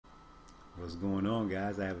What's going on,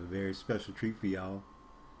 guys? I have a very special treat for y'all.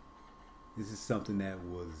 This is something that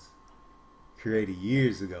was created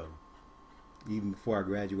years ago, even before I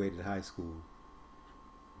graduated high school.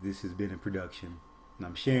 This has been in production, and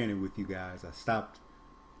I'm sharing it with you guys. I stopped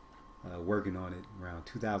working on it around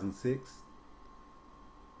 2006,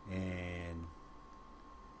 and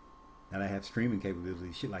now that I have streaming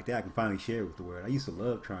capabilities, shit like that, I can finally share it with the world. I used to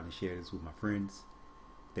love trying to share this with my friends.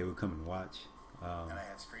 They would come and watch. And I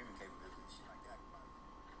have streaming capabilities, shit like that.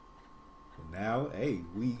 But now, hey,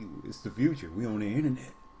 it's the future. We on the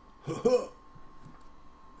internet.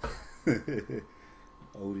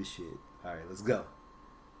 Old as shit. All right, let's go.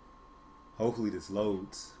 Hopefully this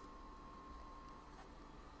loads.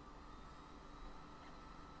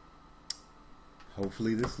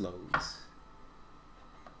 Hopefully this loads.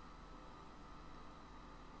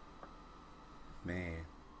 Man.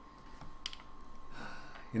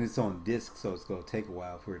 And it's on disk, so it's going to take a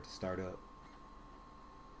while for it to start up.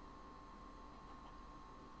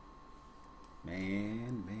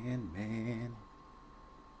 Man,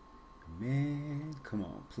 come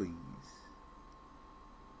on, please.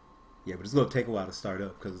 Yeah, but it's going to take a while to start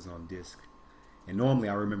up because it's on disk. And normally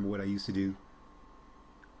I remember what I used to do.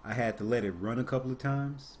 I had to let it run a couple of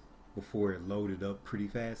times before it loaded up pretty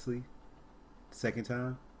fastly the second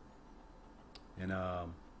time. And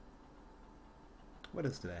what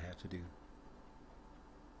else did I have to do?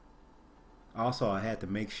 Also, I had to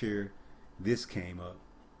make sure this came up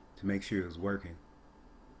to make sure it was working,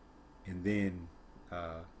 and then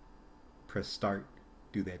press start.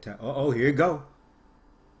 Do that time. Oh, here it go.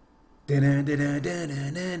 I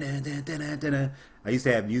used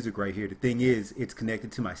to have music right here. The thing is, it's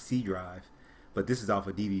connected to my C drive, but this is off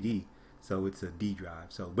a DVD, so it's a D drive.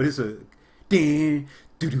 So, but it's a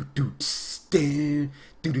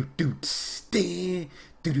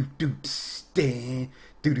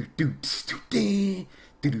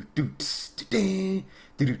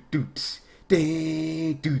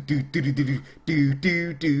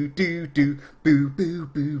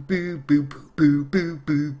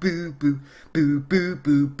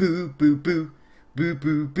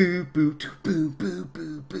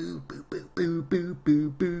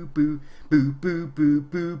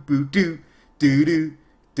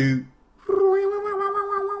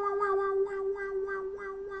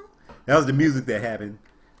that was the music that happened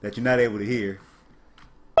that you're not able to hear.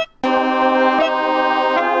 Hey,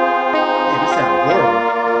 this sounds horrible.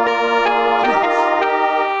 Jesus.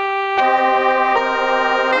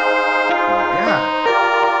 Oh my God.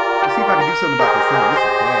 Let's see if I can do something about this sound. This is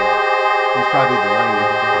bad. It's probably delayed.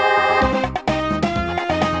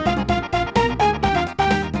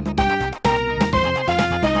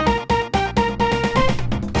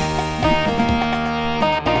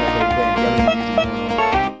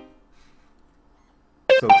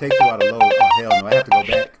 So it takes a while to load. Oh, hell no. I have to go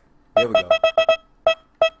back. There we go.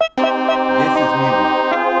 This is Mugen.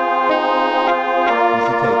 You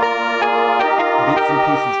should take bits and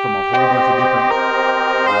pieces from a whole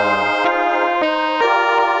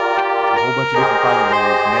bunch of different fighting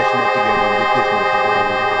games, mesh them up together, and get this motherfucker.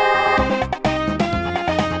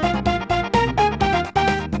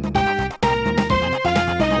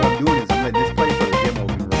 What I'm doing is I'm letting this play so the demo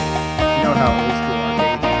can run. You know how old school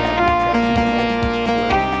arcades have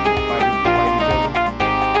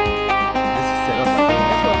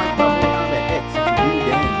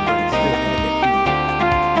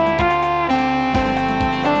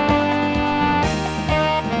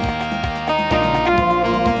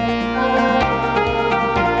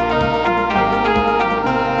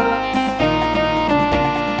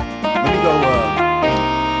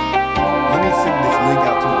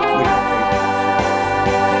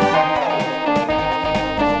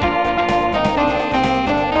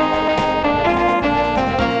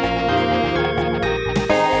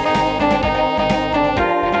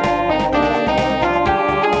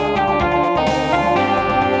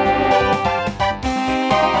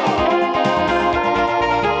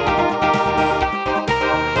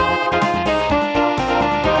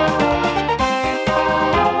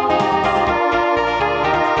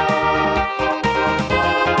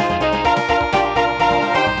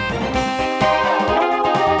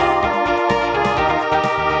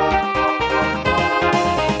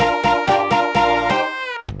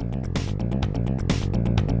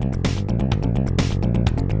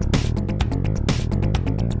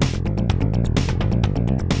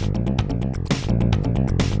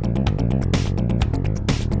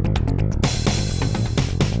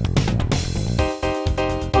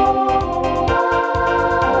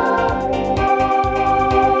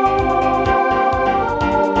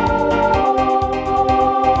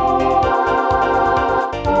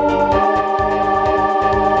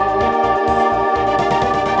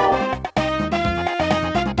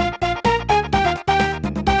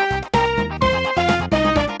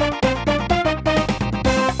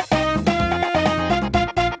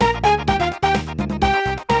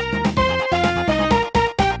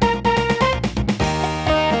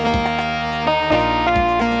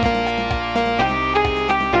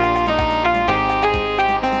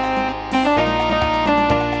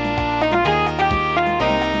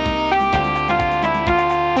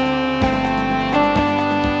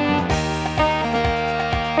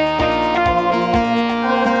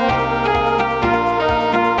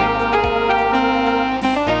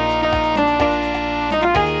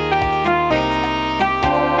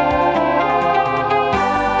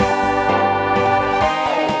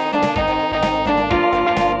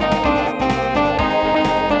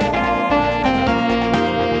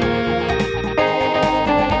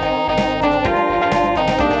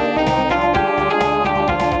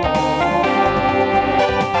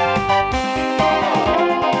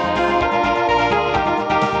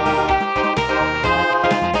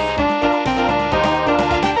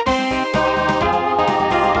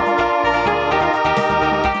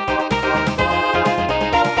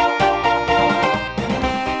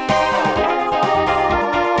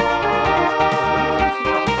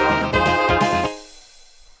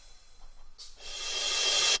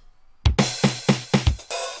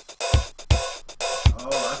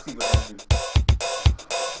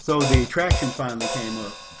So the attraction finally came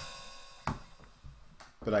up.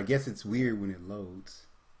 But I guess it's weird when it loads.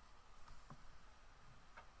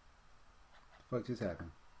 What the fuck just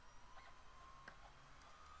happened?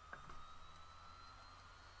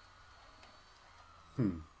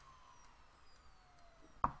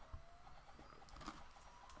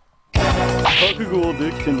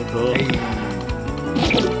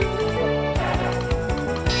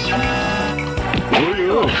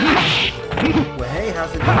 Well, hey,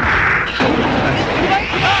 how's it going?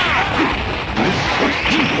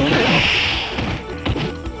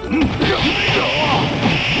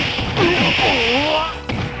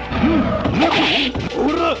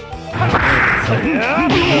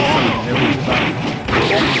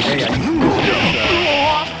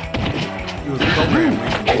 It was a program where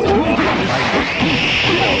they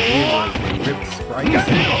ripped sprites,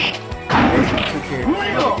 basically took care of the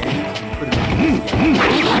games and put them in the game.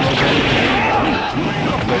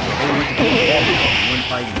 There's a whole bunch of one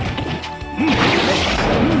fighting game.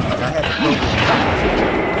 I had the program.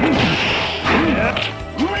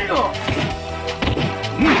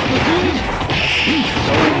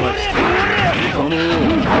 So much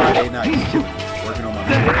Friday nights working on my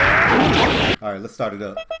music. Alright, let's start it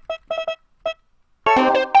up.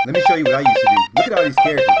 Let me show you what I used to do. Look at all these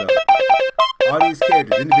characters though. All these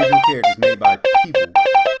characters, individual characters made by people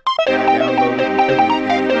that I downloaded and put in this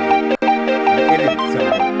game. I edited some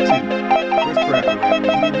of it too. Where's Crap the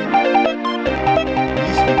Rapper? It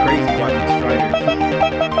used to be crazy watching Strider. Let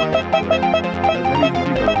me go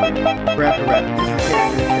there. Crap the Rapper. This is the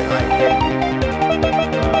character that I edited.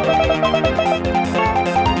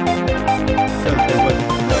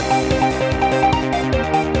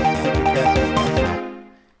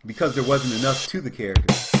 Because there wasn't enough to the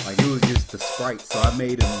character. Like it was just the sprite. So I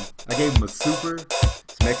made him, I gave him a super,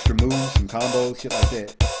 some extra moves, some combos, shit like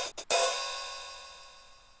that.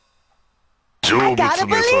 I gotta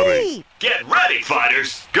believe! Get ready,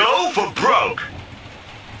 fighters! Go for broke!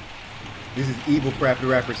 This is Evil Crap the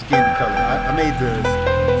Rapper skin color. I made the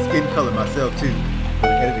skin color myself too for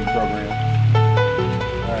the editing program.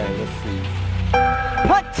 Alright, let's see.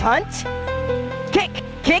 Punt! Kick!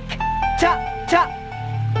 Kick! Chop! Chop!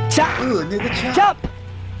 Chop! Ugh, nigga, Jump!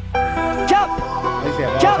 Jump! I used to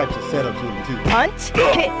have all types of setups with them too. Punt!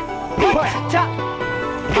 Kick! Push! Chop!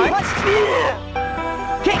 Punt!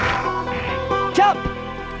 Kick! Jump!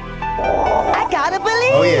 I gotta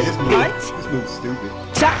believe! Oh yeah, this move's stupid.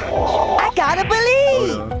 Chop! I gotta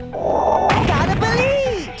believe! Hold on. I gotta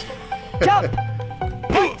believe! Jump!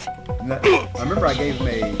 Punt! I remember I gave him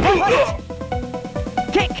a... Punt!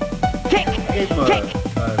 Kick! Kick! I gave him Kick!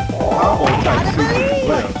 a combo type super as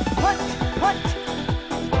well. Punt! Punt!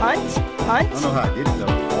 Punt! I Punt! don't know how I did it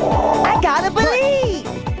though. I gotta believe!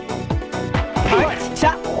 Punt!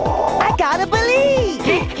 Chop! I gotta believe!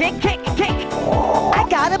 Kick! Kick! Kick! Kick! I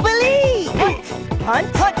gotta believe! Punt!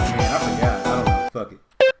 Punt! Punt! Man, I forgot. I don't know. Fuck it.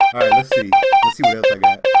 Alright, let's see. Let's see what else I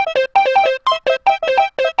got.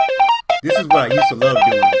 This is what I used to love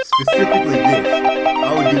doing. Specifically this.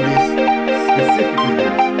 I would do this. Specifically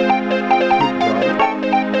this. Quick brawl.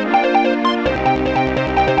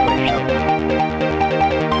 Wait, no.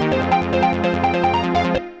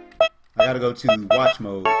 I gotta go to watch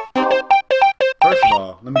mode. First of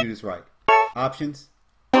all, let me do this right. Options.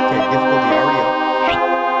 Okay, difficulty already up.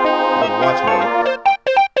 Go to watch mode.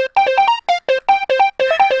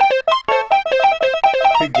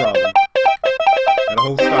 Pick brawling. Got a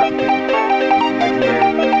whole start to pick. Legendary,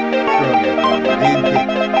 extraordinary brawler. Then pick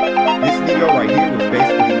this nigga right here was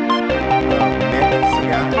basically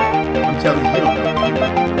Mexican. I'm telling you, you don't know.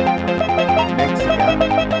 Mexican.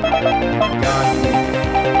 God.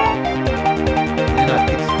 Then I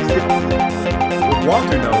picked specifically what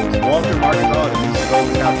Walter knows. Walter Marcus Alden used to go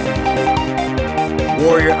to the house and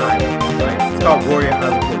Warrior Island, right? It's called Warrior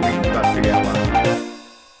Island for a reason. You're about to figure out why.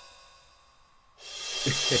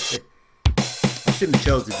 I shouldn't have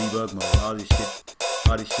chose the debug mode. All this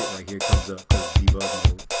shit right here comes up because debug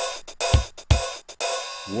mode.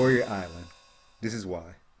 Warrior Island. This is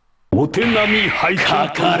why. This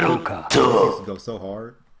go so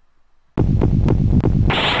hard.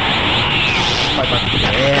 Fight about to get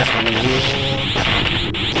your ass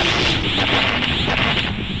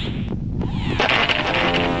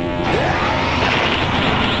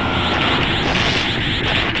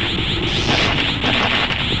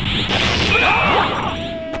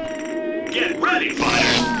Get ready,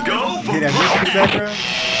 fighters! Go for that music in the background?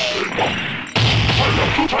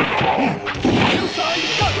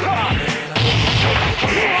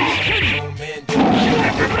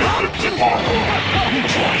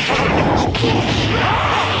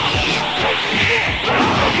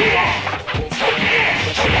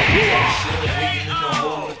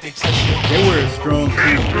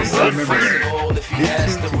 remember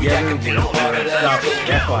this two together with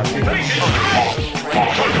that's why I picked it.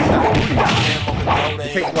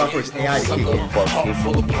 It takes a while for its AI to kick in.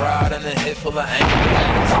 Full of pride and a head full of anger.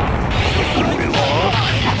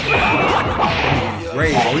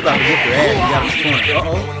 Great, oh, we about to get their ass. We got this corner.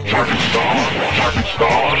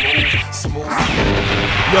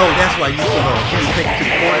 Yo, that's why you saw her. Can you take it to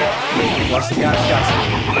the corner? Watch the guy shot.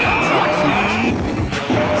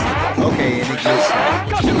 Okay, and it goes.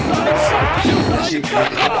 Shit.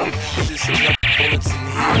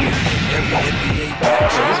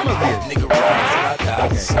 So this must be a nigga.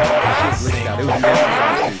 Okay, shit glitched out. It was just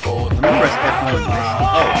let me press F1 to this.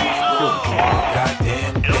 Oh, cool.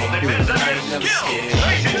 Goddamn.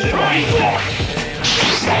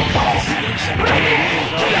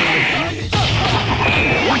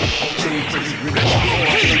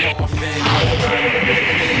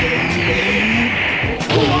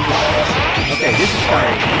 Okay, this is kind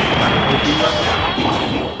of OP level.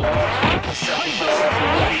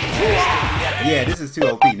 Yeah, this is too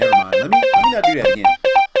OP. Never mind. Let me not do that again.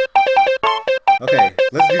 Okay,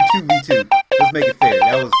 let's do 2v2. Let's make it fair.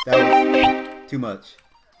 That was too much.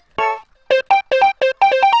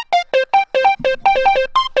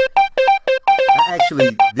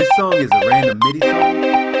 Actually, this song is a random MIDI song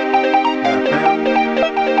that I found.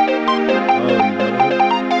 Oh, you know what?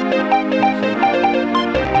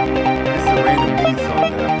 This is a random MIDI song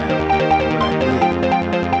that I found.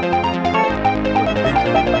 What I did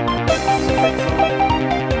was eventually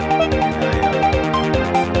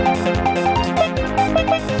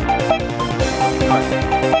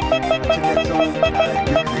took that song and I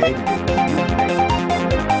recreated it.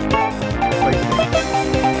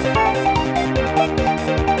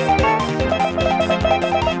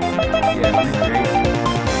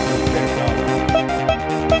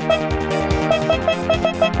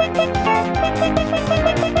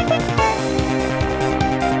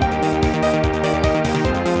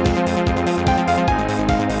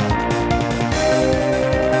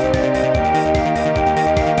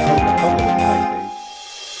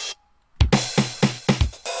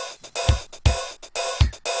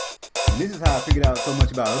 This is how I figured out so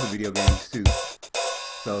much about other video games too.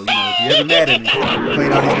 So, you know, if you're ever mad at me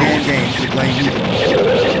playing all these damn games, you blame me.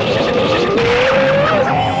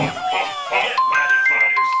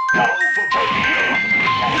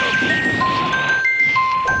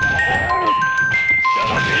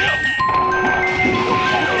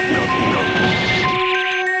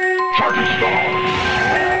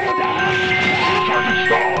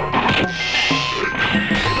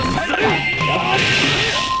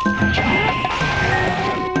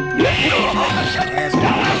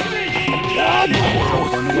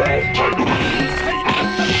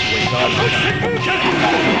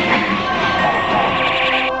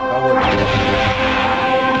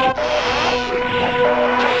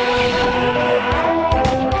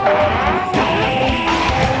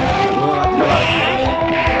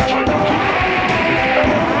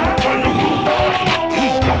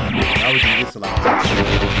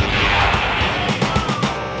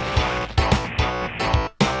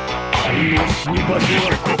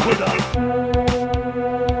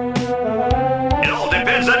 It all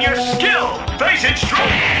depends on your skill. Face it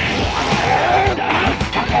straight.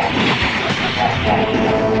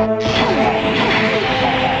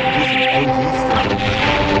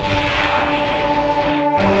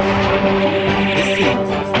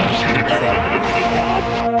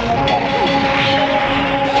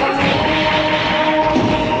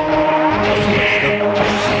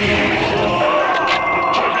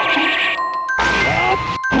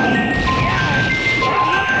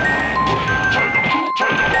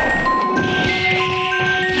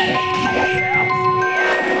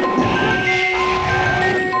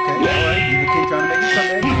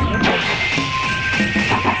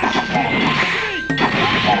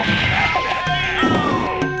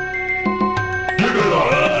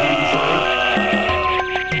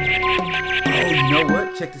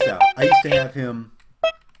 Check this out. I used to have him.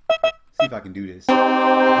 See if I can do this. I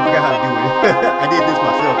forgot how to do it. I did this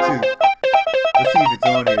myself too. Let's see if it's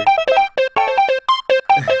on here.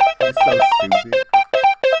 It's so stupid.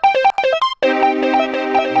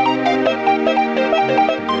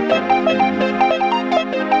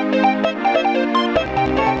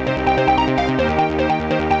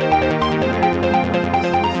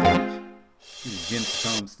 This is Jim's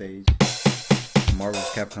home stage.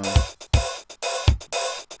 Marvel's Capcom.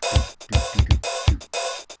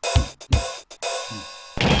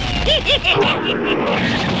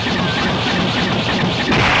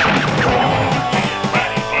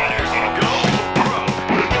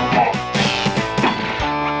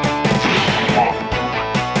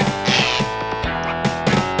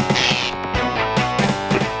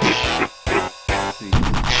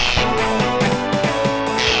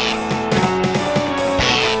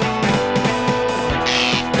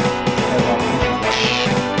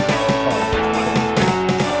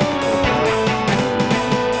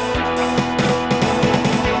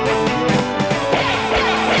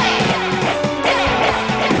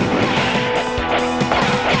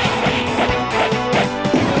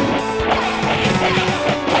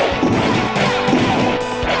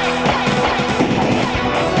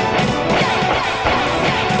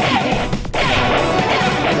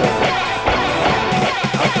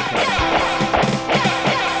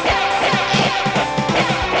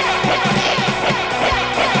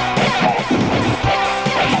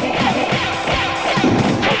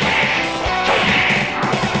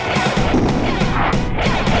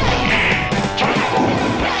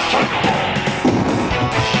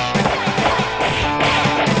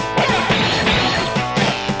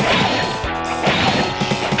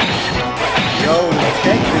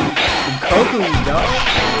 smooth, dog.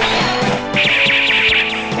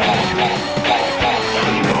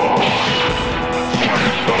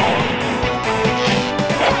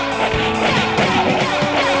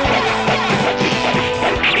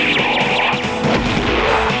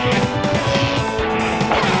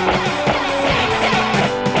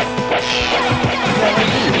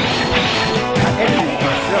 I edited it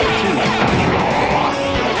myself too.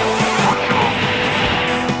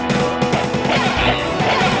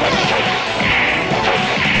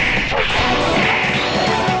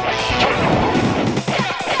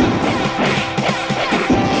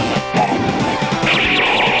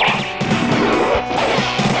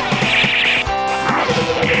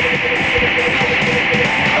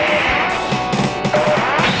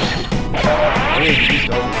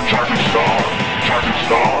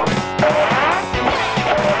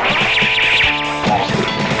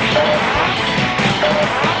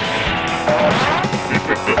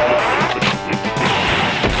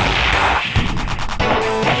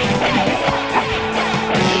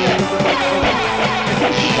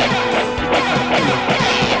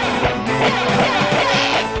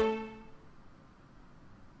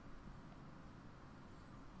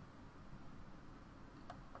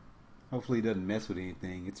 Hopefully it doesn't mess with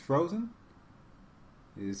anything. It's frozen?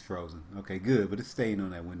 It is frozen. Okay, good, but it's staying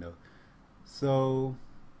on that window. So,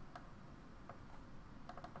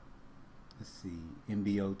 let's see,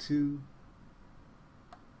 MBO2.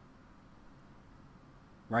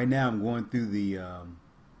 Right now I'm going through the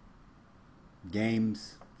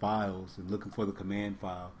game's files and looking for the command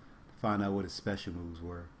file to find out what his special moves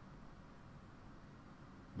were.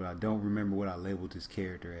 But I don't remember what I labeled this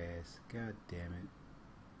character as. God damn it.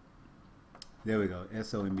 There we go,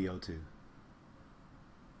 SOMBO2.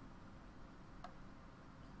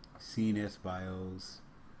 CNS BIOS,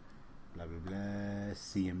 blah blah blah,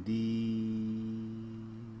 CMD.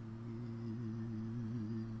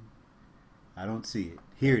 I don't see it.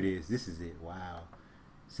 Here it is. This is it. Wow.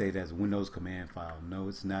 Say it as a Windows command file. No,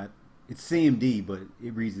 it's not. It's CMD, but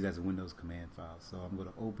it reads it as a Windows command file. So I'm going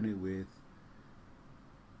to open it with,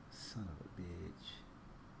 son of a bitch.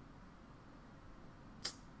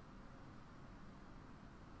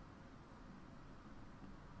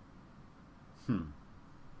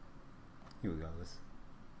 Here we go.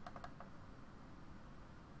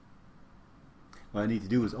 What I need to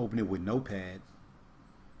do is open it with Notepad.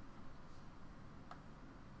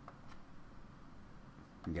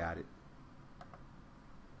 Got it.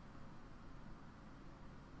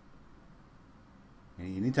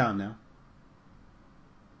 Anytime now.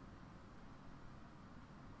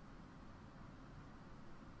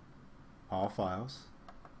 All files.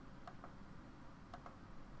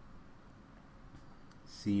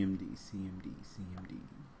 CMD.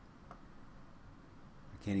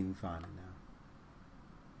 I can't even find it now.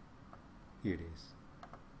 Here it is.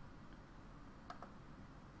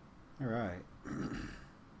 Alright.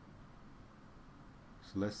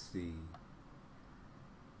 So let's see.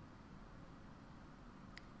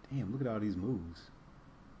 Damn, look at all these moves.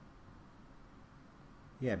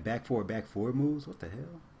 Yeah, back forward moves? What the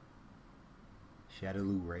hell?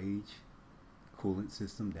 Shadowloo Rage. Coolant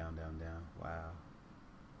system. Down. Wow.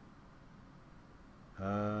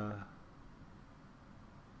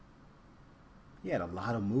 He had a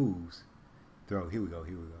lot of moves. Throw. Here we go.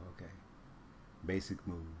 Okay. Basic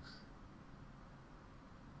moves.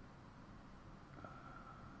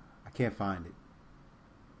 I can't find it.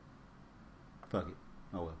 Fuck it.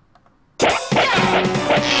 Oh well.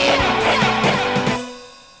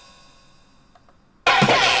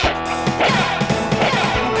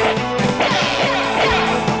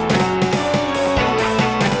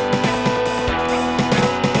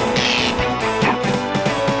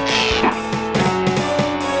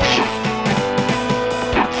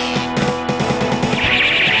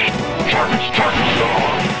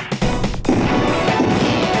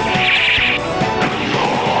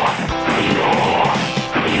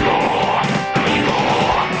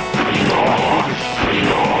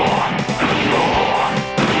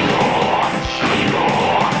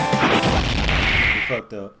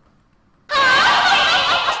 Fucked up.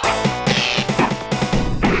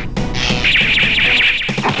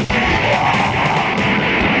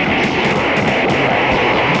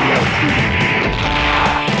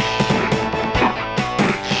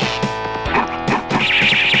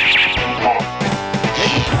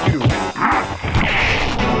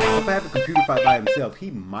 If I have a computer fight by himself,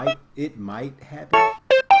 it might happen. I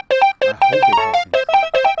hope it happens.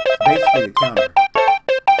 Basically a counter.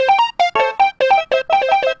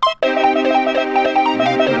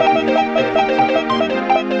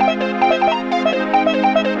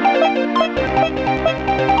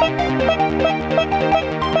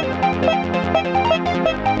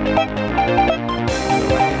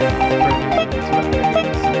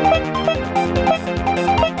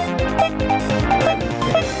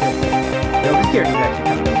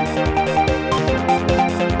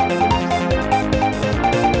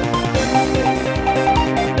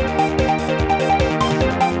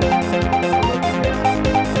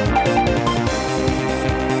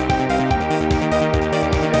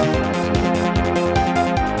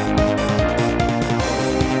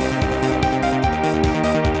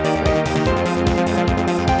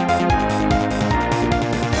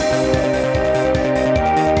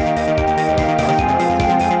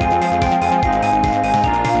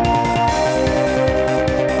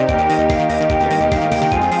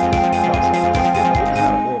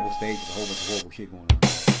 shit going on.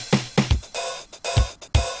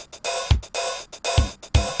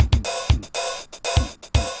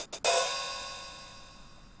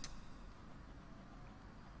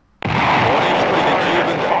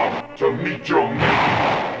 To meet your mate.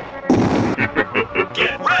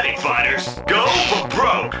 Get ready, fighters. Go for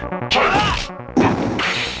broke.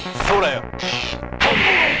 そうだよ。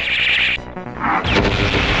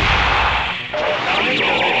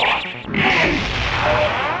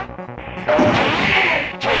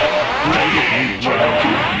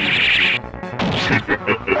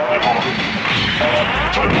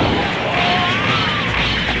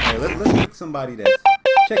Hey, let's pick somebody that's.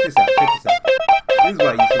 Check this out. This is what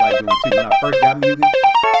I used to like doing too. When I first got Mugen,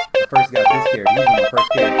 I first got this character. He was one of my first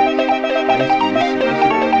characters. I used to do this shit.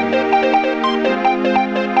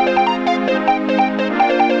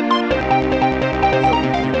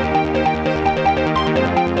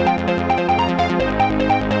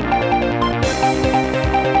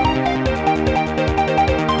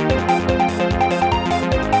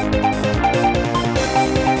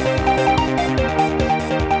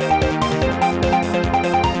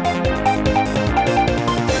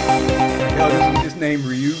 This shit was named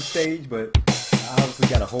Ryu stage, but I obviously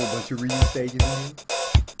got a whole bunch of Ryu stages in here.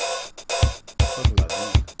 Something like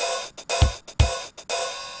that.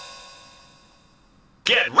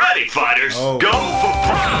 Get ready, fighters. Oh. Go for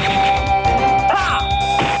broke.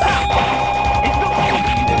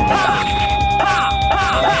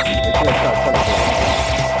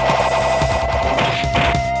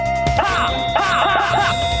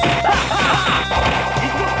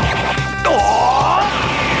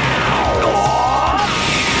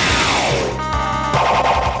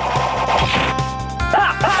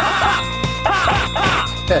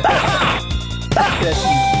 That's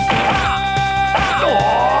easy.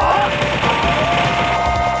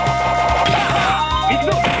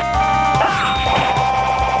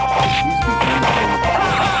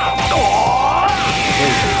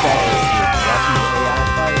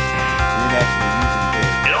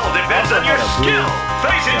 It all depends on your skill.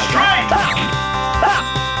 Face it straight.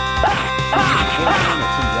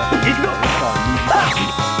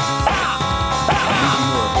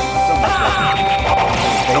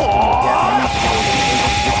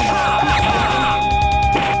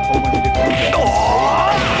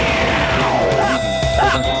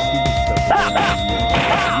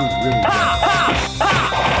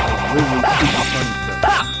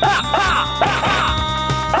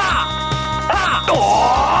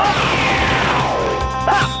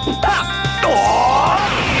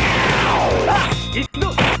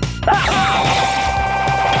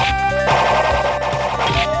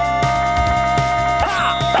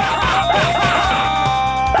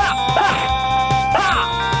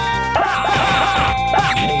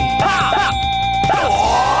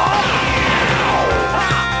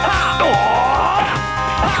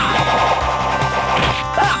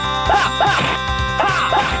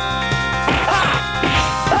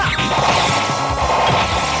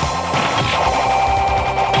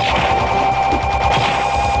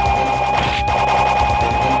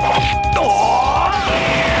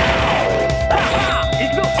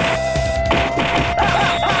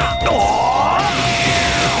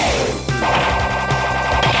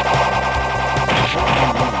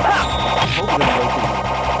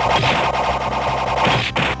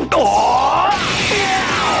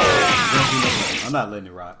 I'm not letting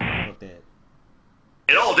it rock. Fuck that.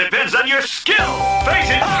 It all depends on your skill. Face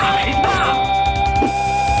it straight.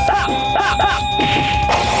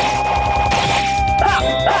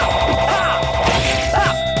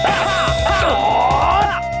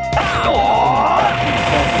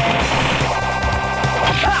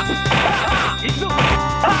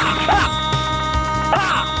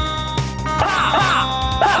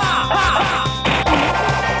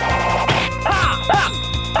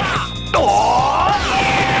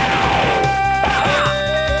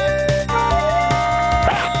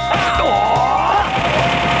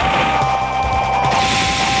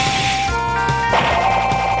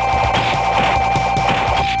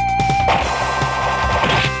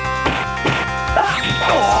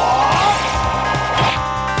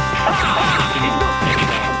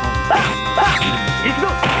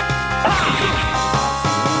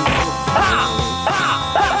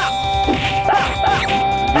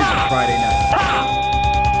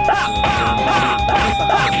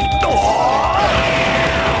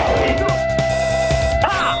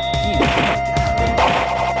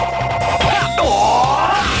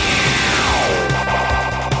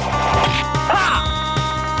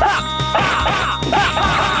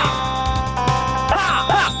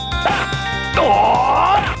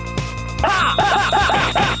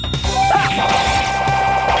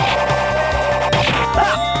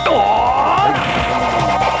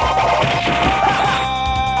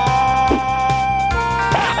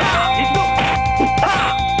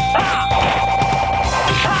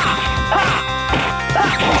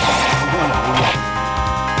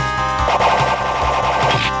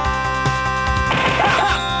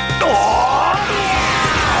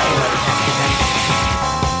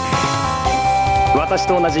 私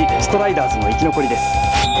と同じストライダーズの生き残りです。 Let's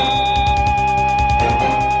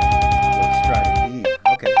try it again.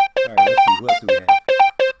 Okay. All right. Let's see. Who else do we have?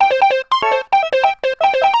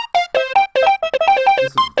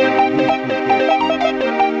 This is great.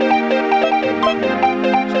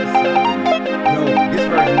 No, this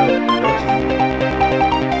version of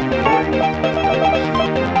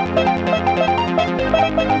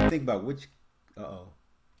Reggie. Think about which. Uh-oh.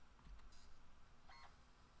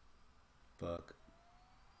 Fuck.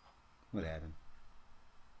 What happened?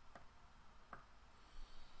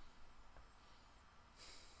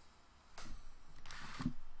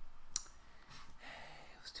 It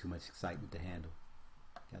was too much excitement to handle.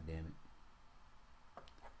 God damn it.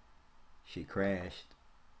 Shit crashed.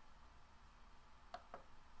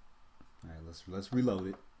 Alright, let's reload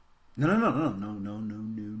it. No, not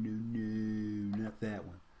that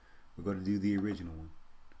one. We're going to do the original one.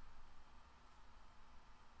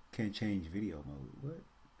 Can't change video mode. What?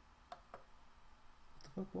 What the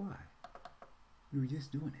fuck? Why? We were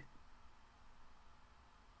just doing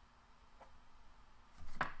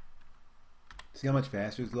it. See how much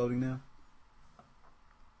faster it's loading now?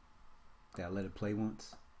 Gotta let it play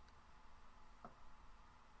once.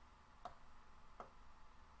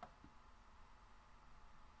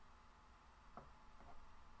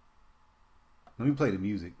 Let me play the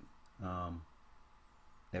music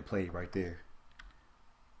that played right there.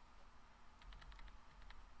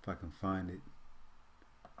 If I can find it.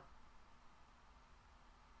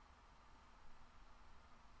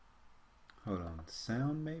 Hold on.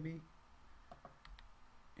 Sound maybe?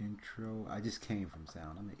 Intro. I just came from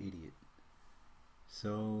sound. I'm an idiot.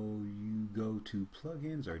 So you go to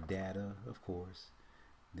plugins or data, of course.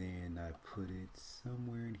 Then I put it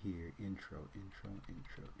somewhere in here. Intro.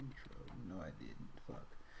 No, I didn't.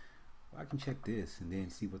 Fuck. Well, I can check this and then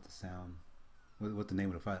see what the sound, what the name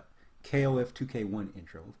of the file. KOF2K1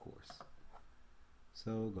 intro, of course.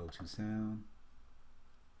 So go to sound.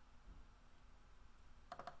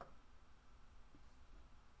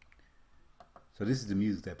 So this is the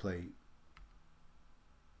music that played.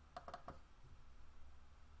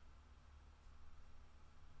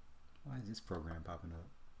 Why is this program popping up?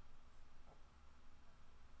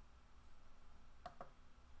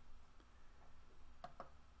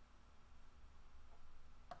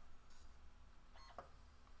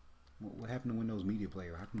 What happened to Windows Media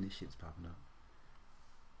Player? How come this shit's popping up?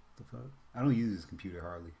 What the fuck? I don't use this computer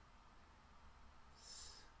hardly.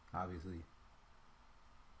 Obviously.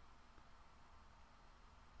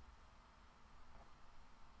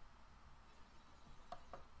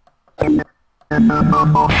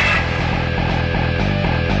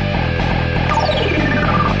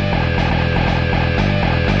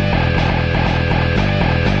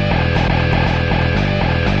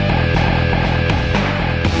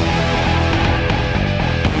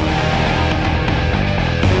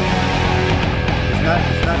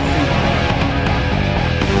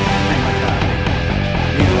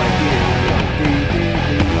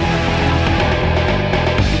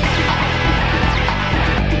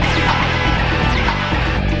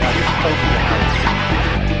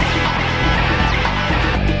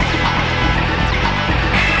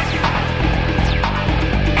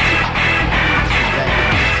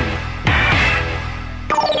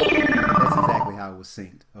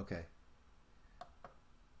 Synced. Okay.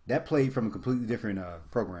 That played from a completely different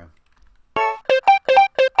program.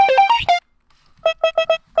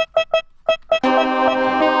 Alright,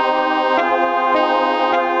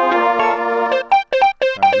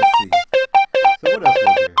 let's see. So what else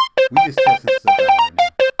was there? We just tested stuff out right now.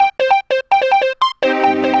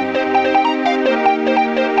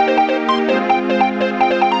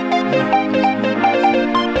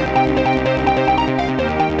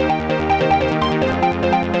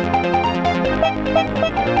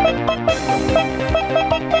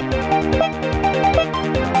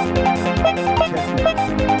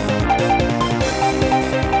 Testing.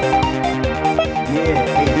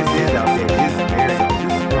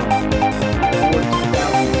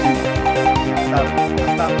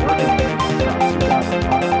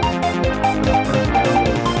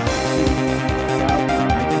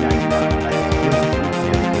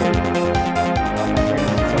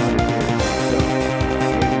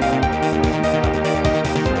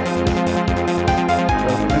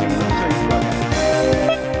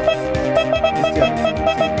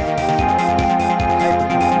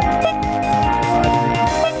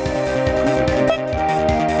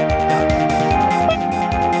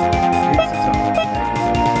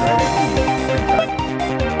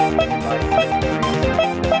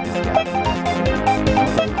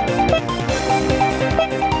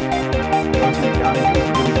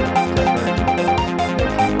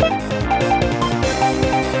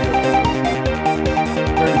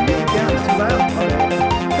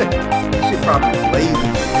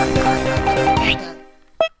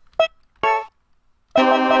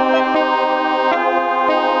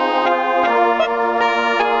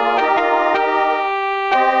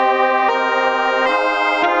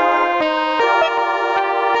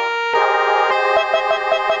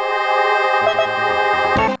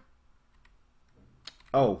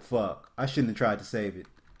 Oh, fuck. I shouldn't have tried to save it.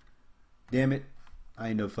 Damn it. I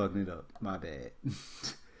ain't no fucking it up. My bad.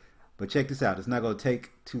 But check this out. It's not going to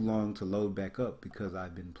take too long to load back up because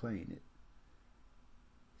I've been playing it.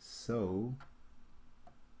 So,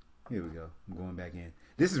 here we go. I'm going back in.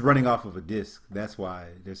 This is running off of a disc. That's why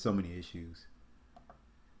there's so many issues.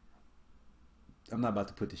 I'm not about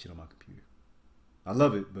to put this shit on my computer. I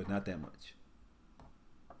love it, but not that much.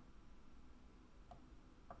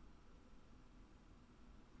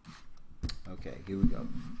 Okay, here we go.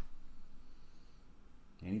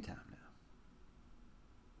 Anytime now.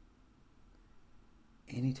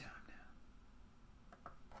 Anytime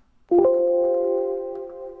now.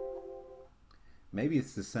 Maybe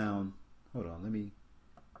it's the sound. Hold on, let me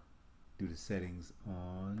do the settings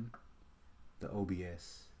on the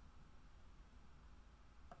OBS.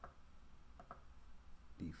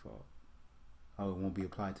 Default. Oh, it won't be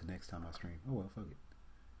applied to next time I stream. Oh well, fuck it.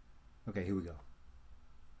 Okay, here we go.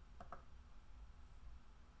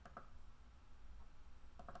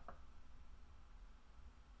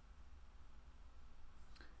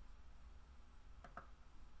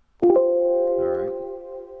 Alright.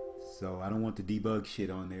 So I don't want the debug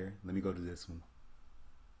shit on there. Let me go to this one.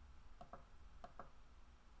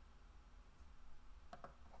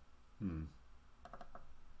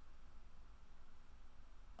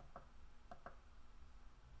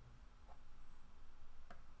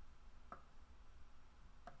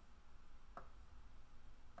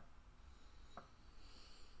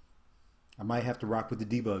 I might have to rock with the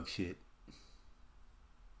debug shit.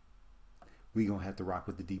 We gonna have to rock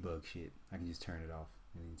with the debug shit. I can just turn it off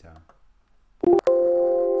anytime.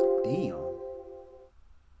 Damn.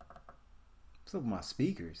 What's up with my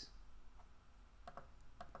speakers?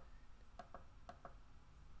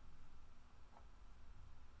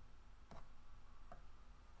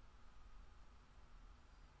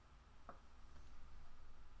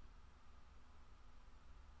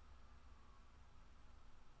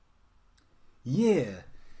 Yeah,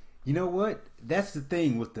 you know what? That's the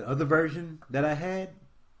thing with the other version that I had.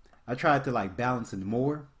 I tried to like balance it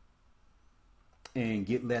more and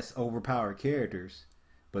get less overpowered characters,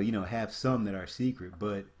 but you know, have some that are secret.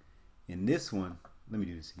 But in this one, let me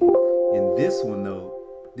do this again. In this one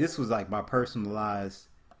though, this was like my personalized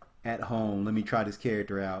at home. Let me try this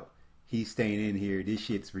character out. He's staying in here. This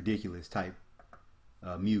shit's ridiculous type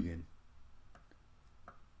Mugen.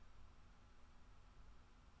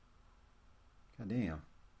 God damn.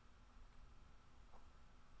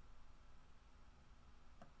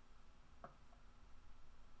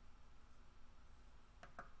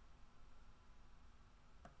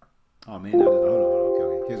 Oh man, hold on.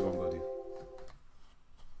 Okay. Here's what I'm gonna do.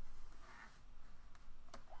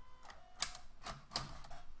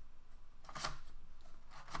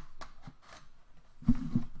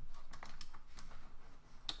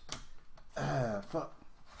 Fuck.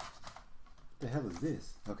 What the hell is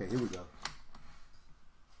this? Okay, here we go.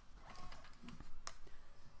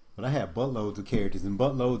 But I have buttloads of characters and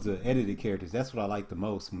buttloads of edited characters. That's what I like the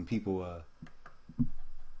most, when people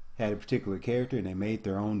had a particular character and they made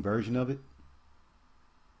their own version of it.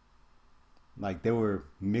 Like there were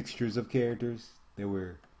mixtures of characters. They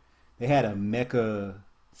had a Mecha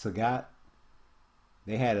Sagat.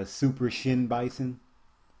 They had a Super Shin Bison.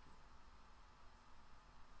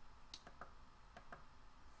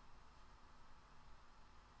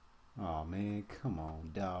 Oh man, come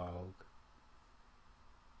on, dog.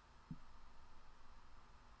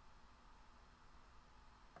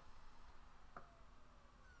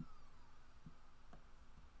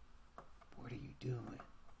 What are you doing?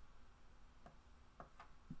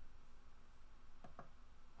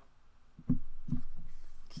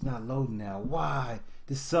 It's not loading now. Why?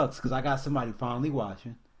 This sucks because I got somebody finally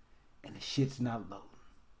watching and the shit's not loading.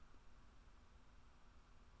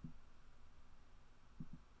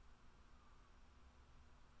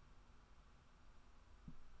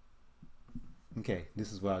 Okay,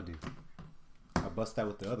 this is what I'll do. I'll bust out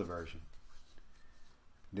with the other version.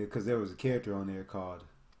 Because there was a character on there called...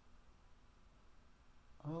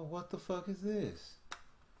 Oh, what the fuck is this?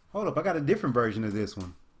 Hold up, I got a different version of this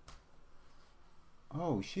one.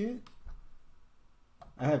 Oh, shit.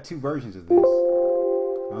 I have two versions of this. I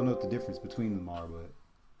don't know what the difference between them are, but...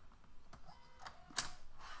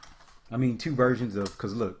 I mean, two versions of...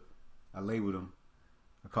 Because look, I labeled them.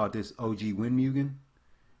 I called this OG Win Mugen.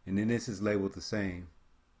 And then this is labeled the same.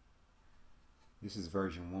 This is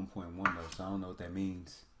version 1.1 though, so I don't know what that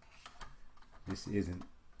means. This isn't.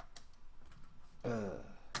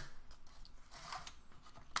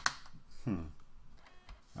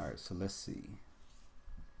 Alright, so let's see.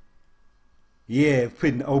 Yeah,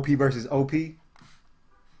 putting OP versus OP.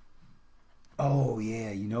 Oh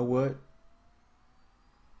yeah, you know what?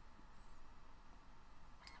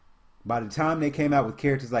 By the time they came out with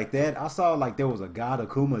characters like that, I saw like there was a God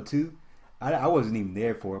Akuma too. I wasn't even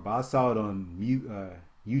there for it, but I saw it on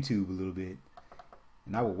YouTube a little bit,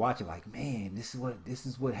 and I would watch it like, man, this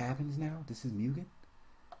is what happens now. This is Mugen.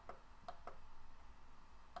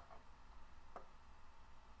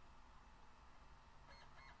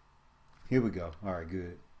 Here we go. All right,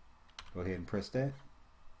 good. Go ahead and press that.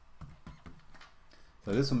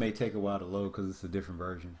 So this one may take a while to load because it's a different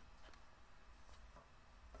version.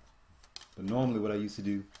 But normally what I used to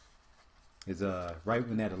do is right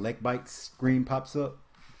when that elect byte screen pops up,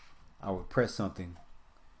 I would press something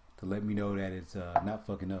to let me know that it's not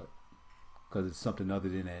fucking up, because it's something other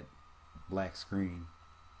than that black screen.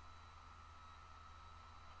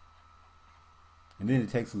 And then it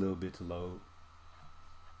takes a little bit to load.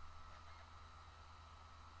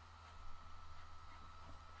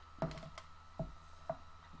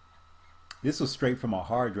 This was straight from my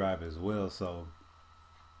hard drive as well, so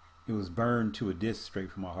it was burned to a disk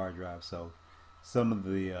straight from my hard drive. So some of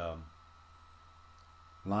the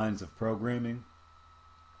lines of programming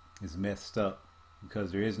is messed up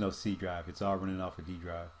because there is no C drive. It's all running off a D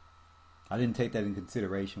drive. I didn't take that in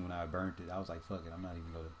consideration when I burnt it. I was like, fuck it, I'm not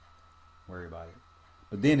even going to worry about it.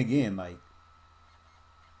 But then again, like,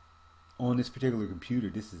 on this particular computer,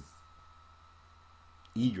 this is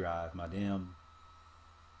E drive, my damn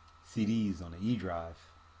CDs on the E drive.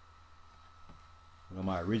 But on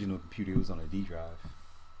my original computer, it was on a D drive.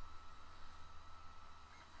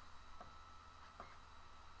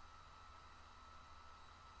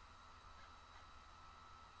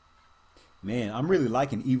 Man, I'm really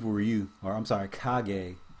liking Evil Ryu, or I'm sorry,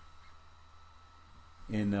 Kage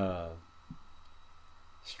in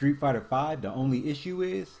Street Fighter V. The only issue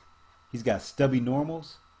is he's got stubby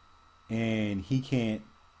normals, and he can't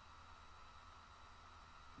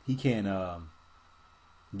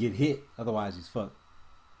get hit, otherwise he's fucked.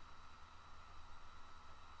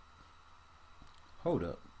 Hold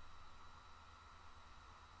up.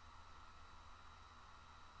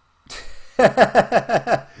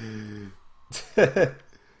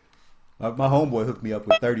 My homeboy hooked me up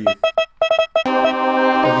with 30th because he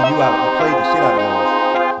knew I played the shit out of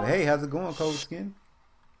those. Hey, how's it going, Cold Skin?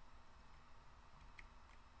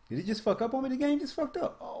 Did it just fuck up on me? The game just fucked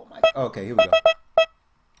up. Oh my. Okay, here we go.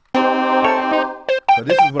 So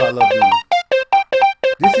this is what I love doing.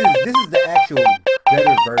 This is the actual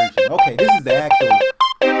better version. Okay, this is the actual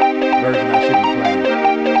version I should be playing.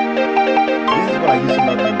 This is what I used to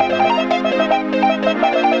love doing.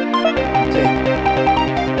 You take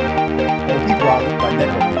OP Problem by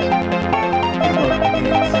Necromancer. Put them up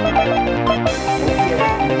against OPS and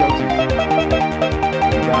Yotu.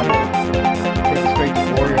 You gotta take it straight to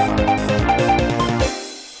Warrior High.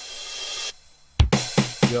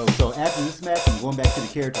 Yo, so after this match, I'm going back to the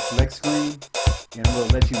character select screen, and I'm going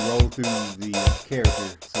to let you roll through the character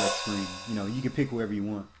select screen. You know, you can pick whoever you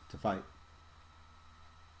want to fight.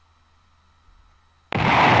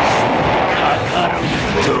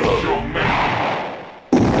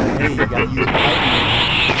 Hey, you got to use the fight mode.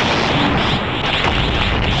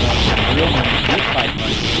 Real money, good fight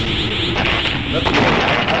money.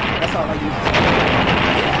 That's all I use.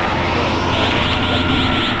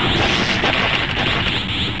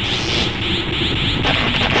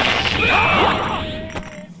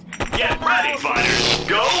 Get ready, fighters!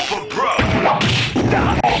 Go for broke!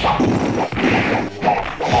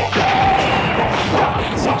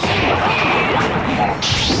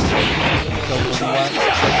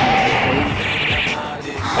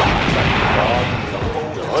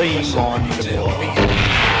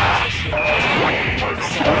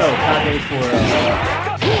 Oh no, Kage for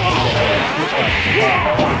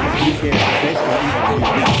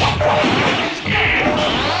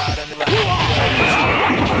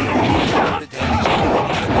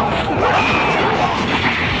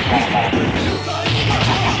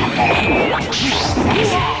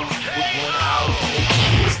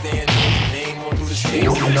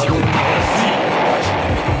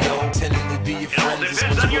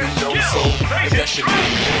Depends on your skill!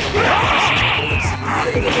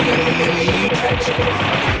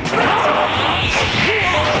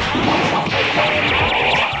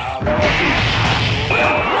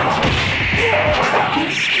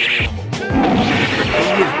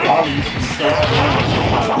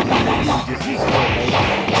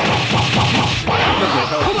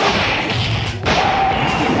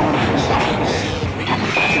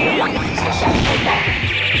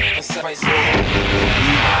 Face it!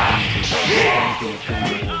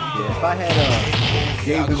 If I had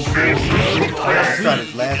Gave him full season. Let's try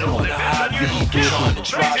this last one. Give him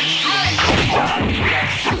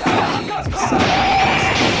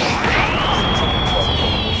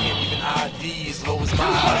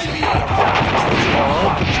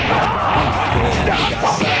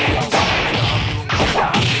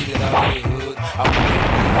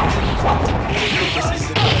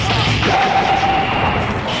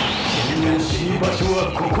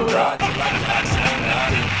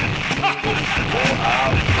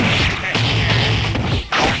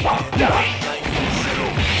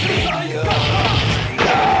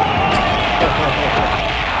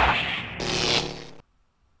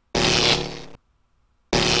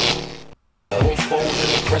full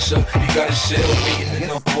pressure, you gotta shell beating in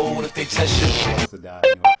the hole if they test you.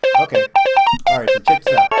 Okay. Alright, so check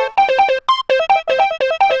this out.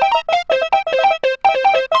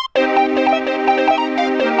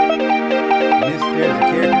 And if there's a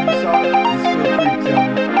character you saw, just feel free to tell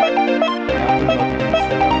me. I'll put him up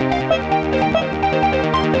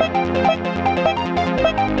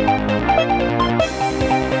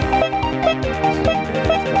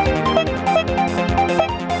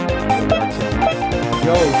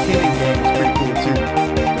Yo, Killing Game is pretty cool too.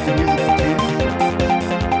 The music's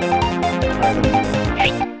Alright, let me do that.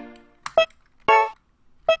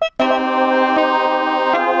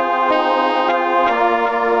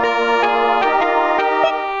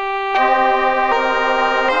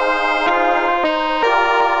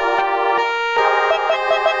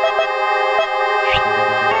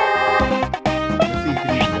 Let's see if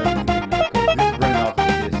it even does anything now, because this is running off of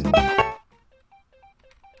this.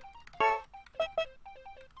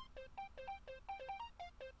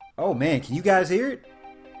 Oh man, can you guys hear it?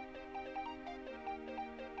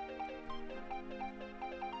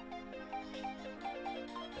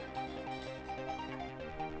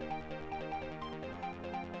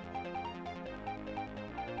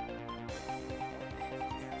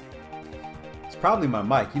 It's probably my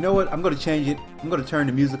mic. You know what? I'm going to change it. I'm going to turn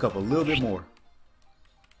the music up a little bit more.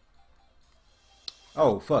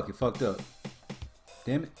 Oh, fuck. It fucked up.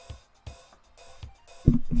 Damn it.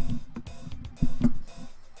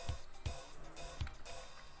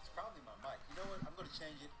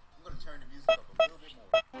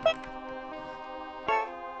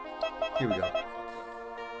 Here we go.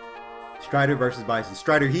 Strider versus Bison.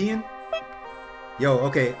 Strider Heian? Yo,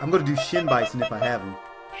 okay, I'm gonna do Shin Bison if I have him.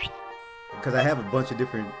 Because I have a bunch of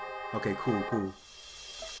different... Okay, cool, cool.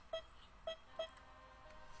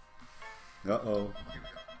 Uh-oh.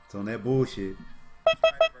 It's on that bullshit.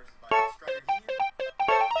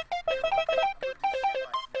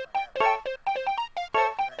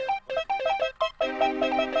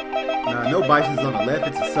 Nah, no Bison's on the left.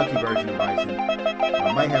 It's a sucky version of Bison.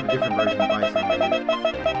 I might have a different version of Bison on here.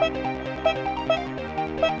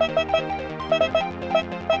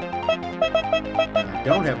 And I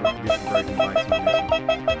don't have a different version of Bison on this one.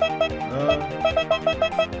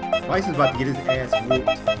 Bison's about to get his ass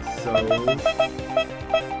whooped, so...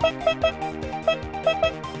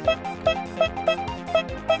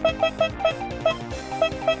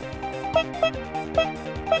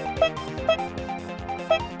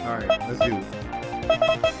 Alright, let's do it.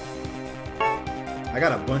 I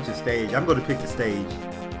got a bunch of stage. I'm going to pick the stage.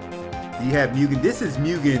 Do you have Mugen? This is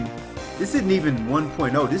Mugen. This isn't even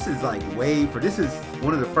 1.0. This is like way for. This is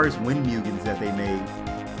one of the first Wind Mugens that they made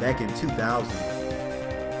back in 2000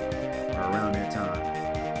 or around that time.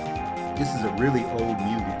 This is a really old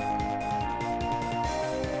Mugen.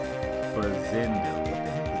 Fazenda. What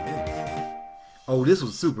the heck is this? Oh, this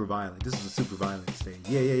was super violent. This is a super violent stage.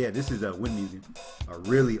 Yeah. This is a Wind Mugen. A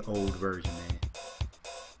really old version, man.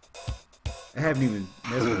 I haven't even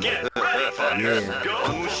messed with it. Yeah.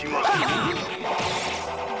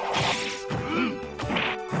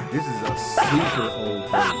 This is a super old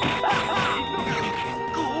version.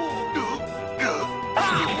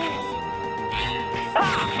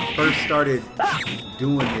 First started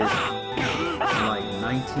doing this in like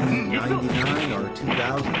 1999 or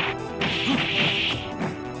 2000.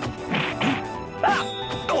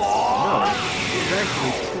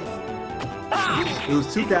 It was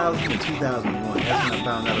 2000 and 2001. That's when I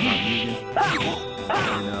found out about Mugen.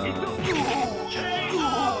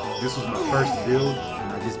 And this was my first build,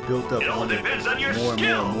 and I just built up on it more and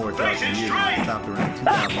more throughout the years. And I stopped around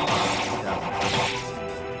 2005, 2006.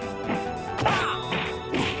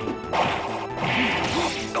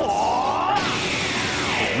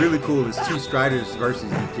 What's really cool is two Striders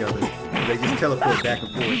versus each other. They just teleport back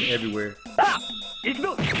and forth everywhere.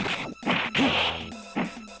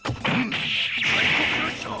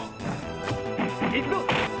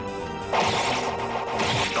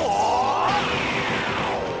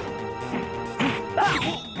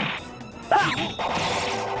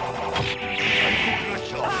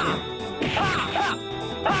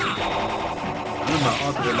 remember my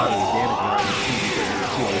uncle did a lot of the damage when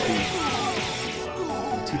I was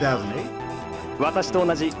in 2008. 私と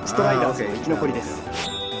同じストライダーズの生き残りです。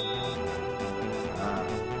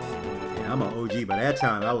 Yeah, I'm an OG. By that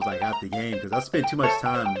time, I was like out the game because I spent too much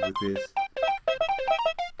time with this.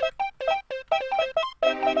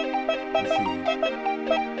 Let's see.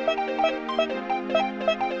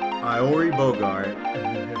 Iori Bogart.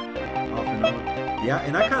 Off and on. Yeah,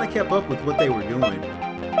 and I kind of kept up with what they were doing.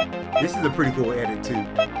 This is a pretty cool edit too.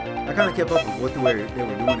 I kind of kept up with what they were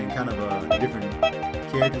doing and kind of different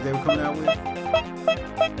characters they were coming out with.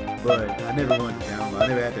 But I never wanted to download. I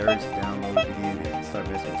never had the urge to download it again and start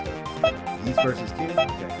messing with stuff. Geese versus Ken?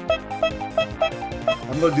 Okay.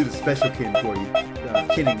 I'm going to do the special Ken for you.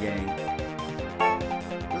 Ken and Gang.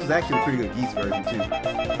 This is actually a pretty good Geese version too.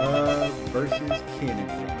 Versus Ken and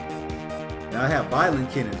Gang. Now I have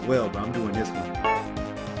Violent Ken as well, but I'm doing this one.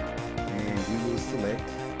 And we will select.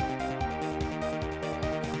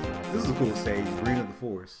 This is a cool stage, Green of the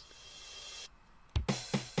Forest.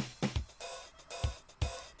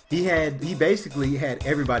 He basically had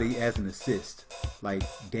everybody as an assist, like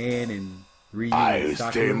Dan and Ryu. I'll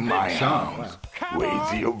stay my house.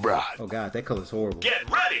 Where's your bride? Oh god, that color's horrible. Get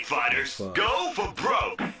ready, fighters. Go for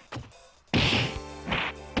broke.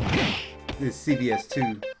 This is CVS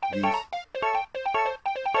 2. These.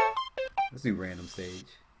 Let's do random stage.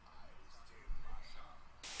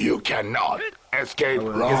 You cannot escape I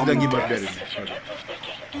guess it doesn't get much better than that. Okay.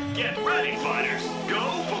 Get ready, fighters. Go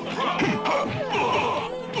for broke.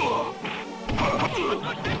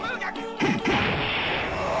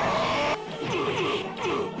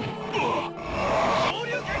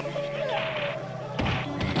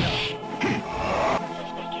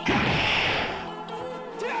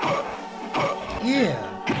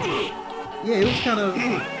 Yeah, it was kind of.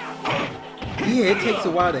 Yeah, it takes a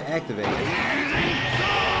while to activate.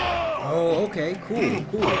 Oh, okay, cool.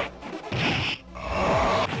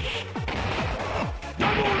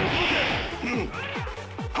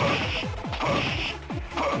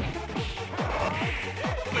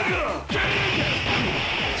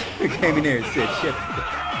 Came in there and said, shit,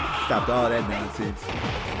 stopped all that nonsense.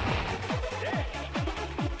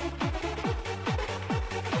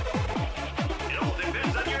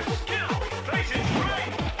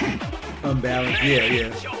 Unbalanced, yeah.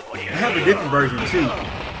 I have a different version too.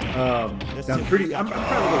 I'm probably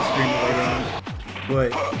gonna stream it later on. But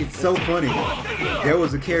it's so funny. There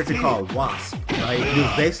was a character called Wasp, right? It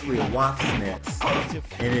was basically a wasp nest.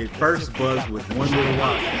 And it first buzzed with one little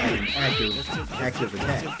wasp at an active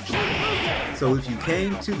attack. So if you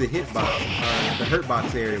came to the hitbox, the hurt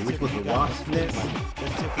box area, which was the wasp nest,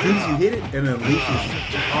 as soon as you hit it, it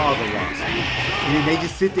unleashes all the wasps. And then they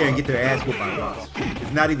just sit there and get their ass whooped by wasps.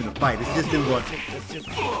 It's not even a fight, it's just them going.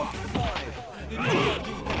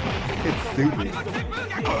 It's stupid.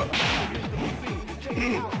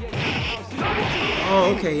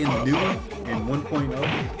 Oh, okay, in the new one? In 1.0?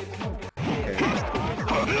 Okay.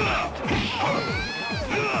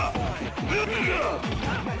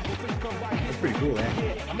 That's pretty cool,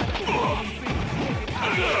 actually.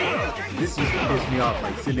 This used to piss me off,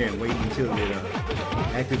 like sitting there and waiting until it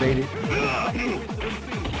activated.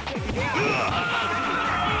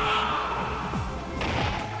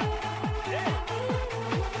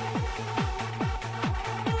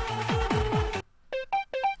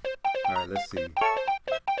 Alright, let's see.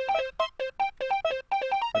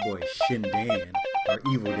 That boy Shin Dan, or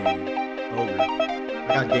Evil Dan, Ogre.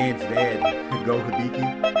 I got Dan's dad, Go Hibiki.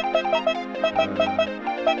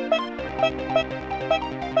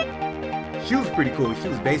 She was pretty cool. She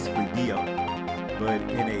was basically Dio, but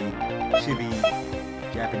in a chibi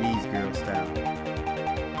Japanese girl style.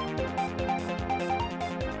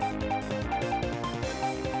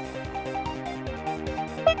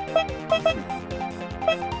 Let's see.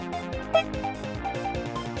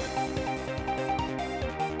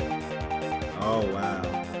 Oh wow.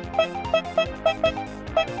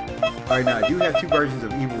 Alright, now I do have two versions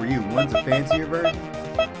of Evil Ryu. One's a fancier version,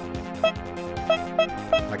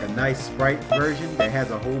 like a nice sprite version that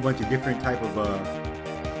has a whole bunch of different type of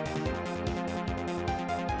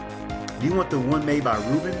do you want the one made by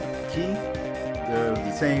Ruben Key,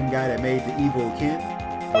 the same guy that made the Evil Ken,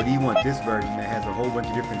 or do you want this version that has a whole bunch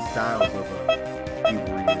of different styles of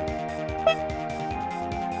Evil Ryu?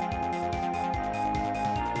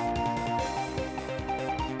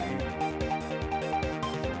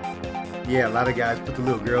 Yeah, a lot of guys put the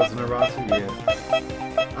little girls in the roster, yeah.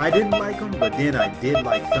 I didn't like them, but then I did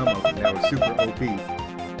like some of them that were super OP.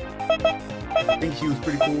 I think she was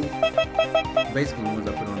pretty cool. Basically the ones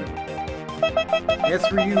I put on there. As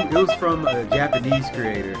for you, it was from a Japanese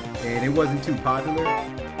creator, and it wasn't too popular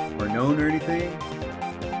or known or anything.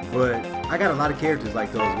 But I got a lot of characters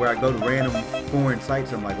like those where I go to random foreign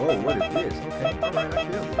sites and I'm like, oh, what is this? Okay, alright, I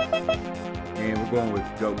feel this. And we're going with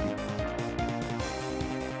Goki.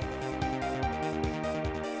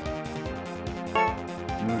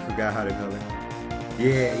 I forgot how to color.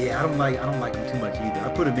 Yeah, I don't like them too much either. I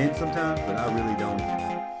put them in sometimes, but I really don't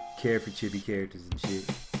care for chibi characters and shit.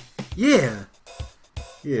 Yeah,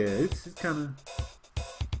 it's kind of.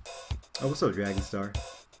 Oh, what's up, Dragon Star?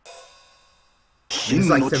 It's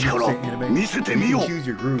like 70% anime. You can choose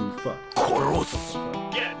your groove. Fuck.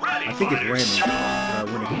 I think it's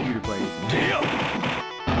random when the computer plays.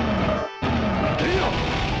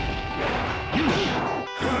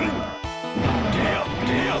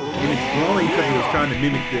 And it's glowing because it was trying to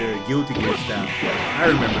mimic the Guilty Gear style. I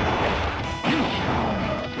remember.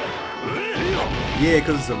 Yeah,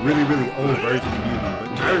 because it's a really, really old version of Mugen. But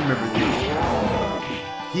I remember this.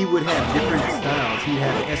 He would have different styles. He'd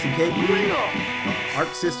have the SNK groove,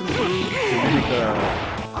 Arc Systems groove, to mimic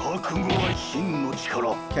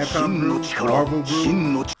Capcom groove, Marvel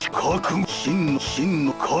groove.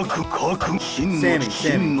 Sammy.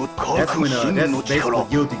 That's when, that's basically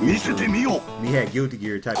Guilty Gear groove. And he had Guilty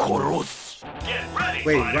Gear type of groove.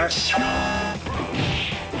 Wait,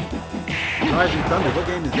 Rising Thunder, what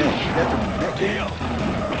game is that? Is that the game?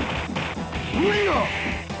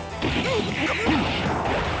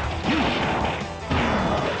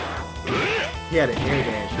 He had an air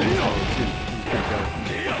dash too.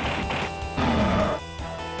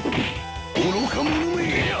 He was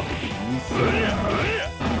pretty dope.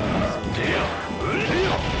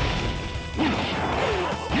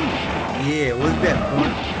 Yeah, wasn't that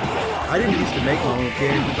fun? I didn't used to make my own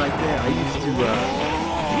characters like that. I used to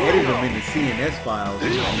edit them into CNS files, you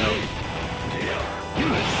know.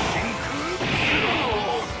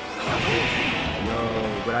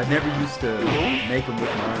 But I never used to make them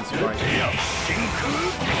with my own sprites.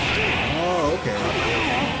 Oh, okay.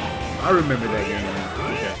 I remember that game now.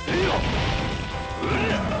 Okay.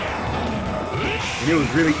 And it was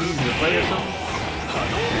really easy to play or something?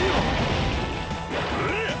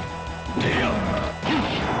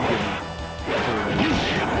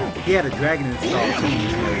 He had a dragon installed too.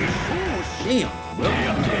 Damn!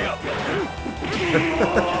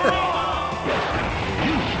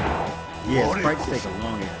 Yeah, sprites take a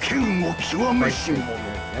long ass.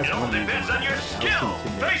 That's one depends on your skill.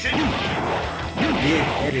 Face it. I did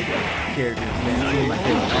edit characters that seemed like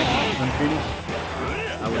they were unfinished.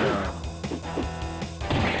 I would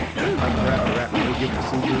rap, I would give them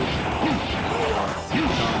supers,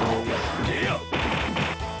 combos.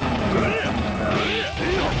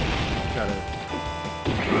 Try to.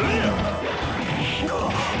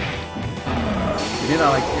 And then I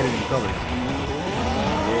like editing colors.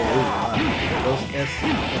 Those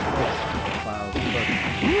SFX files.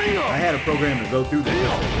 I had a program to go through the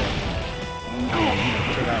SFX.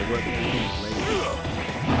 Check out what the things later.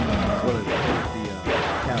 As well as the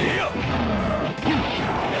palette.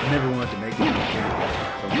 I never wanted to make it.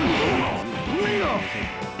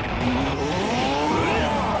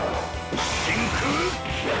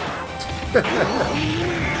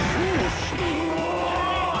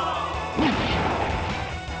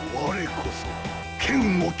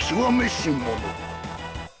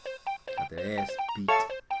 Got the ass beat.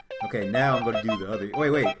 Okay, now I'm gonna do the other.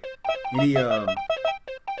 Wait. Any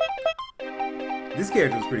this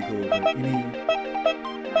character was pretty cool, but any.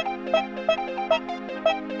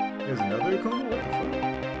 There's another Akuma? What the fuck?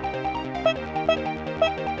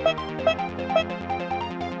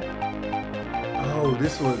 Oh,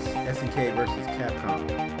 this was SNK versus Capcom.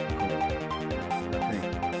 I think.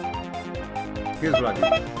 Here's what I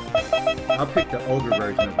did. I'll pick the older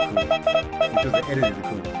version of Akuma because I edited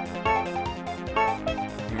Akuma.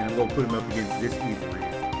 And I'm gonna put him up against this evil rig.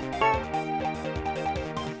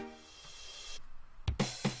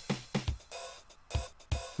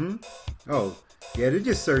 Oh, yeah, there's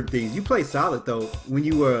just certain things. You play solid though. When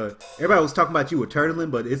you everybody was talking about you were turtling,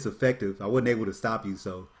 but it's effective. I wasn't able to stop you,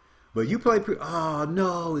 so. But you play oh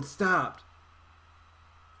no, it stopped.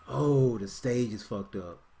 Oh, the stage is fucked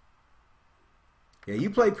up. Yeah,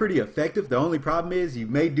 you play pretty effective. The only problem is you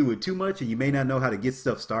may do it too much and you may not know how to get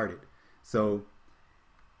stuff started. So,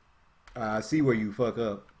 I see where you fuck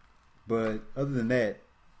up. But other than that,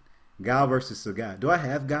 Guile versus Sagai. Do I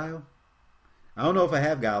have Guile? I don't know if I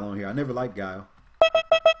have Guile on here. I never liked Guile.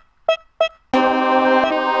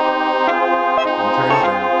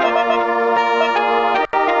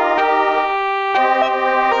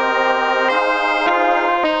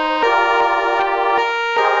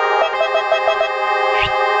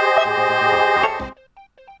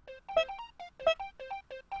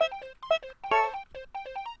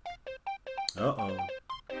 Uh-oh.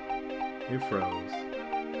 It froze.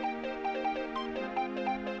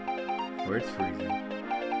 Or it's freezing.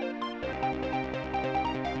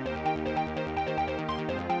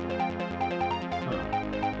 Huh.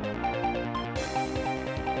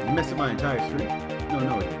 You messed up my entire stream?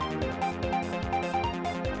 No, it didn't.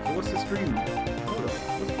 So what's the stream? Hold up.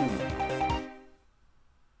 What's going on?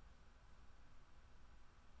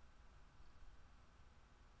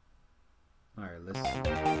 Alright, let's see.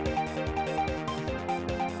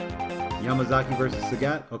 Yamazaki versus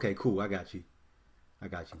Sagat? Okay, cool. I got you.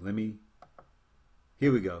 Let me...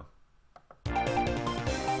 Here we go. I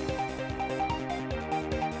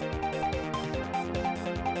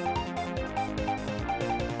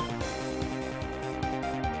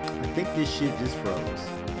think this shit just froze.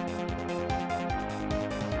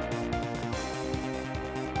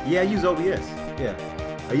 Yeah, I use OBS. Yeah.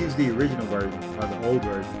 I use the original version, or the old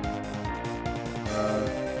version.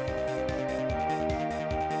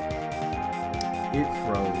 It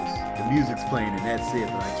froze. The music's playing and that's it,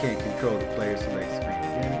 but I can't control the player select screen.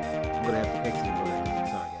 Damn it. I'm gonna have to exit and go back in.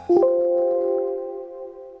 Sorry, guys.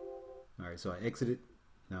 Alright, so I exited.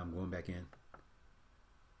 Now I'm going back in.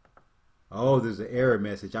 Oh, there's an error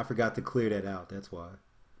message. I forgot to clear that out. That's why.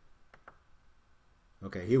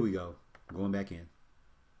 Okay, here we go. I'm going back in.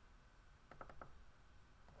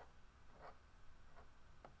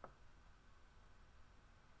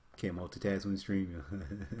 Can't multitask when streaming.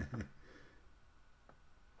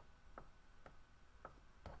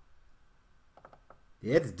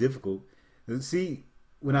 Yeah, it's difficult. See,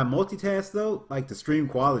 when I multitask though, like the stream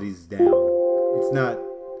quality is down.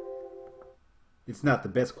 It's not the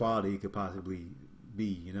best quality it could possibly be,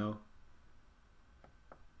 you know?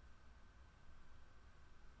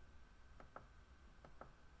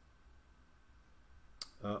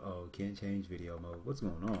 Uh-oh, can't change video mode. What's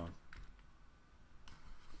going on?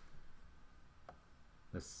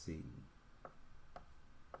 Let's see.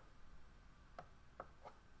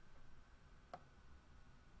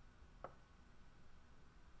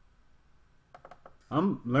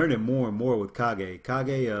 I'm learning more and more with Kage.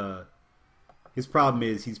 Kage, his problem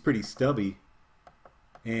is he's pretty stubby.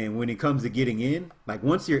 And when it comes to getting in, like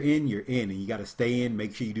once you're in, and you got to stay in,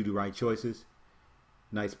 make sure you do the right choices.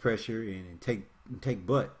 Nice pressure and take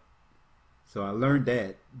butt. So I learned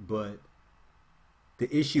that, but the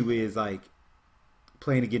issue is like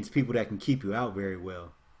playing against people that can keep you out very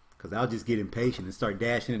well. Because I'll just get impatient and start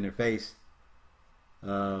dashing in their face.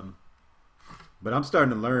 But I'm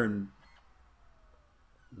starting to learn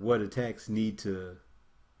what attacks need to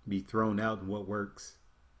be thrown out and what works.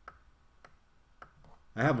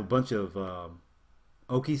 I have a bunch of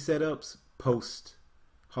Oki setups post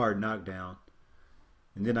hard knockdown,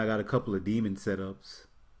 and then I got a couple of demon setups,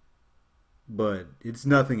 but it's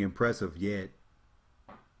nothing impressive yet.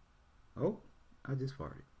 Oh, I just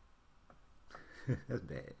farted. That's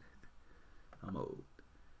bad. I'm old.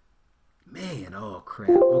 Man, oh crap.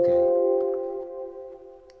 Okay.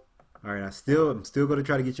 All right, I'm still going to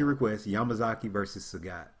try to get your request. Yamazaki versus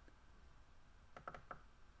Sagat.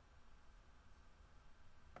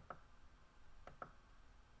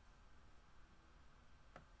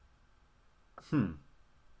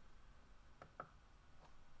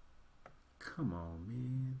 Come on,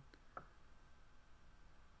 man.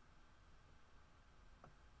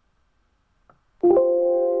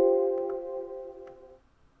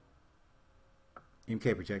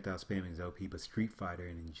 MK projectile spamming is OP, but Street Fighter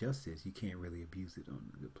and Injustice, you can't really abuse it on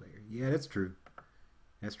a good player. Yeah, that's true.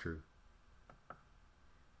 That's true.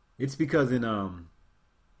 It's because in oh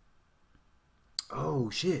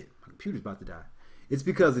shit, my computer's about to die. It's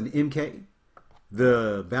because in MK,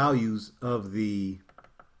 the values of the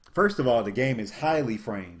first of all, the game is highly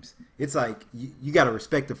frames. It's like you got to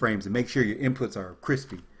respect the frames and make sure your inputs are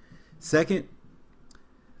crispy. Second,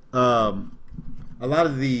 a lot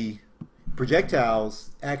of the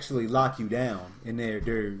projectiles actually lock you down, and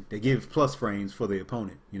they give plus frames for the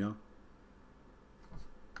opponent. You know,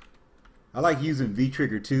 I like using V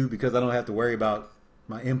trigger too because I don't have to worry about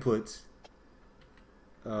my inputs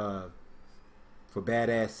for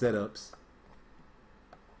badass setups.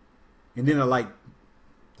 And then I like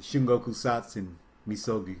the Shungoku Sats and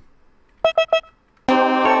Misogi.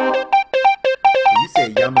 You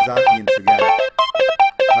said Yamazaki and Sagat.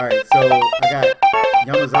 Alright, so I got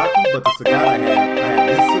Yamazaki, but the Sagat I have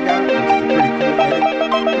this Sagat, which is a pretty cool edit.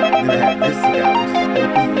 And then I have this Sagat, which is an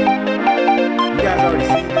OP edit. You guys already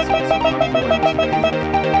seen this one, so I'm going to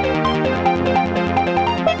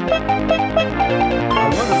I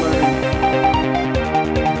want to learn.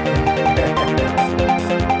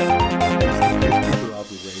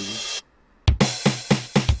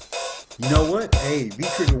 You know what? Hey,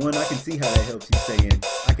 V-Trigger 1, I can see how that helps you stay in.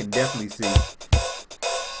 I can definitely see.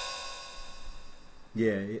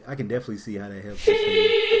 Yeah, I can definitely see how that helps you stay in.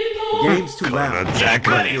 The game's too loud. Get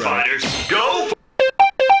ready, fighters. Go!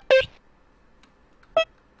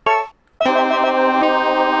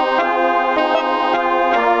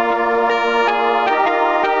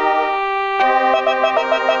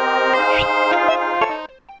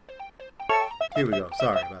 Here we go.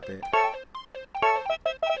 Sorry about that.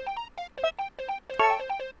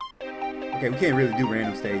 Okay, we can't really do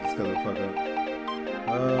random stages because it'll fuck up.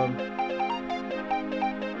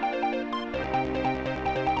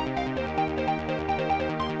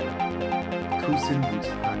 Kusen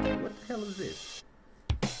Butsuhaki. What the hell is this?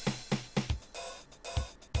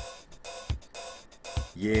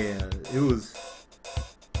 Yeah, it was.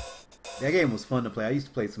 That game was fun to play. I used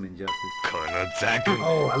to play some Injustice.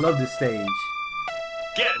 Oh, I love this stage.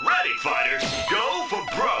 Get ready, fighters. Go for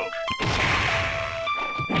broke.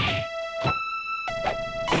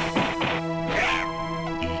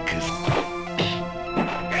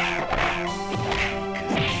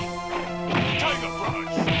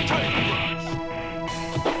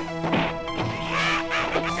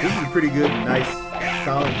 This is a pretty good, nice,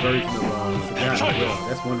 solid version of Sagat as well.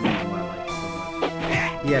 That's one reason why I like it so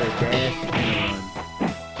much. He had a dash and a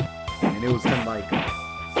run. And it was kind of like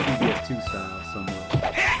CBS2 style somewhat.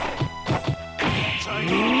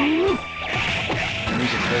 And he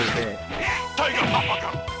can hold that.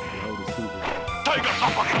 Hold the super.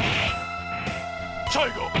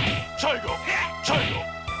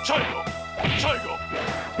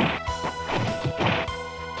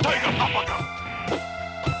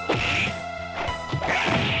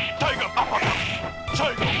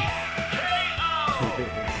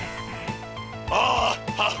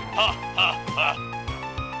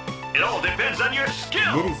 It all depends on your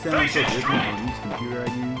skill. MIDI sounds so different on each computer I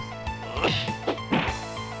use.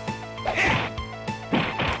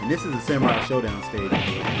 And this is a Samurai Showdown stage.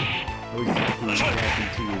 I always include back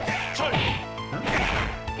into it.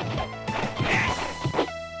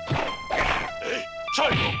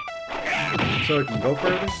 So it can go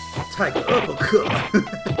further? Tiger uppercut!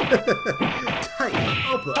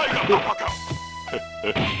 Tiger uppercut!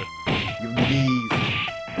 Give me these.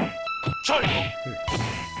 Tiger uppercut!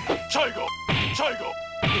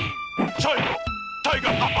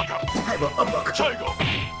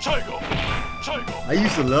 I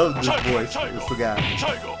used to love this voice. It's the guy.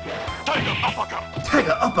 Tiger uppercut!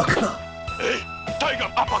 Tiger uppercut!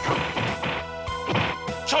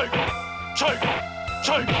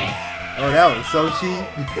 Oh, that was so cheap.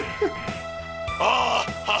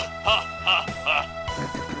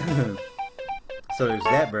 So there's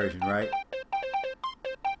that version, right?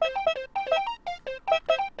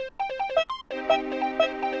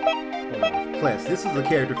 Quest. This is a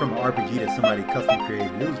character from an RPG that somebody custom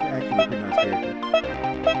created. It was actually a pretty nice character.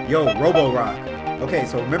 Yo, Robo-Rock. Okay,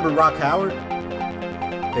 so remember Rock Howard?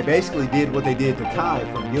 They basically did what they did to Kai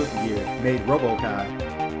from Guilty Gear. Made Robo-Kai.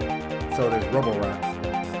 So there's Robo-Rock.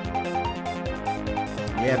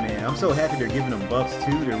 Yeah, man, I'm so happy they're giving them buffs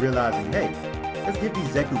too. They're realizing, hey, let's give these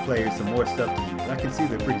Zeku players some more stuff to use. I can see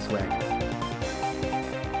they're pretty swaggy.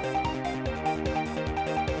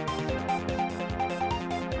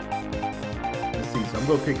 Let's see, so I'm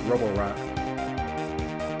gonna pick Robo-Rock.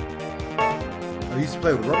 I used to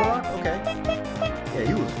play with Robo-Rock? Okay. Yeah,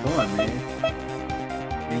 he was fun, man.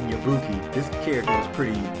 And Yabuki. This character was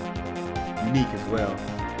pretty unique as well.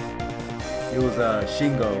 It was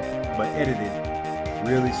Shingo, but edited.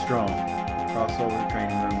 Really strong. Crossover,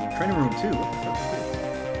 training room. Training room 2. What the fuck is this?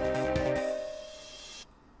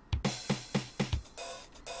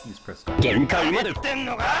 Just press start. And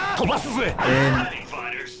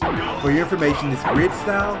for your information, this grid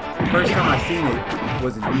style, the first time I seen it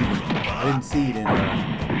was in Mugen. I didn't see it in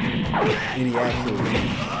any actual game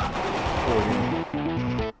before then.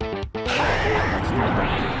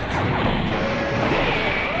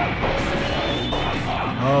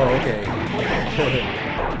 Oh, okay.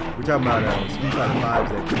 We're talking about Street Fighter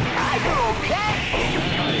 5's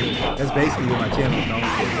That's basically what my channel is known for.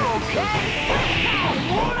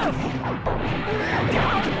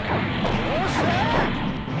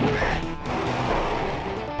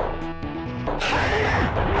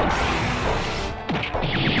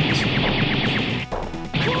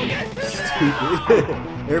 Stupid.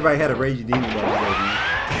 Everybody had a raging demon that was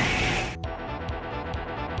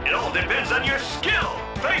It all depends on your skill.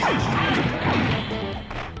 Face it.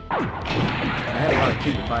 I had a lot of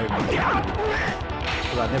King of Fire moves,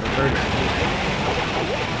 but I've never heard of it.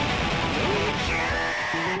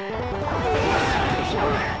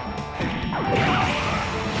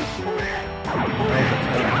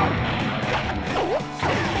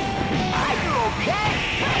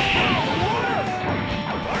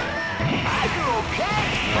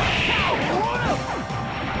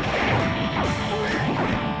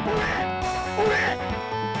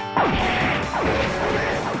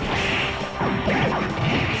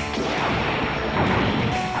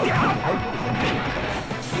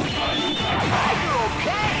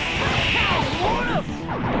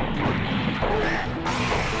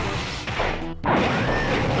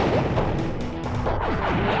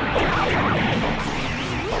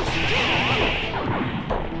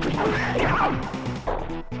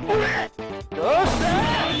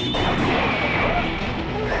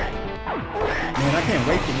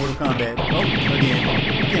 Kombat. Oh, again. I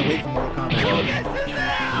can't wait for Mortal Kombat.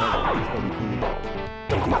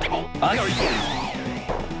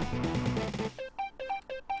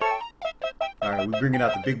 Alright, we're bringing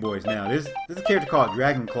out the big boys now. There's a character called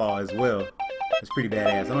Dragon Claw as well. It's pretty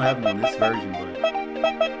badass. I don't have him on this version, but...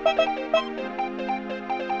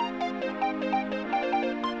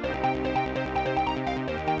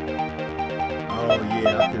 Oh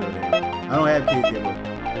yeah, I feel that. I don't have kids yet, but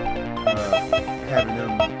having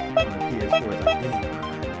them on the PS4 is like, damn,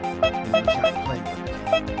 I try to play with it.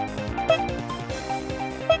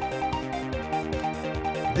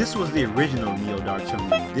 This was the original Neo Dark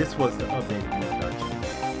Chun-Li. This was the updated Neo Dark Chun-Li.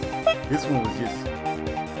 This one was just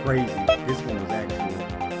crazy. This one was actually...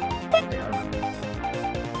 Okay, I remember this.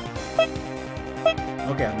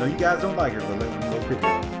 Okay, I know you guys don't like her, but let me go pick her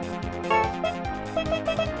up.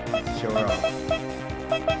 Let's show her off.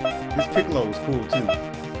 This Piccolo was cool too.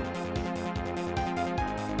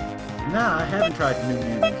 Nah, I haven't tried the new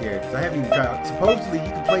Mugen characters. I haven't even tried. Supposedly you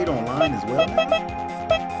can play it online as well now,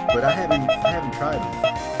 but I haven't tried them.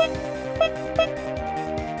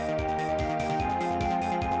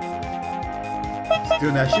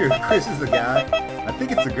 Still not sure if Chris is a guy. I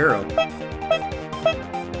think it's a girl. I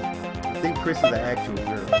think Chris is an actual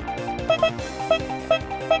girl.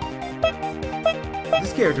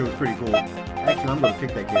 This character was pretty cool. Actually, I'm gonna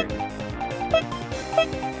pick that character.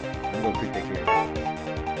 I'm gonna pick that character.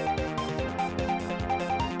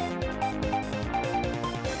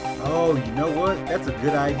 Oh, you know what? That's a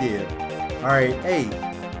good idea. Alright, hey.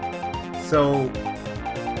 So,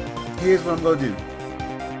 here's what I'm gonna do.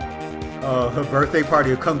 Her birthday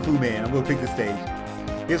party of Kung Fu Man. I'm gonna pick the stage.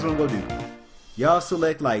 Here's what I'm gonna do. Y'all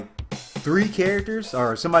select like 3 characters,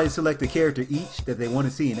 or somebody select a character each that they want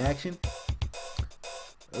to see in action.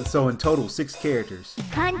 So in total, 6 characters.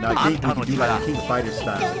 Now I think we can do like a King of Fighters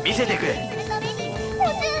style.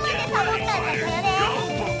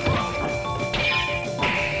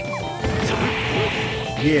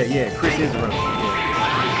 Yeah, Chris is rough.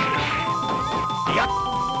 Yeah.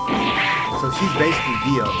 So she's basically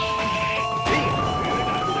Dio.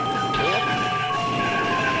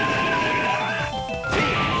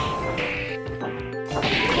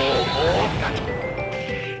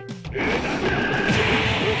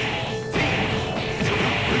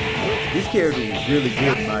 This character is really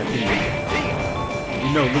good in my opinion.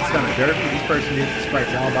 You know, it looks kind of dirty. This person did the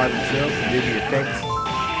sprites all by themselves and did the effects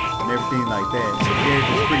and everything like that. The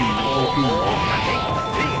character is pretty OP.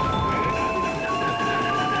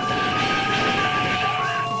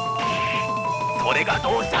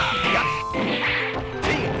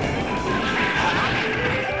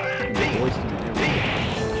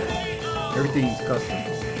 Everything's custom.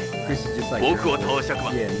 Chris is just like...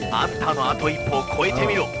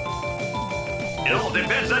 It all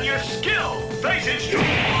depends on your skill. Face it straight.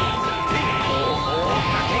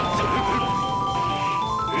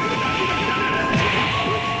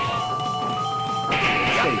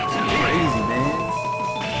 It's crazy, man.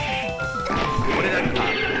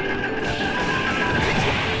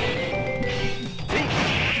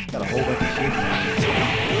 Got a whole bunch of shit, man.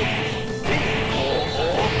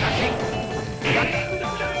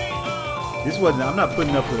 This wasn't... I'm not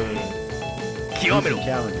putting up a... Leona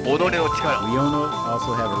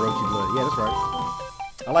also have Orochi blood. Yeah, that's right.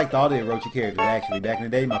 I liked all the Orochi characters actually. Back in the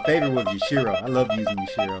day, my favorite was Yashiro. I loved using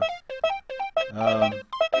Yashiro. I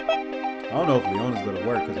don't know if Leona's gonna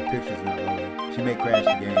work because her picture's not loaded. She may crash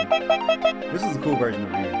the game. This is a cool version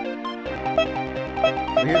of Ryu.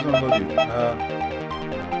 So here's what I'm gonna do.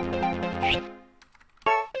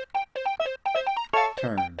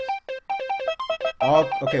 Turns.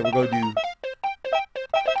 Okay, we're gonna do...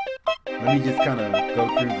 Let me just kind of go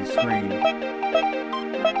through the screen.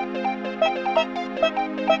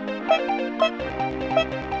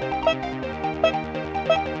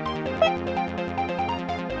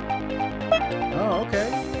 Oh, okay.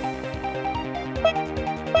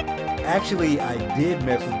 Actually, I did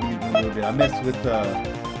mess with Mugen a little bit. I messed with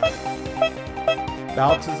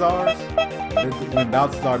Balthazar's. When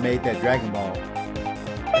Balthazar made that Dragon Ball.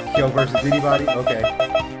 Kyo versus anybody? Okay.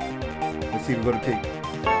 Let's see, we're going to pick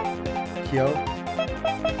Kyo.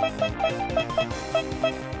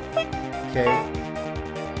 Okay.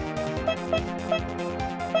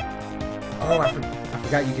 Oh, I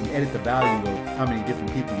forgot you can edit the value of how many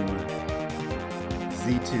different people you want.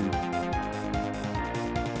 Z2.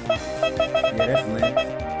 Yeah, that's lit.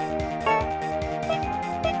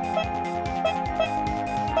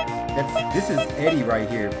 This is Eddie right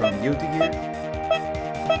here from Guilty Gear.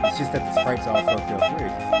 It's just that the sprite's all fucked up. Where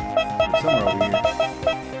is it? Somewhere over here.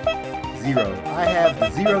 Zero. I have the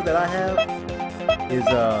Zero that I have is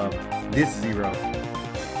this Zero.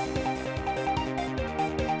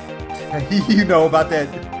 You know about that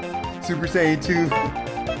Super Saiyan 2?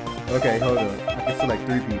 Okay, hold on. I can select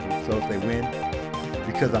 3 people. So if they win,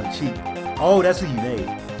 because I'm cheap. Oh, that's who you made.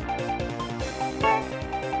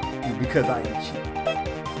 Because I am cheap.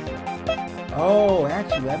 Oh,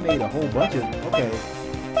 actually, I made a whole bunch of... Okay.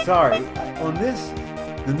 Sorry. On this,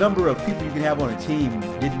 the number of people you can have on a team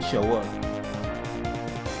didn't show up.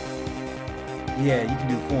 Yeah, you can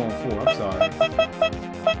do 4 on 4. I'm sorry.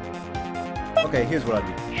 Okay, here's what I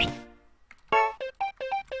do.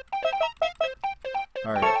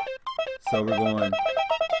 Alright. So we're going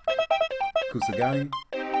Kusagani,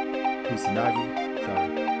 Kusanagi, sorry.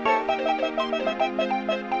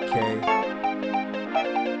 K.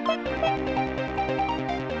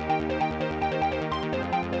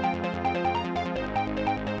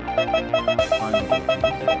 Final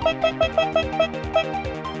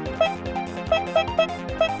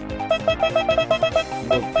I'm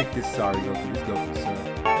gonna pick this sorry Goku. Let's go for the sub.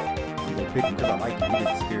 I'm gonna pick him because I like him. He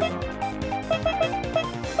gets the spirit bomb.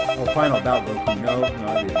 Oh, final bout Goku. No, I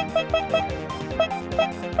didn't.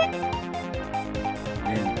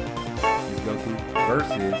 And this Goku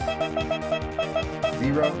versus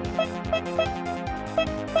Zero.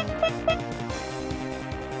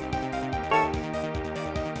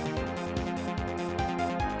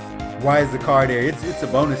 Why is the car there? It's a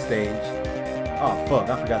bonus stage. Oh fuck,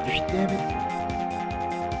 I forgot this. Damn it.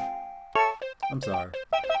 I'm sorry.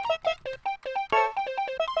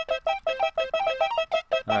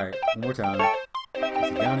 Alright, one more time.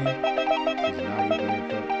 Kusagani. Kusanagi,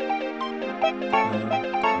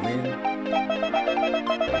 Lin.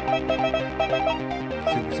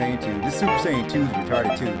 Super Saiyan 2. This Super Saiyan 2 is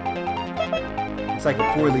retarded too. It's like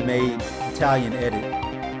a poorly made Italian edit.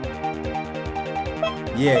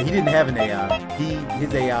 Yeah, he didn't have an AI.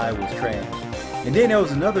 His AI was trash. And then there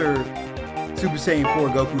was another Super Saiyan 4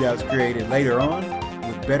 Goku that was created later on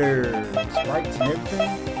with better sprites and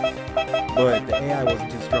everything. But the AI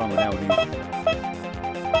wasn't too strong on that one either.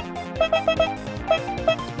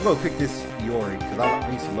 I'm gonna pick this Iori because I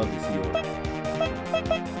used to love this Iori.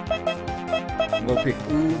 I'm gonna pick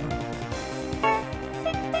Oob.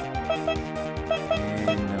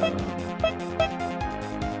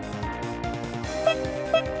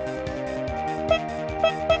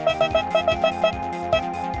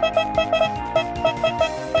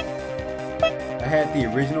 I had the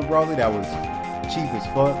original Brawler that was cheap as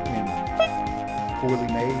fuck and poorly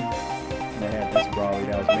made. And I had this Brawler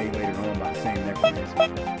that was made later on by the same necromancer.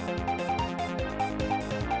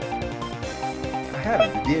 I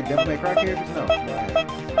haven't. Did Devil May Cry characters? No, I haven't.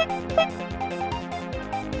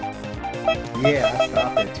 Yeah, I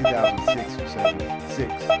stopped at 2006 or 7.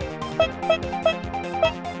 6.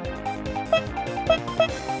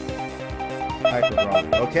 Hyper Brawler.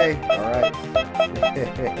 Okay, alright.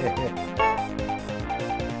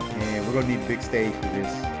 And we're gonna need a big stage for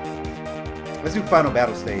this. Let's do final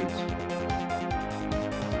battle stage.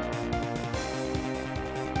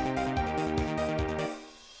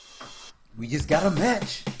 We just got a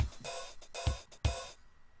match.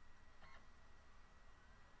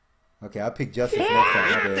 Okay, I'll pick Justice next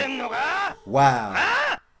time. Wow.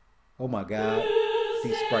 Oh my god.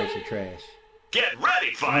 These sprites are trash. Get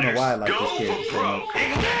ready, fighters. I don't know why I like this character so much.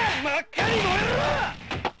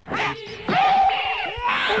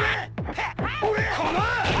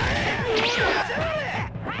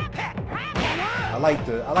 I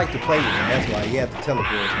like to play with him. That's why he had to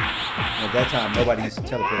teleport. And at that time, nobody used to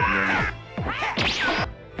teleport him.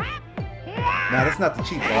 Now, that's not the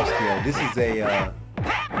cheap boss kill. This is a.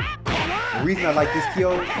 The reason I like this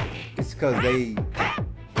kill is because they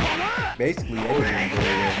basically edited him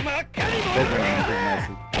very well. Programming him pretty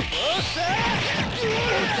nicely.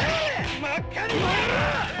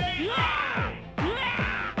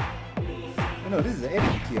 Oh, no, this is an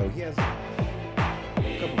edited kill. He has a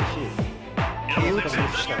couple of shit.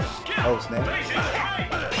 Oh, snap.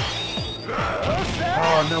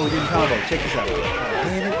 Oh, no, he didn't combo. Check this out. Oh,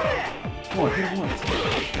 damn it. Come on, hit him once.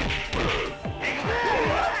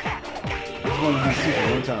 Just want to do super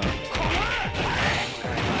one time.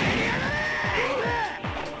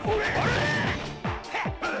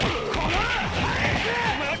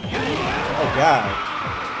 Oh, God.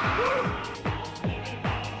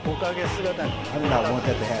 I did not want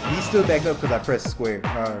that to happen. He stood back up because I pressed square,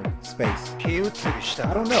 or space.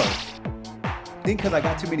 I don't know. I think because I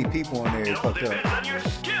got too many people on there, it's fucked up.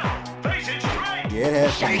 Yeah, it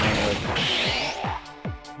has something on there.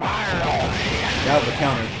 That was a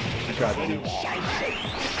counter I tried to do.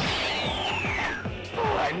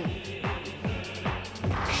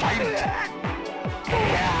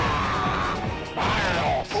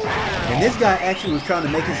 And And this guy actually was trying to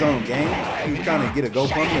make his own game. He was trying to get a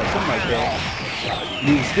GoFundMe or something like that. And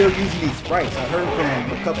he was still using these sprites. I heard from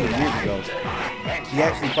him a couple of years ago. He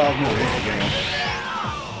actually follows me on Instagram.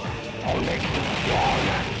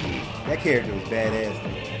 That character was badass.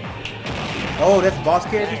 Oh, that's the boss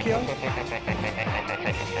character kill? Okay.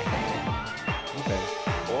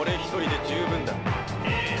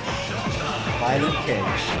 Violent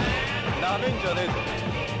cage.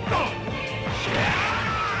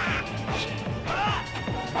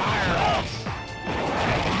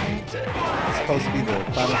 It's supposed to be the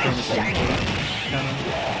Final Fantasy kind of.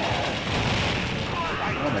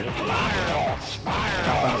 Oh my god.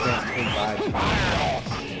 Final Fantasy vibes.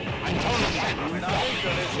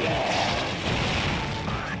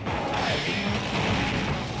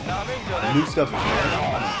 The new stuff is great.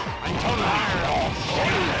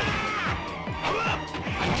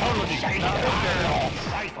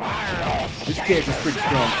 This character's pretty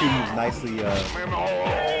strong too. He was nicely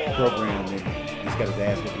programmed and he's got his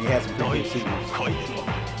ass whipped. He has some pretty good sequels.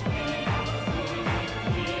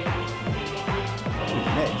 Who's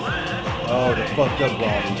next? Oh, the fucked up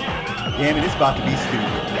Brawly. Damn it, it's about to be stupid.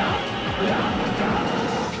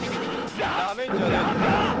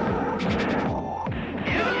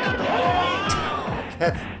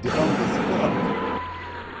 That's dumb as fuck.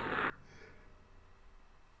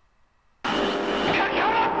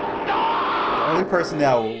 The only person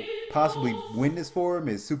that will possibly win this for him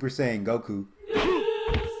is Super Saiyan Goku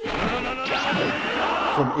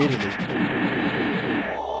from Italy.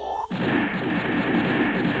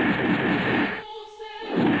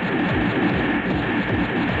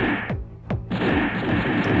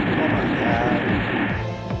 Oh my god.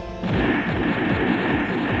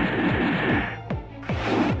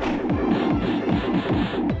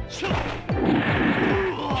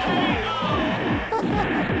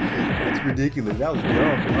 That's ridiculous. That was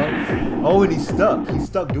dumb, bro. Oh, and he's stuck. He's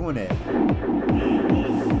stuck doing that.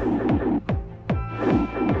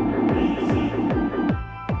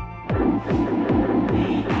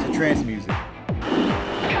 It's a trance music.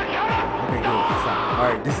 Okay, good. Stop.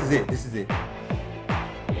 Alright, this is it. This is it.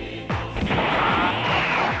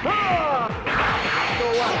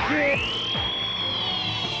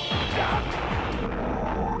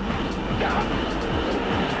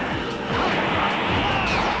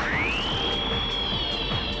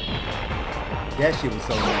 That shit was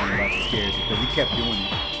so annoying about this character because he kept doing it.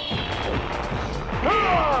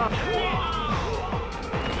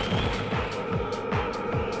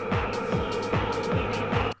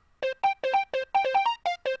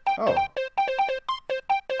 Oh.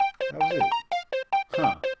 That was it.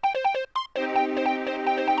 Huh.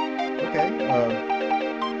 Okay.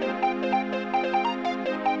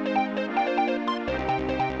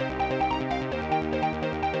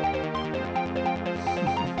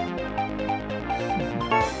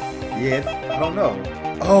 Yes, I don't know.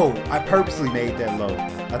 Oh, I purposely made that low.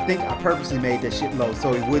 I think I purposely made that shit low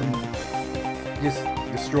so it wouldn't just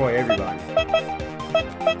destroy everybody.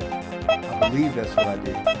 I believe that's what I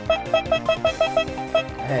did. I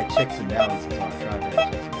had checks and balances on. I tried to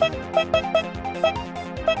have checks and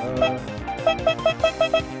balances.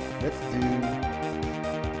 Let's do...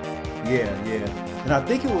 Yeah. And I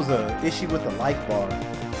think it was an issue with the life bar.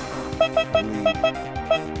 I believe.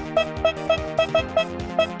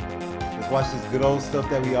 Watch this good old stuff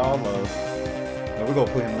that we all love. Now we're gonna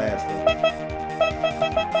put him last though.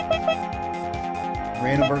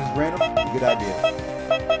 Random versus random? Good idea.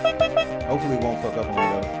 Hopefully it won't fuck up on me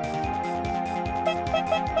though.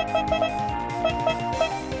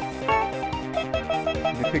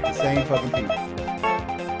 They picked the same fucking people.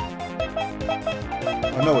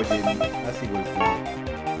 Oh no it didn't. I see what it's doing.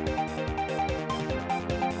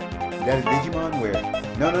 Is that a Digimon? Where?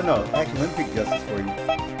 No. Actually, let me pick Justice for you.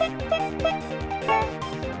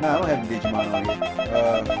 No, I don't have a Digimon on here.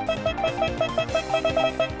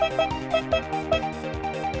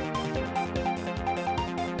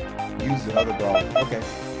 Use the other brawler. Okay.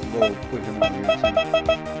 We'll put him on here too.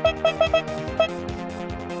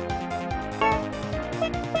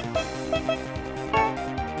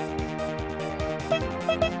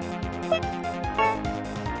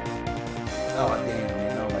 Oh, damn, man.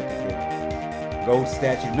 I don't like that kid. Gold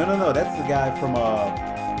statue. No. That's the guy from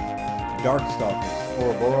Darkstalkers.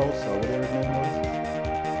 Ouroboros, or whatever his name was.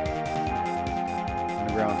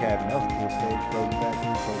 Underground Cabin. That was a cool stage. Frozen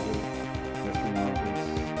Factory, Frozen Rescue Monsters.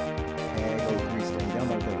 Tag 03 stage. I don't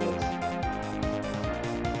know what that was.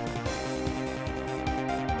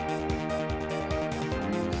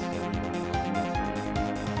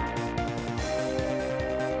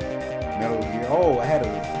 Metal Gear. Oh, I had a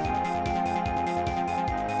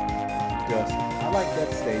Dust. I like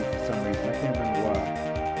that stage for some reason. I can't remember why.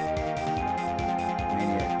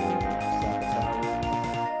 Maniac World, Sofo-Sama.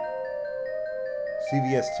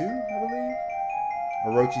 CVS 2, I believe.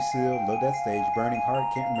 Orochi Seal, love that stage. Burning Heart,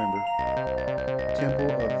 can't remember.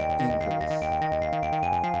 Temple of Incas.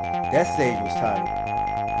 That stage was tight.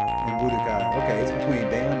 And Budokai. Okay, it's between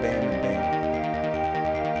Bam, Bam, and Bam.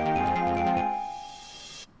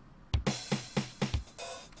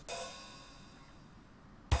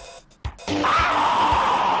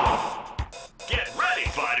 Get ready,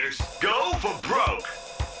 fighters. Go for broke.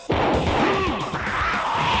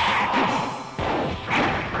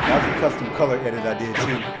 That was a custom color edit I did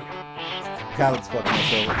too. Palette's fucking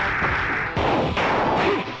us over.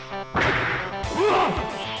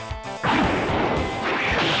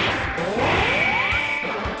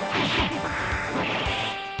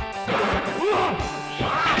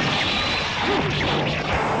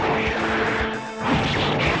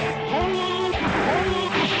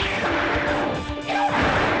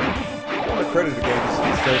 The Predator game is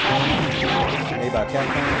so fun. Made by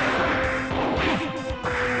Capcom.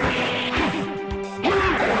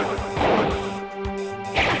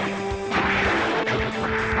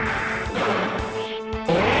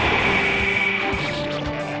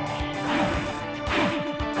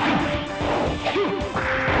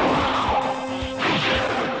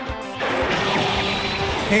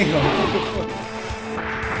 Damn.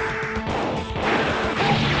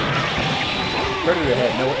 Predator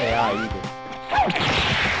had no AI either.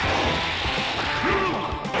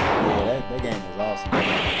 Yeah, that game was awesome.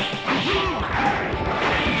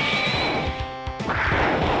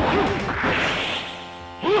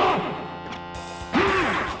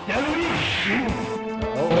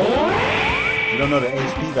 You don't know the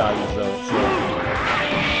HP values though, so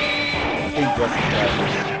I think Justice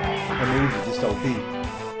values. Her moves are just OP.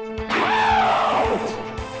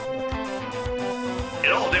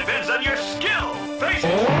 It all depends on your skill. Face it.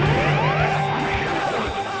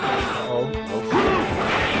 Oh shit.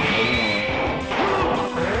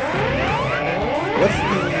 What's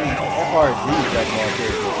the FRZ Dragon Ball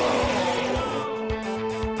character?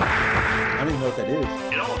 I don't even know what that is.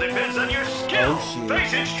 It all depends on your skill. Oh, shit.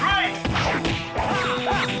 Face it straight.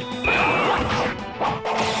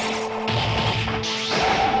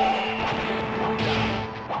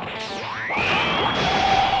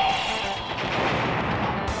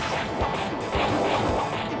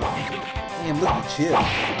 Damn, look at Chill.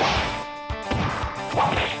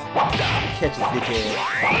 Catch his bitch ass.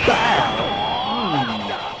 Bow!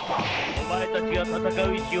 お前たちが戦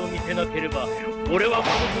う意志を見せなければ、俺はこ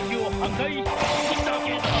の時を破壊し尽くだけ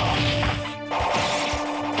だ。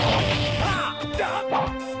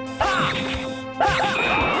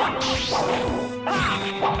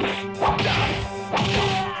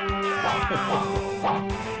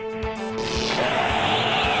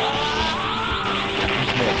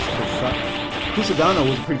Kusadano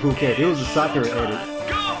was a pretty cool character. It was a soccer edit.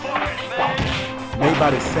 Made by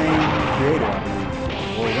the same creator, I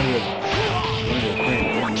believe. Or one of their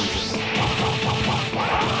friends.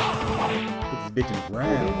 Put this bitch in the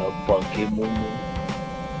ground.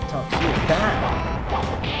 Talk shit back.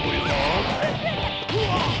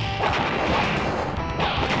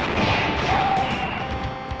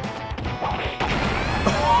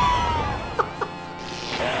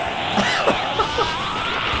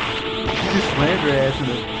 Just slammed her ass in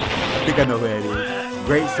the... I think I know who that is.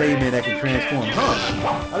 Great Saiyaman that can transform. Huh.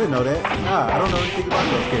 I didn't know that. Nah, I don't know anything about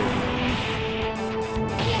those characters.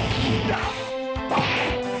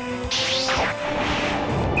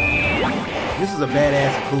 This is a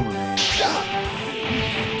badass Akuma, man.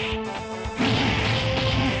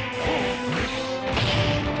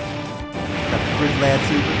 Got the Chris Lad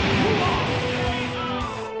Super.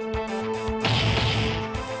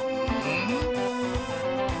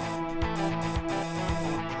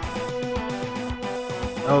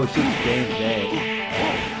 Oh shit, this game's bad.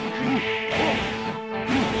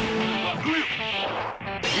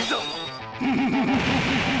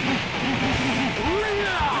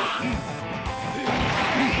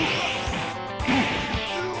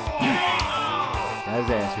 That was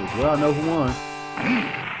ass whooped. Well, I know who won.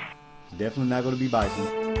 Definitely not going to be Bison.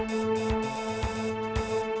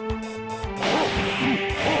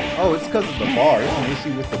 Oh, it's because of the bar. It's an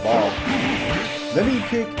issue with the bar. Let me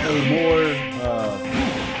pick a more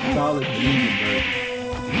solid Mugen version.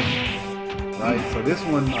 Right, so this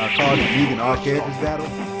one called the Mugen All Characters Battle.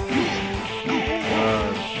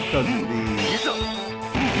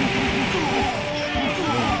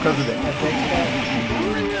 Because of the FX pack,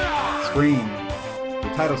 the screen, the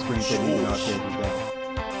title screen said Mugen All Characters Battle.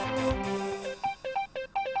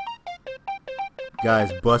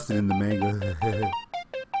 Guy's busted in the manga.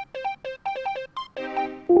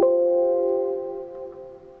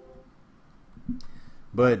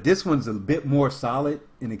 But this one's a bit more solid,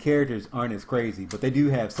 and the characters aren't as crazy. But they do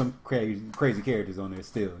have some crazy characters on there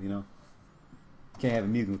still, you know. Can't have a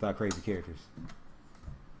Mugen without crazy characters.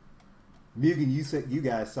 Mugen, you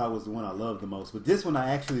guys saw was the one I loved the most. But this one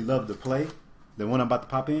I actually loved to play. The one I'm about to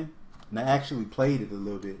pop in. And I actually played it a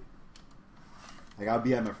little bit. Like, I'll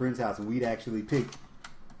be at my friend's house and we'd actually pick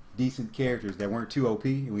decent characters that weren't too OP.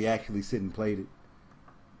 And we actually sit and played it.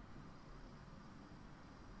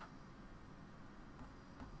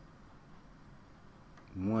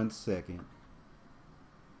 One second.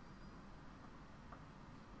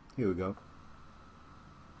 Here we go.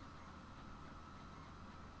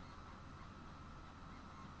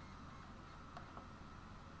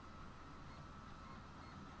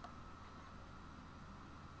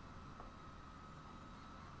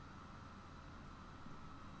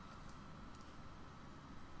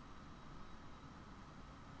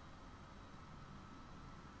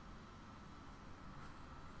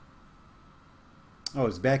 Oh,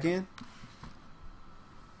 it's back in?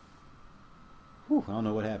 Whew, I don't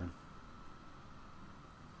know what happened.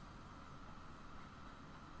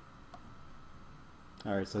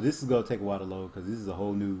 Alright, so this is going to take a while to load because this is a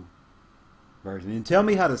whole new version. And tell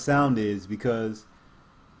me how the sound is because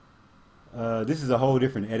this is a whole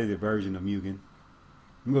different edited version of Mugen.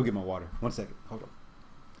 Let me go get my water. 1 second. Hold on.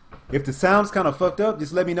 If the sound's kind of fucked up,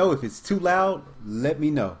 just let me know. If it's too loud, let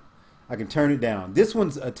me know. I can turn it down. This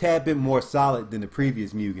one's a tad bit more solid than the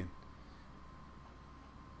previous Mugen.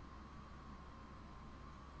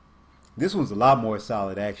 This one's a lot more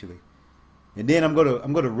solid actually. And then I'm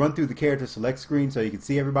gonna run through the character select screen so you can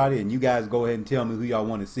see everybody, and you guys go ahead and tell me who y'all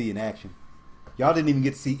want to see in action. Y'all didn't even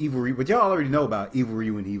get to see Evil Ryu, but y'all already know about Evil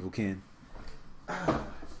Ryu and Evil Ken. And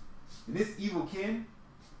this Evil Ken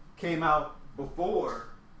came out before.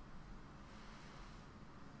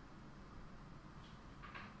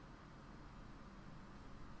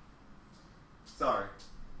 Sorry.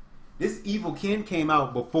 This Evil Ken came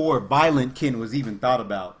out before Violent Ken was even thought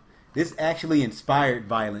about. This actually inspired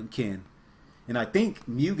Violent Ken. And I think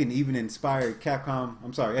Mugen even inspired Capcom,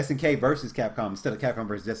 I'm sorry, SNK versus Capcom instead of Capcom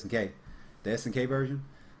versus SNK. The SNK version.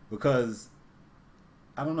 Because,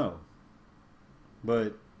 I don't know.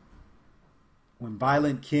 But when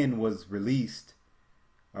Violent Ken was released,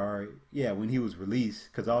 or yeah, when he was released,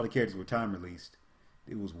 because all the characters were time released,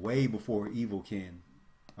 it was way before Evil Ken.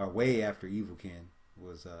 Or way after Evil Ken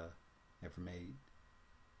was ever made.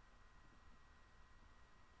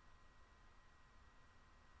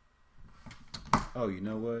 Oh, you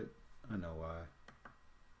know what? I know why.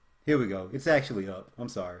 Here we go. It's actually up. I'm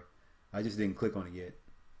sorry. I just didn't click on it yet.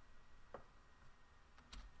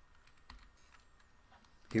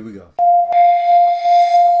 Here we go.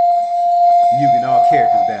 Mugen all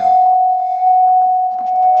characters battle.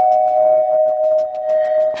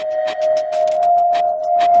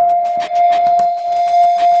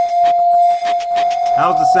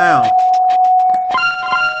 How's the sound?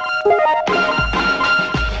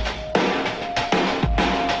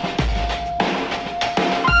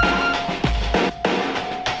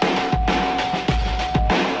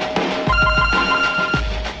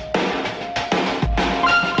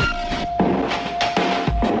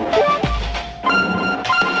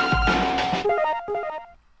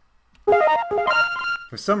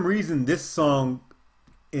 For some reason, this song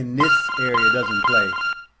in this area doesn't play.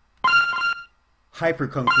 Hyper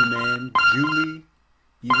Kung Fu Man, Julie,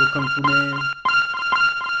 Evil Kung Fu Man.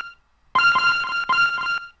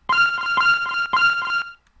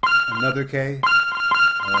 Another K.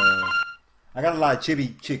 I got a lot of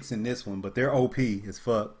chibi chicks in this one, but they're OP as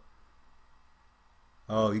fuck.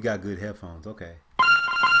 Oh, you got good headphones. Okay.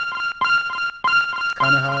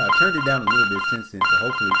 Kind of high. I turned it down a little bit since then, so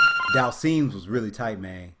hopefully. Dalseems was really tight,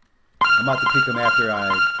 man. I'm about to pick him after I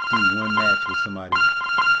do one match with somebody.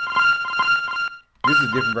 This is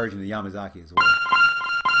a different version of Yamazaki as well.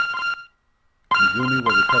 Megumi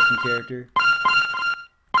was a custom character.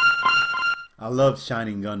 I love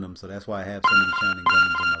Shining Gundam, so that's why I have so many Shining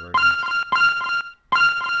Gundams in my versions.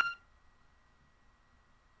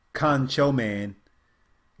 Concho Man.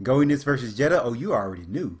 Goiness versus Jetta. Oh, you already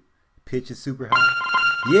knew. Pitch is super high.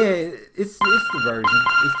 Yeah, it's the version.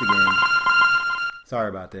 It's the game. Sorry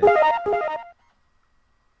about that.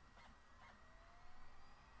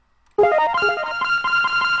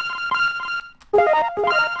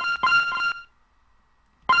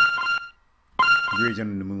 Bridge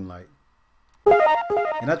under the moonlight.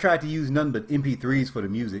 And I tried to use none but MP3s for the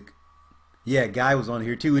music. Yeah, Guy was on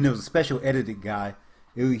here too, and it was a special edited Guy.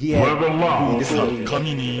 He had this one.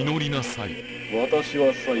 神に祈りなさい。私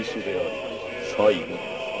は最初であり最後。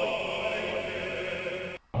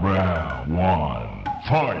 Round 1,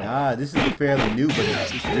 fight! Nah, this is fairly new, but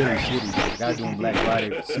it's really shitty. The guy doing Black Friday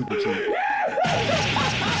for super cheap.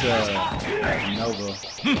 It's Nova.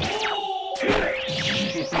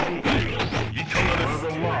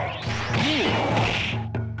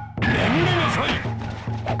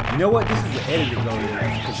 You know what? This is the editor going on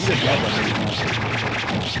because he doesn't have that many monsters.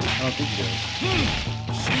 I don't think he does.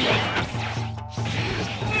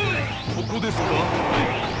 ここですか？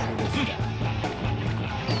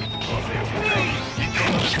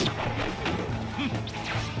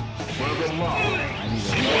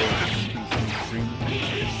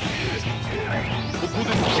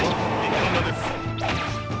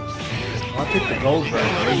 I picked the gold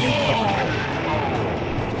version.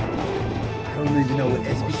 I don't even know what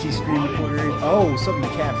SBC screen recorder is. Oh, something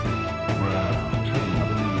to capture.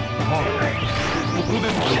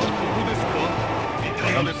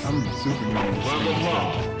 I'm super new to this thing.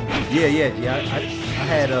 Yeah. I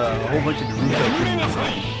had a whole bunch of Naruto videos.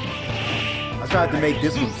 I tried to make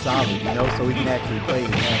this one solid, you know, so we can actually play it.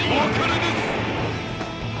 Me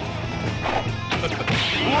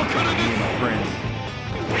and my friends.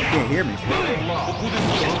 You can't hear me.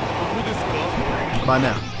 How about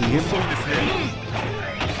now? Can you hear me?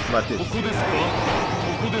 How about this? Can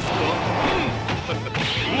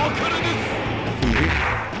you hear?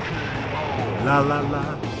 La la la.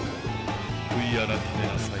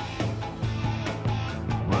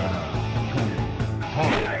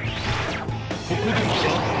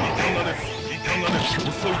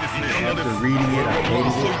 After reading it, I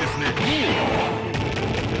hated it.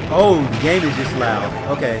 Oh, the game is just loud.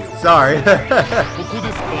 Okay, sorry.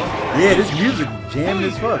 Yeah, this music jamming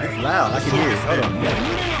as fuck. It's loud. I can hear it. Hold on.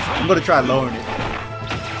 I'm gonna try lowering it.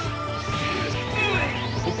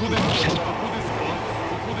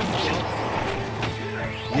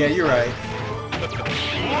 Yeah, you're right.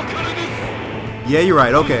 Yeah, you're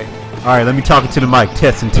right. Okay. All right, let me talk it to the mic.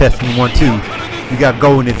 Testing, 1, 2. We got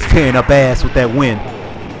going. It's tearing up ass with that wind,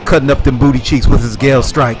 cutting up them booty cheeks with his gale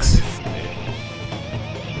strikes.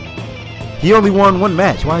 He only won one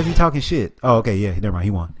match. Why is he talking shit? Oh, okay, yeah, never mind. He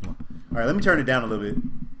won. All right, let me turn it down a little bit.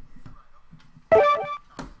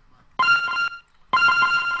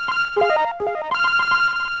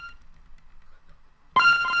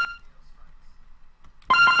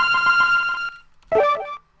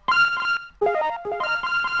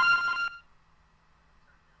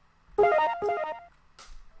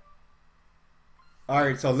 All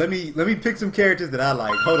right, so let me pick some characters that I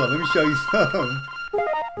like. Hold on, let me show you some.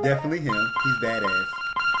 Definitely him. He's badass.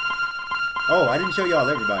 Oh, I didn't show y'all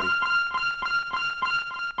everybody.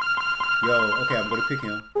 Yo, okay, I'm gonna pick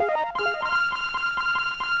him.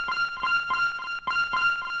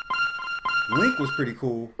 Link was pretty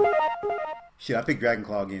cool. Shit, I picked Dragon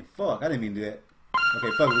Claw again. Fuck, I didn't mean to do that. Okay,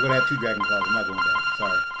 fuck it, we're gonna have 2 Dragon Claws. I'm not going back.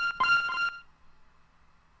 Sorry.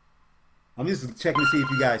 I'm just checking to see if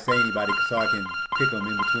you guys say anybody so I can pick them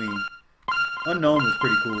in between. Unknown was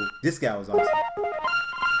pretty cool. This guy was awesome.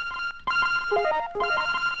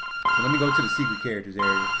 So let me go to the secret characters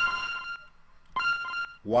area.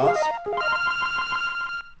 Wasp.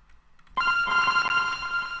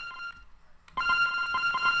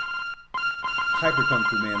 Hyper Kung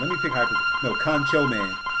Fu Man. Let me pick Hyper... No, Concho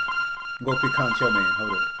Man. I'm going to pick Concho Man.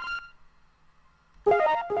 Hold up.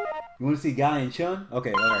 You want to see Guy and Chun?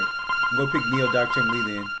 Okay, alright. I'm going to pick Neo Dark Chun-Li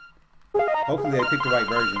then. Hopefully they picked the right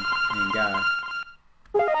version. And Guy.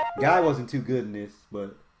 Guy wasn't too good in this,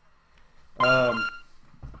 but...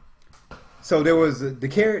 So there was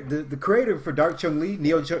the creator for Dark Chun-Li,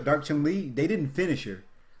 Neo Dark Chun-Li, they didn't finish her.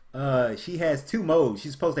 She has 2 modes.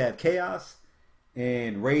 She's supposed to have Chaos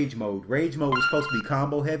and Rage mode. Rage mode was supposed to be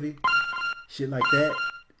combo heavy. Shit like that.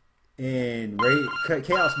 And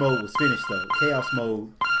Chaos mode was finished though. Chaos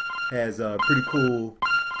mode has pretty cool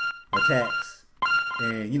attacks.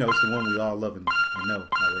 And you know, it's the one we all love and know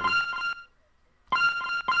already.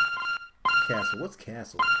 Castle. What's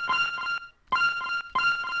Castle?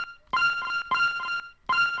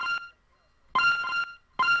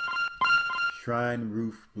 Shrine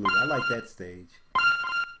Roof Blue. I like that stage.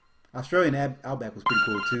 Australian Outback was pretty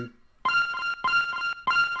cool too.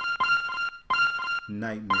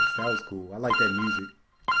 Night Mist. That was cool. I like that music.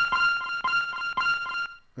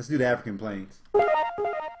 Let's do the African Plains.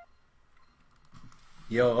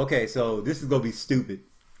 Yo, okay, so this is gonna be stupid.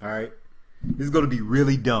 Alright? This is gonna be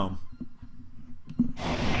really dumb.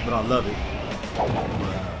 But I love it.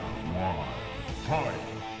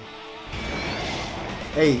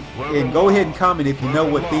 Hey, and go ahead and comment if you know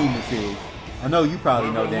what theme this is. I know you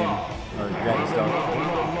probably know Danny or Dragon Star.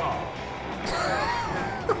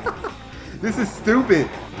 This is stupid.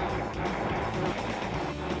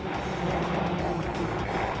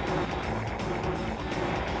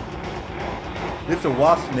 It's a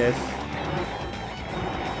wasp nest.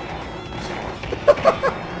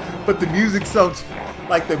 But the music's so,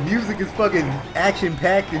 like, the music is fucking action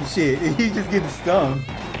packed and shit, and he's just getting stung.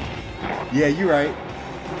 Yeah, you're right.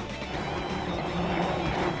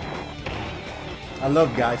 I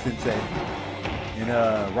love Guy Sensei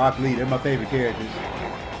and Rock Lee. They're my favorite characters.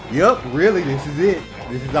 Yup, really, this is it.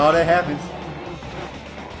 This is all that happens.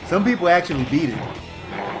 Some people actually beat it.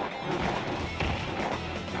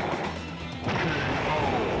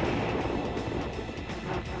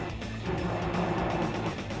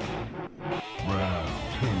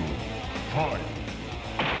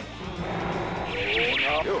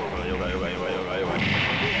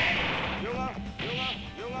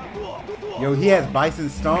 Yo, he has Bison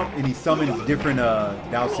Stomp, and he summons different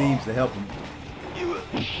Dalseems to help him.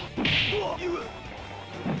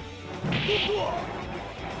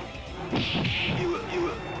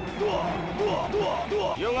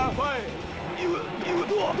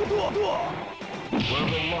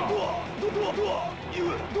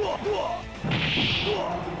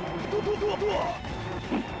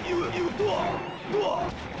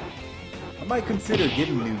 I might consider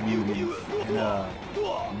getting new Mugens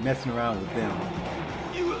and messing around with them.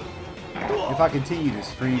 If I continue to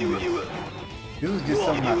stream this. This was just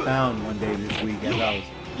something I found one day this week as I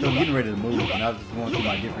was getting ready to move, and I was just going through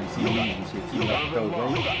my different CDs and shit, see what I could throw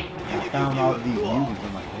away. And I found all of these Mugens.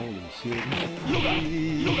 I'm like, holy shit.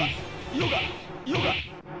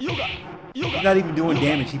 He's not even doing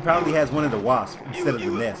damage. He probably has one of the wasps instead of the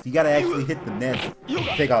nest. You gotta actually hit the nest to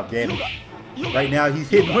take off damage. Right now, he's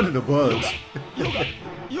hitting one of the bugs.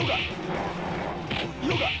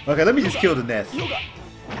 Okay, let me just kill the nest.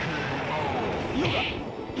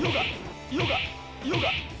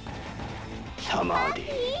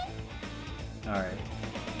 Alright,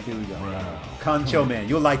 here we go. Concho Man,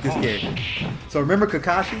 you'll like this character. So remember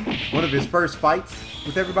Kakashi? One of his first fights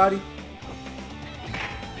with everybody?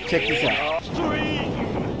 Check this out.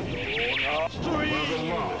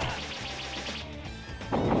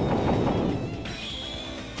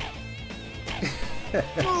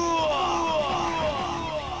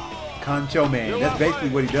 Concho Man, that's basically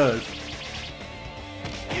what he does.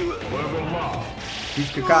 He's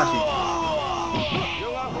Kakashi.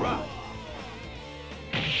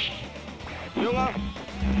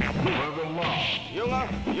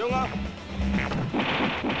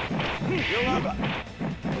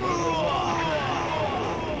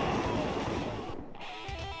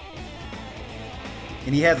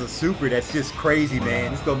 And he has a super that's just crazy,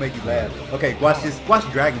 man. It's gonna make you laugh. Okay, watch this. Watch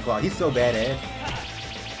Dragon Claw. He's so badass.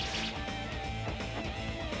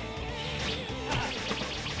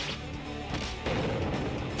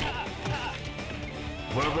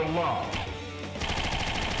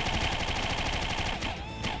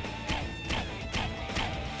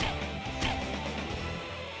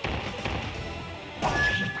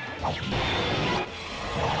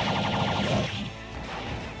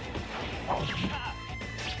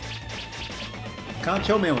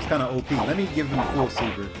 Concho Man was kind of OP. Let me give him a full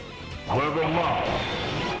super.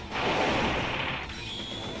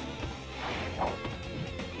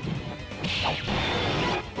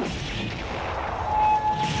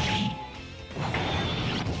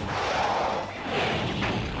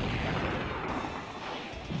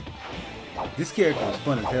 This character was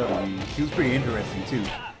fun as hell to use. He was pretty interesting too.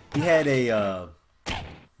 He had a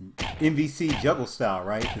MVC juggle style,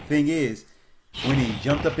 right? The thing is, when he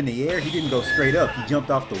jumped up in the air, he didn't go straight up. He jumped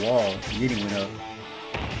off the wall and then he went up.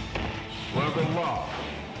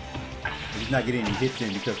 He's not getting any hits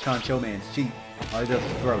in because Concho Man's cheap. All he does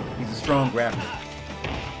is throw. He's a strong grappler.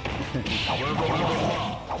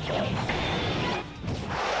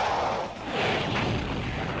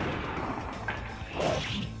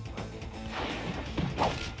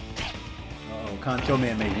 Uh-oh, Concho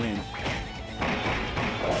Man may win.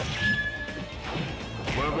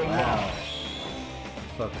 Wow.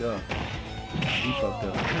 Fucked up. He fucked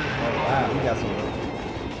up. Oh wow, he got so low.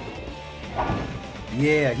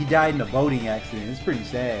 Yeah, he died in a boating accident. It's pretty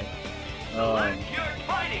sad.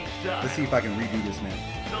 Let's see if I can redo this now.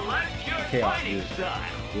 Chaos good.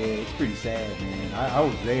 Yeah, it's pretty sad, man. I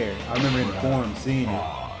was there. I remember in the forum seeing it.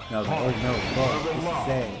 And I was like, oh no, fuck, this is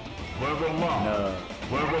sad.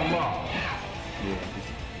 And,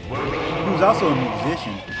 yeah, he was also a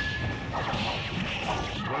musician.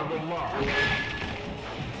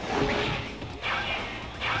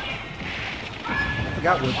 I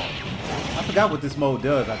forgot what this mode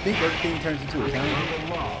does. I think everything turns into a counter.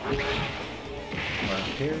 Or a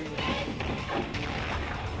parry.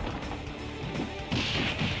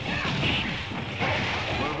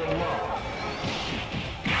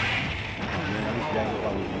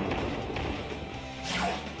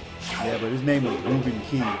 Yeah, but his name was Mugen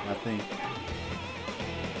Key, I think.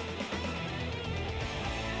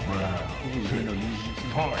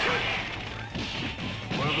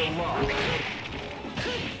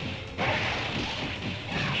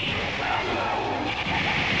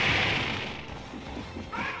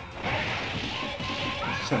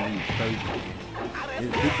 Chun-Li is crazy.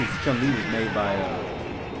 This Chun-Li was made by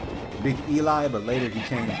Big Eli, but later he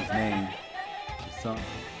changed his name to something.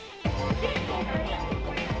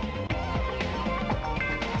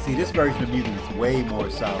 See, this version of Mugen is way more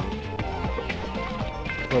solid.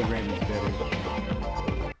 The programming is better.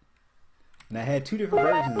 And I had two different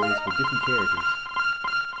versions of this with different characters.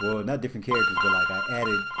 Well, not different characters, but like I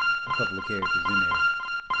added a couple of characters in there.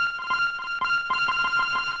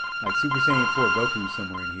 Like Super Saiyan 4 Goku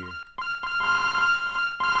somewhere in here.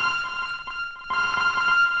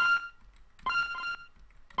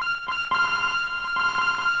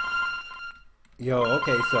 Yo,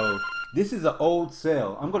 okay, so this is an old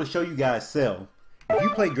Cell. I'm going to show you guys Cell. If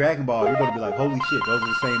you play Dragon Ball, you're going to be like, holy shit, those are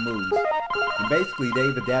the same moves. And basically,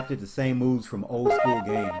 they've adapted the same moves from old school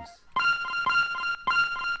games.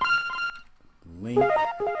 Link.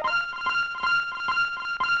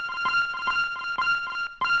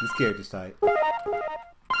 This character's tight.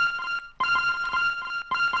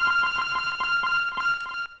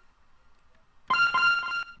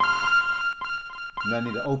 And I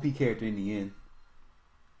need an OP character in the end.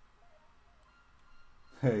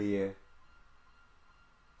 Hell yeah.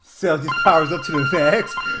 Cell just powers up to the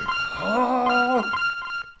max. Oh!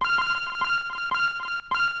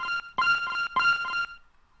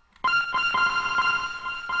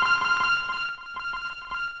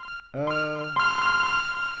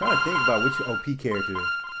 Trying to think about which OP character.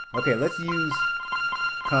 Okay, let's use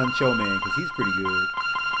Concho Man because he's pretty good.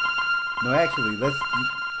 No, actually, let's.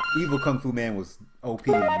 Evil Kung Fu Man was OP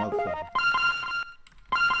in the motherfucker.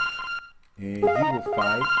 And he will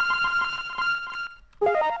fight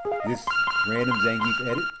this random Zangief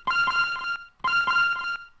edit.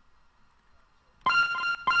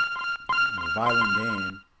 Violent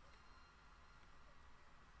Dan.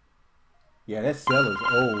 Yeah, that Cell is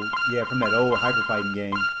old. Yeah, from that old hyper fighting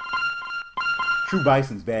game. True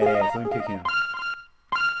Bison's badass. Let me pick him.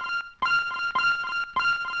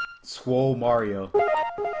 Swole Mario.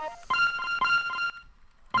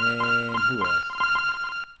 And who else?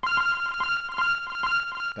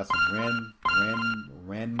 Got some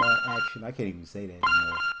Ranma action. I can't even say that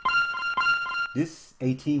anymore. This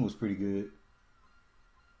 18 was pretty good.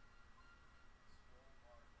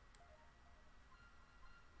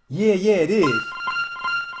 Yeah, it is.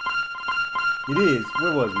 It is.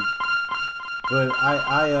 Where was he? But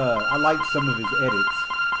I liked some of his edits.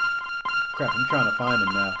 Crap, I'm trying to find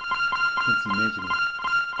him now since he mentioned it.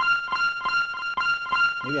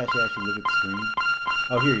 Maybe I should actually look at the screen.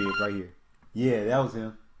 Oh, here he is, right here. Yeah, that was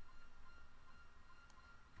him.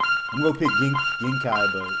 I'm gonna pick Genkai,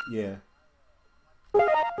 but yeah.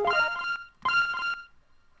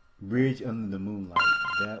 Bridge Under the Moonlight.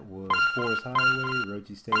 That was Forest Highway,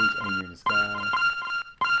 Rochi Stage, Anger in the Sky,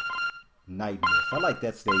 Night Mist. I like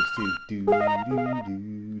that stage too. Do do do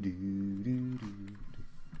do do do.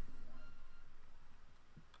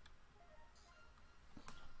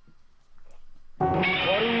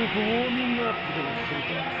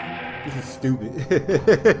 This is stupid.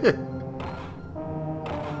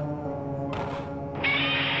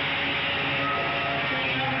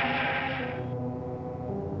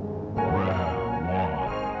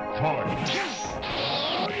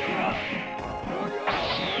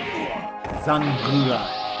 Zangura.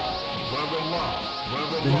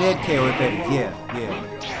 The Ned KO effect, yeah.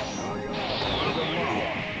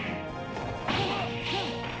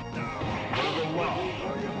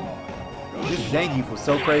 This Zangief was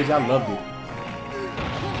so crazy, I loved it.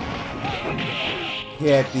 He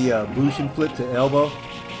had the Bushin flip to elbow.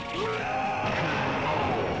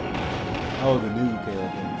 Oh, the new KO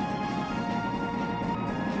effect.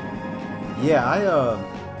 Yeah,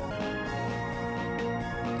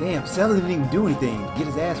 damn, Cell didn't even do anything. Get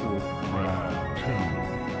his ass whooped.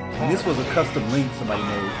 And this was a custom link somebody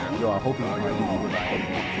made. Yo, I hope he was right.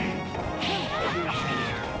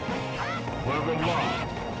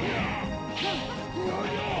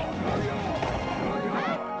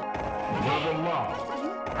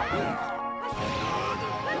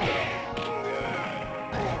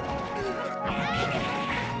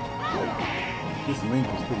 This link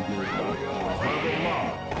was pretty good.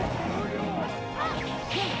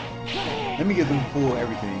 Let me give them full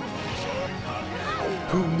everything.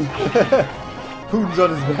 Putin. Putin's on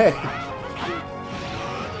his back.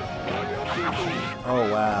 Oh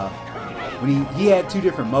wow. When he had two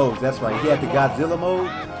different modes, that's right. He had the Godzilla mode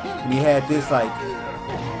and he had this like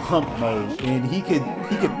hump mode. And he could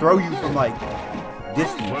throw you from like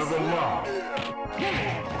distance.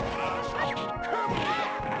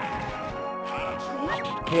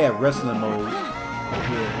 He had wrestling mode.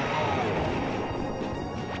 Yeah.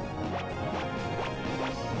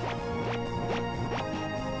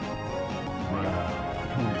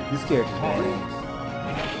 This character's badass.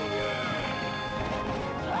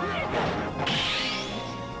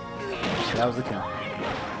 That was the count.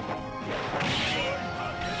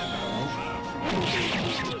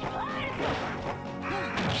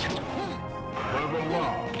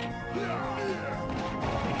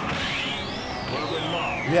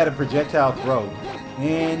 He had a projectile throw,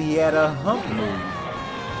 and he had a hump move.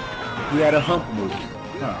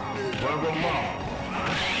 Huh.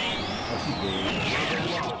 Oh, she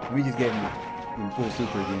did. We just gave him full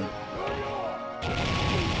super again.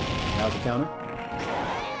 That was the counter.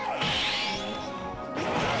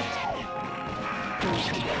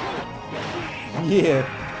 Yeah.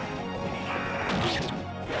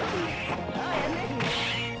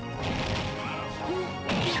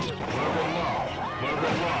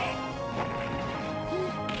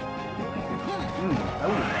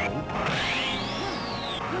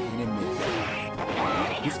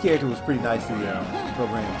 This character was pretty nicely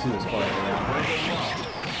programmed too, as far as that.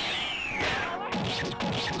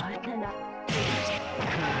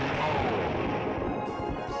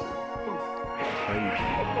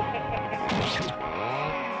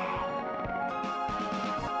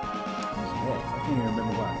 I can't even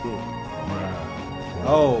remember what I did.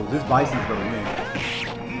 Oh, this Bison's gonna win.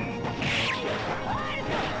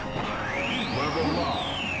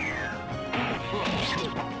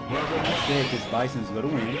 I said this Bison's gonna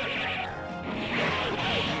win.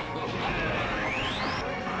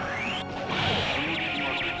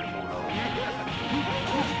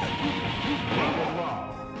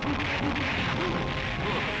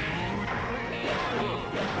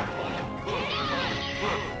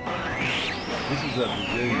 This is a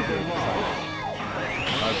Brazilian created spot.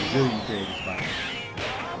 Brazilian created spot.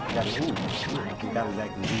 He got his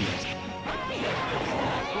acting zero.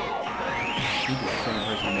 He's the same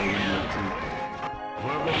person they were doing too.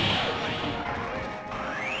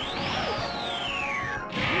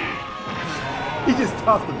 He just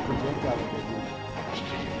tossed the projectile.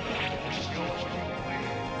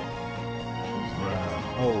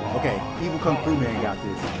 Oh, okay. Evil Kung Fu Man got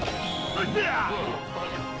this.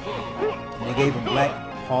 And they gave him Black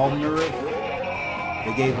Palmerith.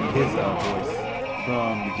 They gave him his voice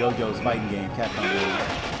from the JoJo's fighting game, Capcom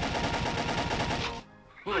World.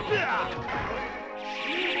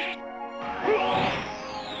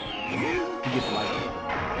 He gets light.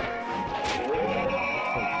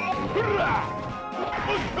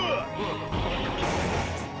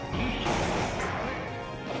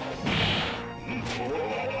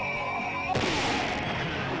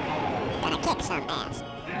 Gonna kick some ass.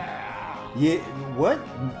 Yeah, what?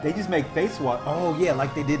 They just make face walk. Oh yeah,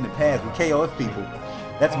 like they did in the past with KOF people.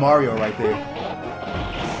 That's Mario right there.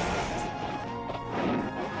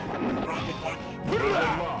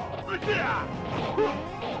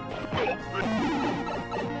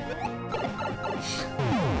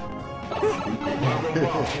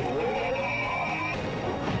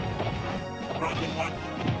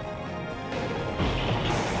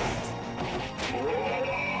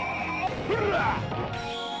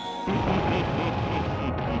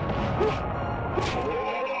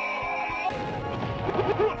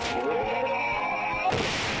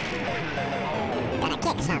 Gonna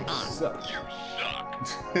kick some ass.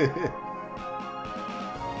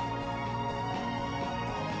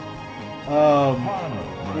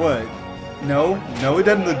 What? No, it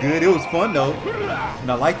doesn't look good. It was fun though,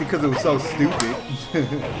 and I liked it because it was so stupid.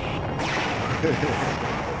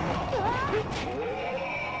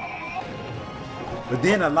 But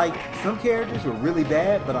then I like some characters were really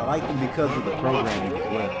bad, but I like them because of the programming as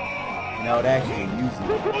well, and I would actually use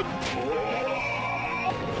them.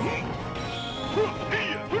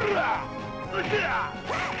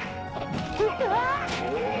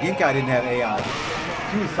 Genkai didn't have AI.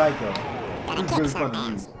 She was psycho. It was really fun to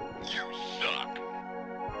use.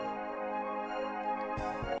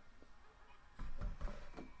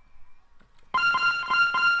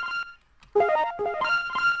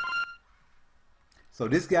 So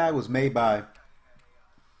this guy was made by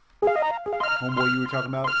homeboy you were talking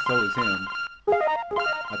about. So is him.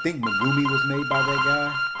 I think Megumi was made by that guy.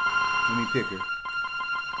 Let me pick her.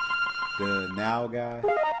 The Now guy.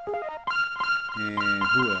 And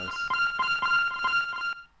who else?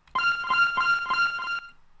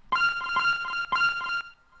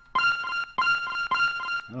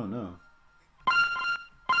 I don't know.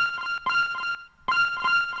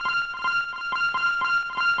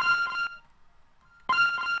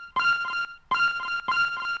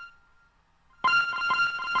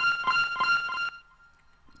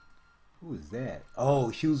 Who is that?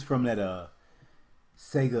 Oh, she was from that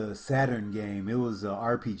Sega Saturn game. It was an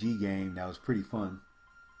RPG game that was pretty fun.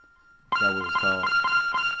 That's what it was called.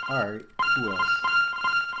 Alright, who else?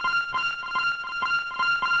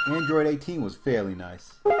 Android 18 was fairly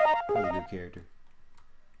nice. That was a good character.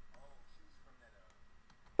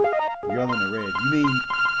 Yellow and the red. You mean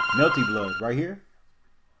Melty Blood right here?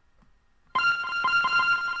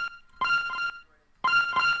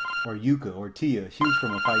 Or Yuka or Tia. She was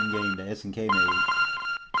from a fighting game that SNK made.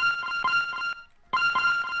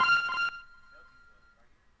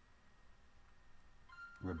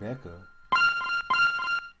 Rebecca.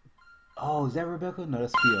 Oh, is that Rebecca? No,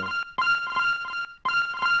 that's Theo.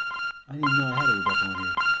 I didn't even know I had a Rebecca on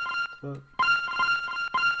here. Fuck.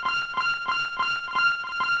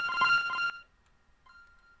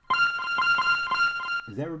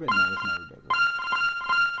 Is that Rebecca? No, that's not Rebecca.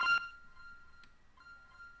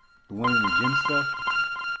 The one in the gym stuff?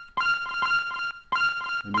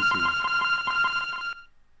 Let me see.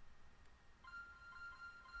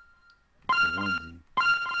 The onesie.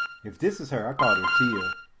 If this is her, I called her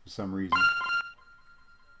Tia for some reason.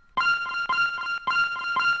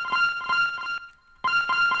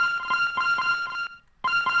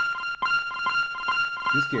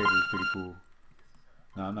 This character is pretty cool.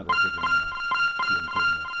 No, I'm not gonna pick her anymore.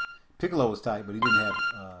 Piccolo was tight, but he didn't have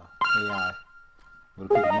AI. Would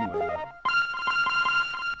have picked him anyway, though.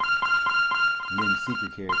 And then the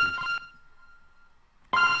secret characters.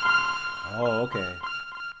 Oh, okay.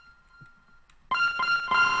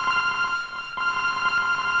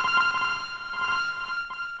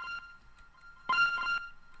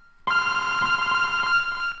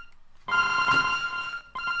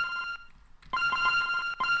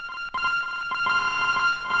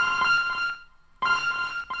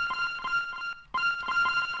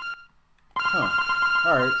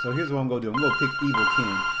 Alright, so here's what I'm going to do. I'm going to pick Evil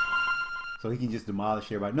Ken. So he can just demolish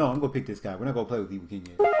everybody. No, I'm going to pick this guy. We're not going to play with Evil Ken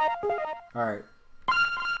yet. Alright.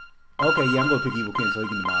 Okay, yeah, I'm going to pick Evil Ken so he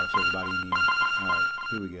can demolish everybody in the end. Alright,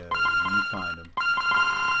 here we go. Let me find him.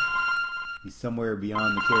 He's somewhere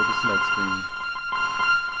beyond the character select screen.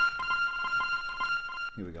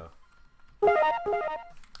 Here we go. I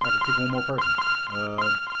have to pick one more person.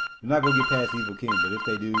 I'm not going to get past Evil Ken, but if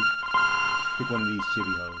they do, pick one of these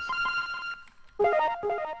chibi hoes.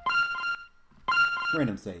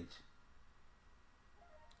 Random Sage.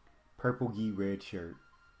 Purple gi, red shirt.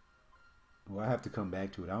 Well, I have to come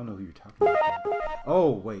back to it. I don't know who you're talking about.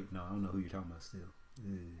 Oh, wait. No, I don't know who you're talking about still.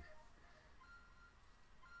 Ugh.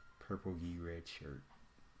 Purple gi, red shirt.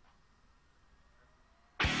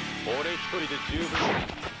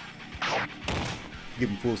 Give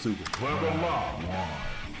him full super.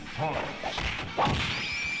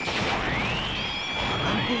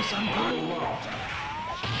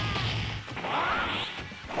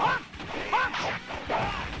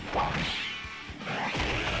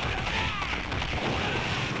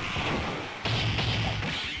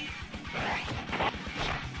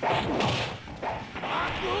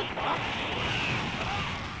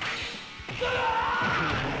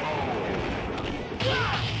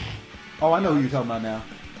 Oh, I know who you're talking about now.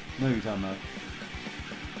 I know who you're talking about.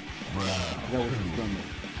 Is that what you're talking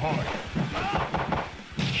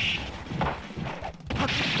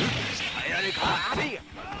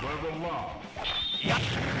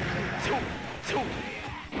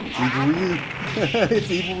It's Evil Ryu. It's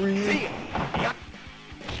Evil Ryu.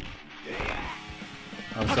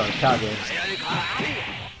 I'm sorry, Kage.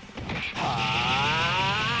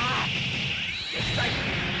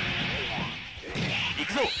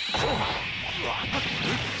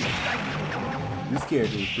 This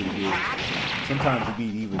character is pretty good. Sometimes he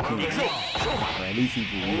beat Evil King. Or at least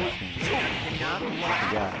Evil Ryu, I think. I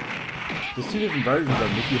forgot. There's two different versions of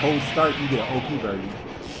them. If you hold start, you get an OP version.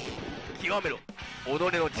 Or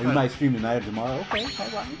you might stream tonight or tomorrow. Okay,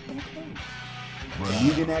 alright.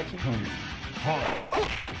 Mugen action?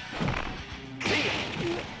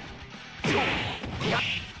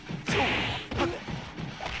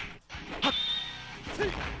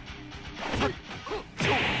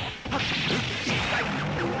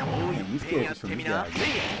 Man, these characters from these guys. I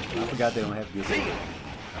forgot they don't have good stuff.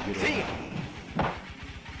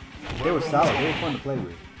 They were solid. They were fun to play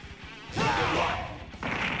with.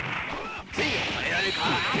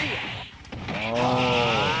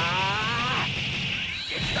 Oh.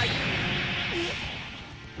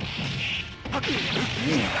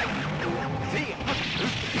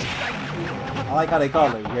 I like how they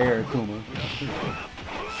call it rare Akuma.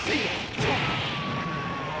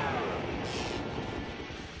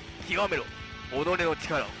 極めろ己の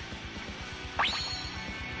力を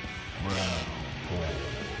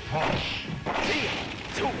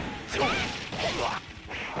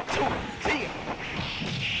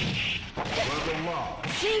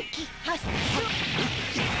新規発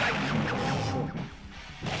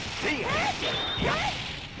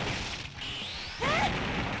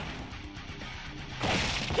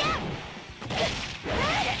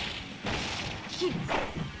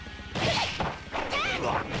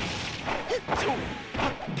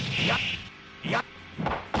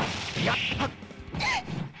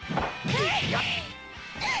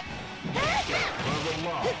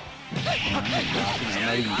I'm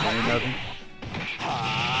not even saying nothing.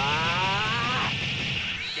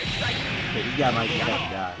 Okay, this guy might just have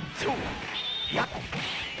to die.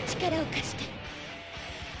 力を貸して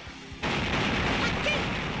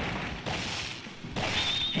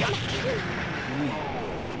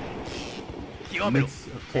極めろ Mix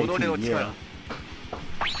of 己の KT, 力 yeah.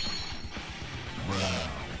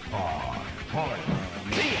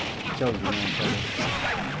 Chose the wrong color.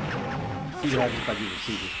 See what happens if I get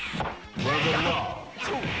received.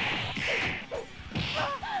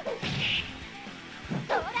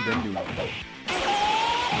 Then do it.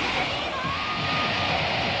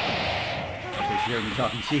 Okay, she heard me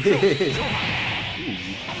talking shit.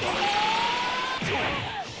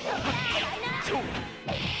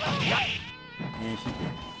 And she's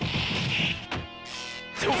dead.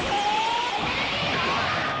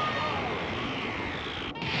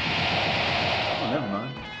 Oh, never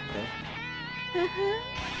mind. Okay.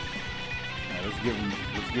 Alright, let's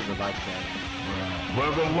give her life back.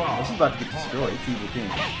 Oh, she's about to get destroyed. It's Evil King.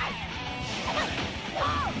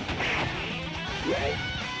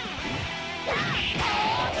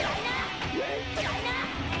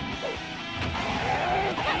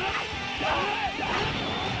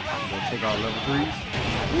 Gonna take all level 3s.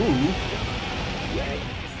 Ooh.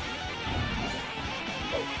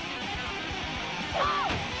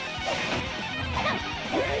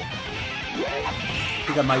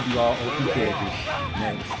 I think I might do all OP characters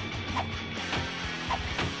next.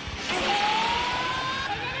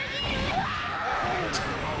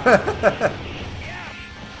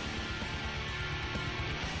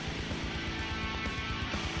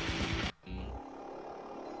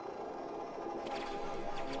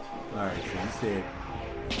 Alright, so he said...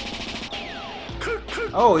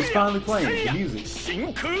 Oh, he's finally playing the music.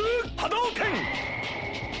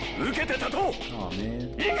 Oh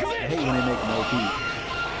man, I hate when they make an OP.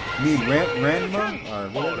 You mean random or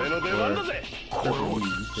whatever? Or purple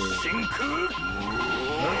leaves, you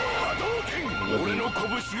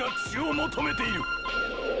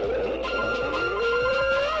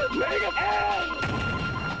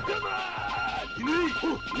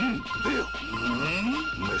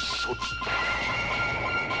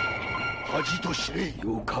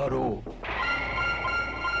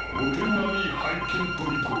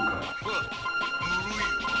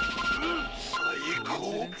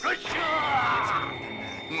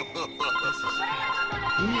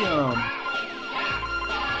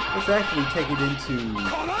let's actually take it into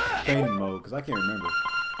training mode, because I can't remember.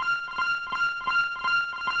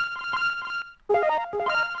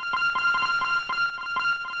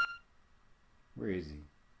 Where is he?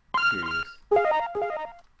 Here he is.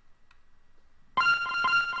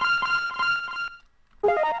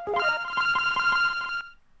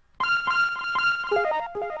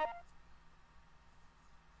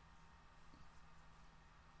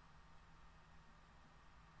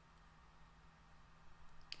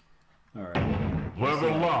 Alright.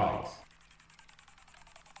 Level up.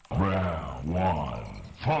 Round 1.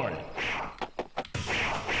 Fight.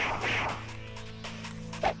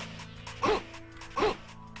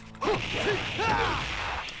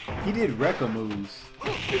 He did Rekka moves.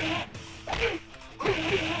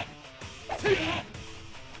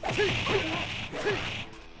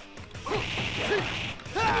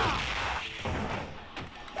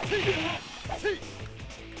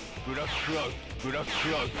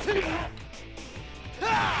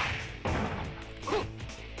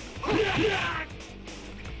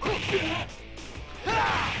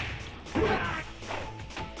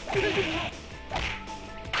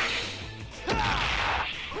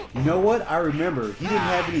 You know what? I remember. He didn't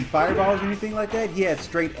have any fireballs or anything like that. He had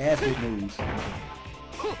straight acid moves.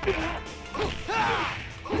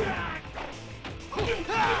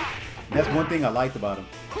 That's one thing I liked about him.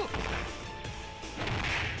 Oh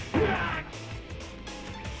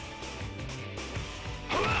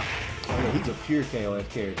yeah, he's a pure KOF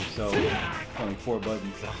character, so only 4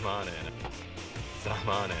 buttons.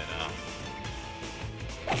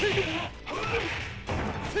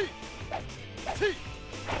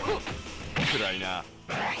 暗いな。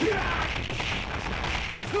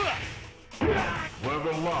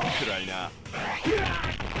 Level up. 暗いな。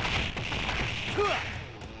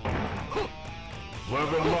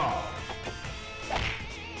 Level up.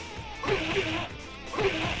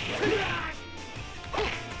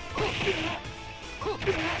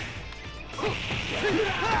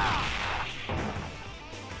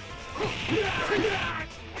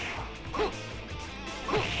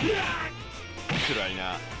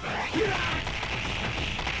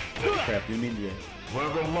 Crap, didn't mean to do that.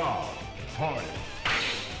 Level up. Fight.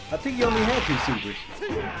 I think he only had 2 supers.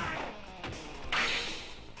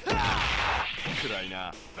 暗い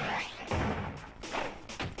な。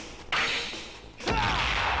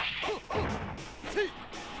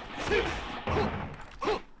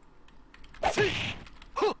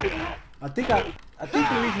 I think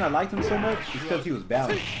the reason I liked him so much is because he was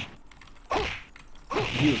balanced.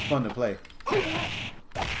 He was fun to play.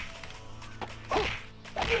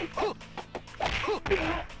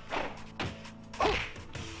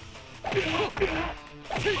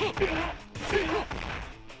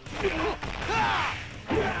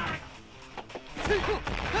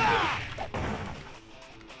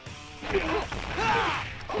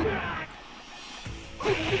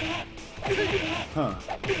 Huh.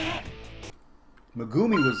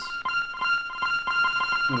 Megumi was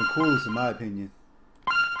one of the coolest in my opinion.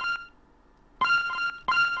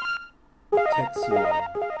 Tetsuo.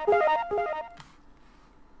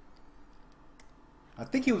 I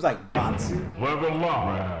think he was like Batsu. Level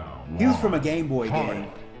up. He was from a Game Boy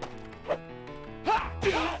game.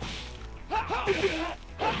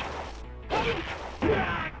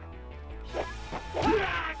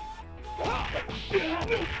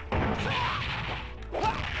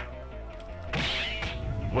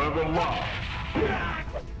 Level up.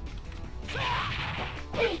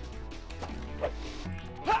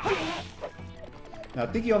 Now, I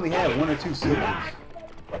think he only had 1 or 2 supers.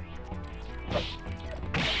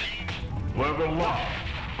 Level up.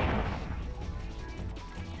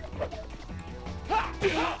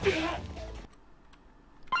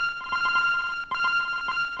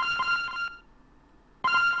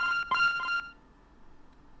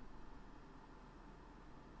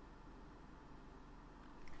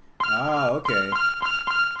 Ah, okay.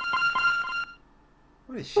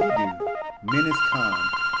 What did she do? Menace Khan.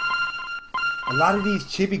 A lot of these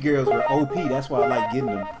chibi girls were OP. That's why I like getting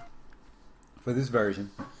them for this version.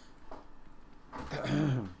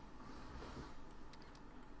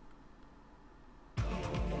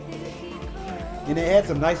 And they had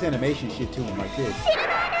some nice animation shit to them, like this.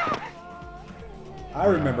 I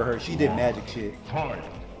remember her. She did magic shit. Fight.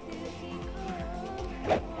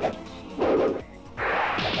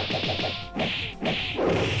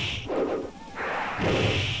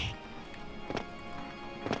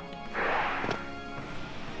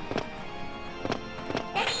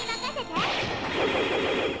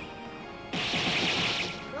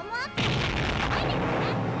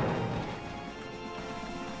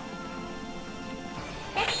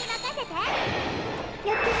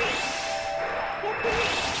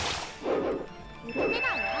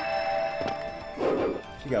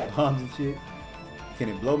 She got bombs and shit. Can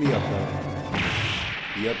it blow me up though?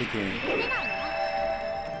 Yep, it can.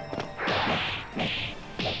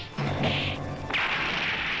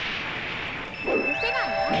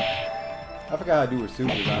 I forgot how to do her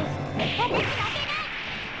supers, honestly.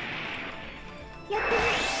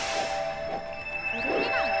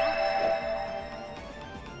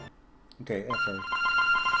 Okay, F her.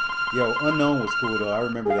 Yo, Unknown was cool though. I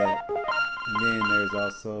remember that. And then there's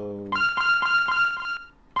also...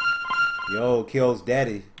 Yo, Kill's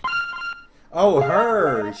daddy. Oh,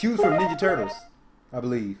 her! She was from Ninja Turtles, I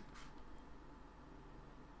believe.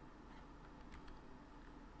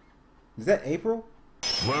 Is that April?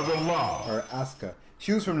 Level up. Or Asuka?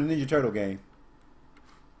 She was from the Ninja Turtle game.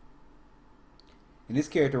 And this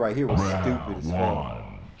character right here was stupid as fuck.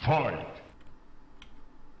 Fight.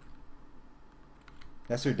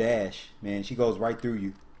 That's her dash, man. She goes right through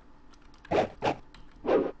you.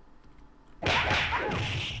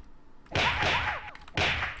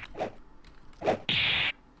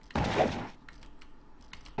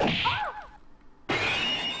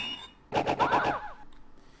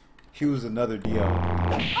 She was another DL.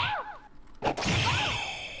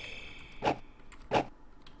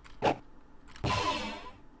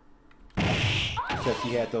 except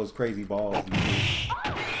she had those crazy balls.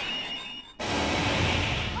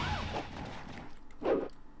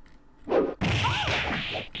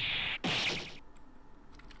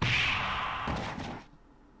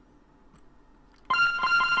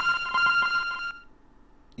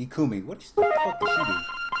 Ikumi, what the fuck did she do?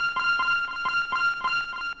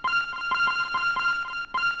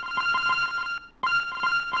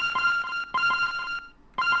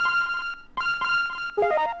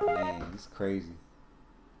 Man, it's crazy.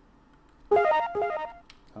 I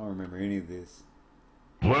don't remember any of this.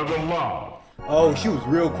 Level up. Oh, she was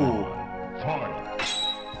real cool. Fight.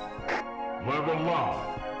 Level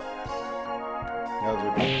up. That was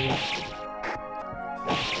her big.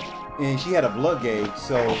 And she had a blood gauge,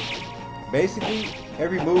 so basically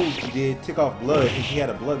every move you did took off blood, and she had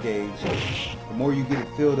a blood gauge. The more you get it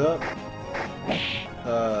filled up,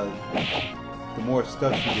 the more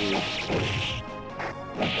stuff she did.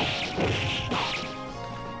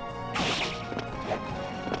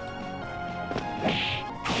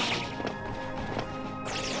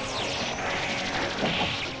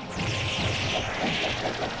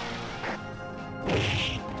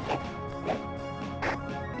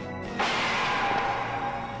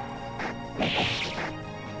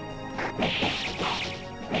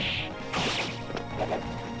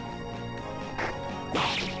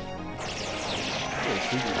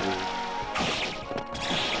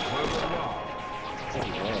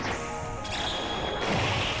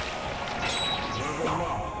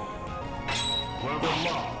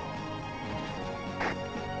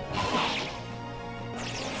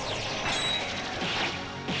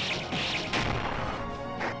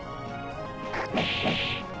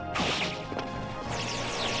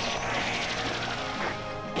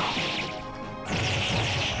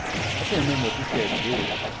 I can't remember what this character did.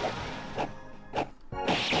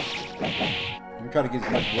 We try to get as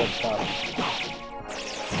much blood as possible.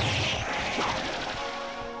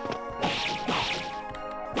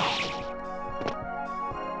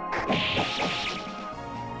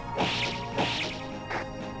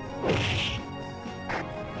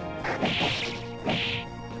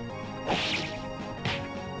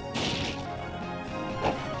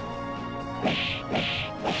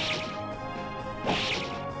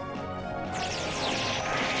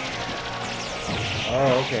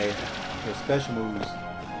 Oh, okay. Her special moves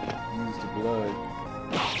use the blood.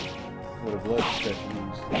 Or the blood special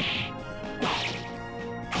moves.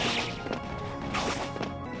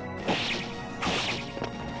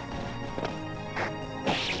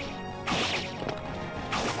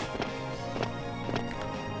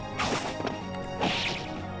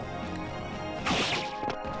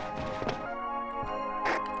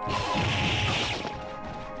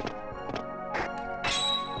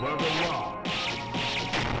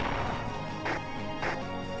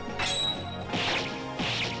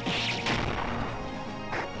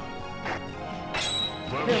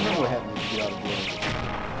 I can't remember what happened when she got out of blood.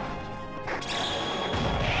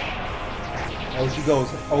 Oh, she goes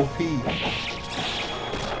OP.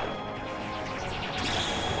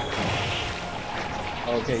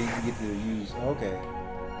 Okay, you can get to use. Okay.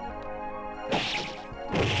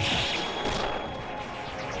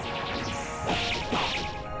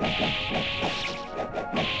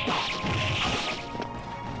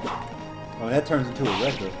 Oh, that turns into a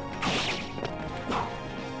record.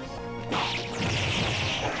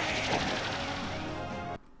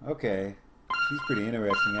 Okay, she's pretty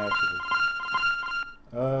interesting actually.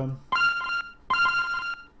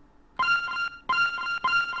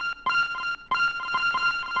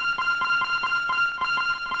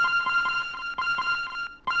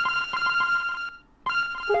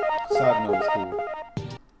 Sagno is cool.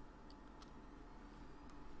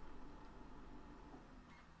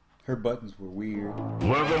 Her buttons were weird.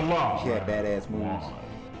 Level up. She had badass moves.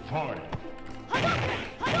 Fight.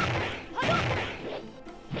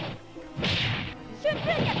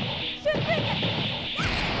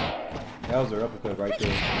 That was her uppercut right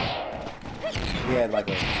there. She had like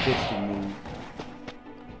a fisting move.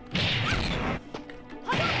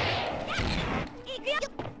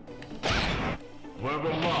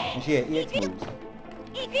 Level up. And she had EX moves.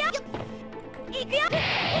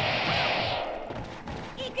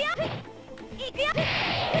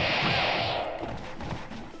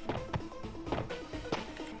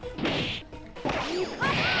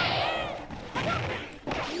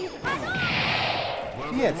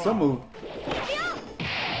 She had some move.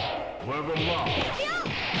 Level up.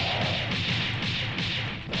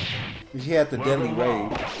 She had the deadly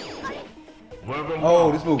rage. Level Oh,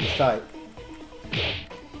 up. this move was tight.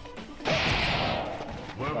 I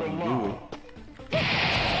Level can do up. it.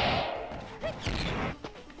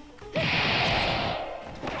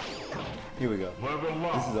 Here we go.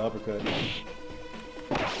 This is the uppercut.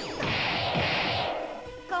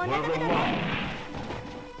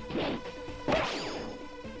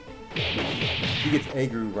 He gets A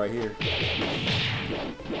groove right here.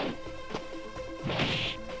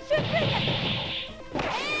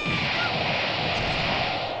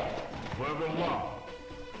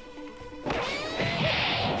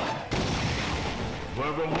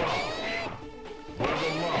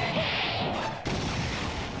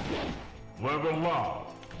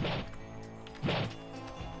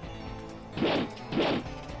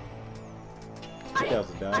 That was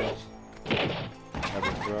a dodge. Have a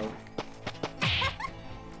throw.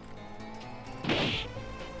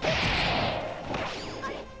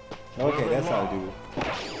 Okay, that's how I do it.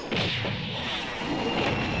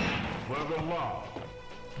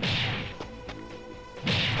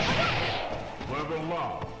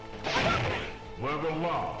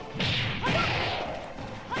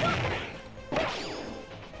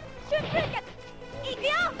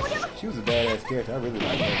 She was a badass character. I really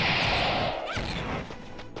like her.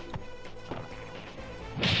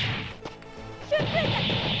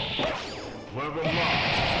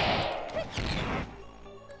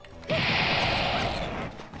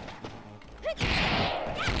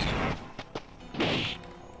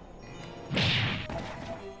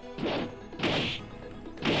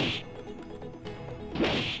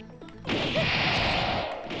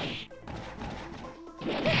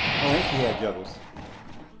 Oh, and she had juggles.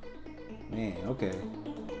 Man, okay.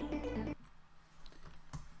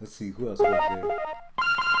 Let's see who else was there.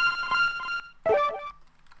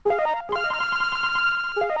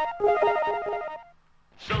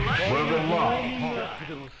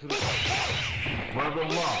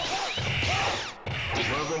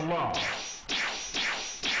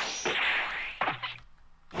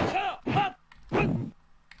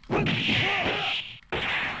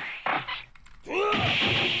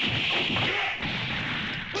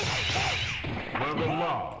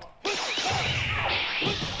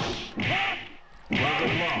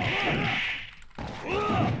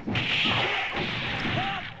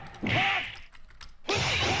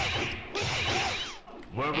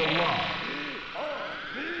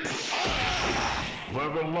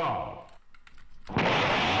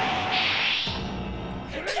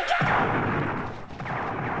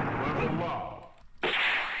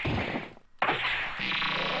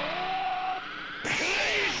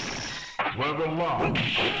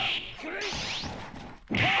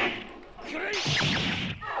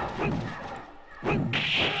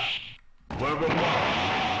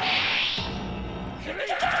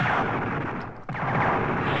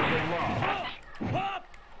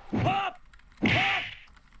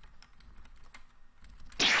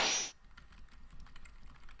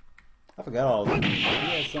 I forgot all of them. He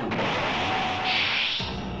had something.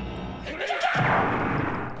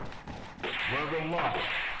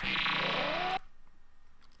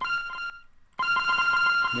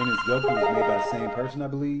 Then his Goku was made by the same person, I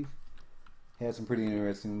believe. Had some pretty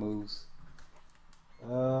interesting moves.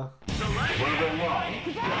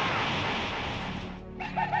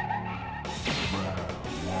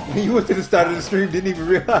 You went to the start of the stream, didn't even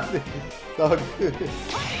realize it. It's all good.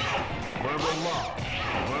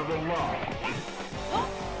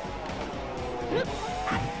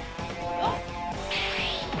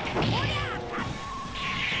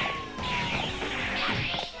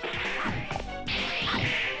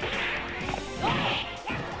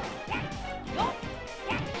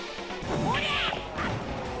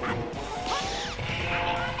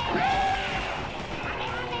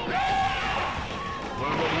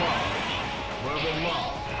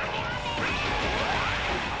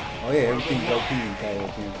 Oh yeah, everything's OP in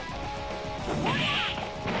Kaioken.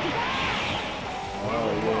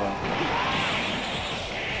 Oh yeah.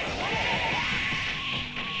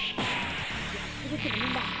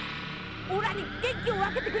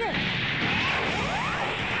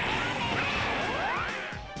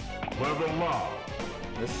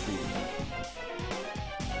 Let's see.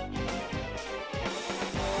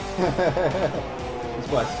 Let's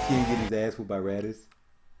watch Kid get his ass whooped by Raditz.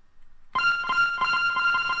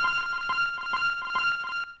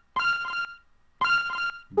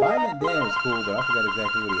 Violent Dan was cool, but I forgot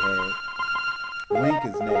exactly what he had. Link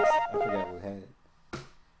is next. I forgot what he had.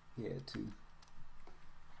 He had two.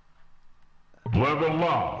 Level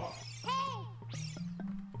up.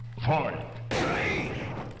 Fight.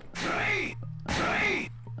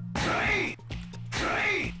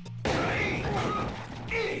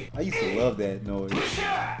 I used to love that noise.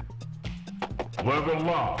 Level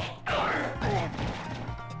up.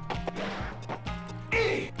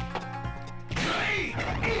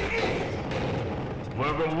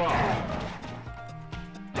 Level up.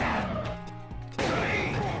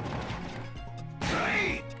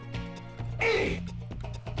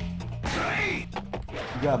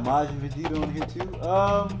 You got Majin Vegeta on here too?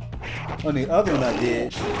 On the other one I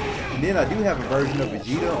did. And then I do have a version of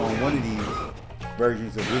Vegeta on one of these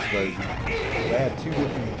versions of this version. So I have two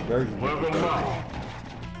different versions of this version.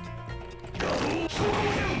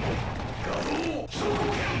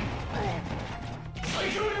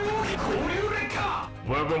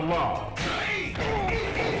 Level up.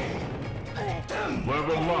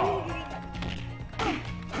 Level up.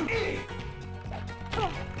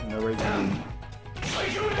 No regular.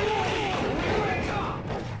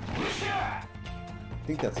 I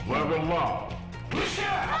think that's Level up.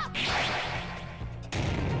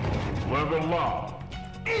 Level up.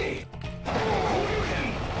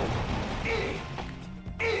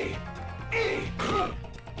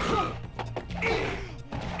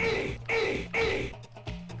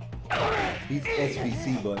 these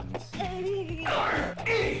SVC buttons.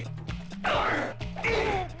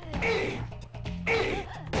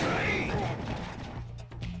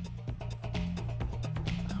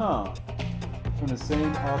 Huh. From the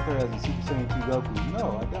same author as the Super Saiyan 2 Goku? No,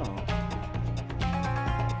 I don't.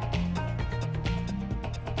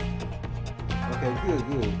 Okay,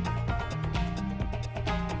 good.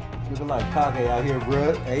 Looking like Kage out here,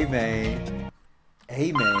 bruh. Hey, man.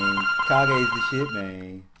 Kage is the shit,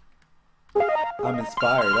 man. I'm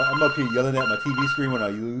inspired. I'm up here yelling at my TV screen when I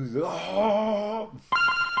lose. Oh!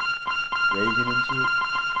 Raging and shit.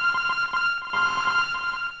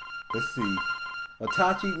 Let's see.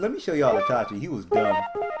 Itachi, let me show y'all Itachi. He was dumb.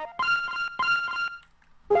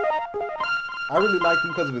 I really liked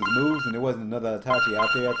him because of his moves, and there wasn't another Itachi out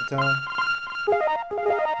there at the time.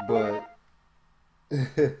 But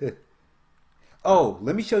oh,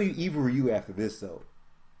 let me show you Evil Ryu after this though.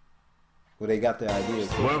 Where they got their ideas.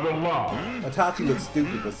 Itachi looks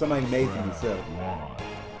stupid, but somebody made for himself.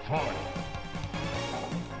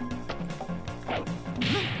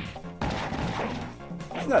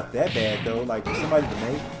 It's not that bad though, like for somebody to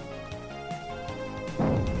make.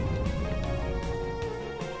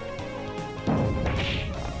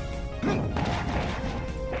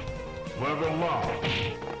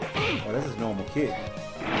 Oh, that's his normal kid.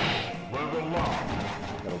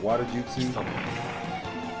 Got a water jutsu.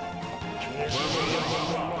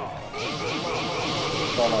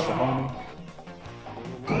 Fall out the homie.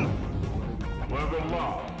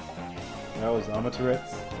 That was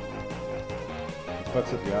Amaterasu.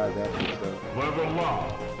 Fucks up your eyes after so.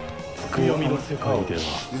 Cool. Oh, this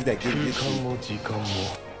is that good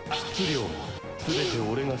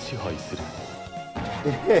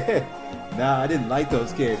Nah, I didn't like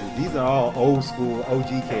those characters. These are all old school OG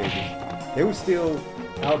characters. They were still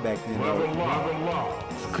out back then though.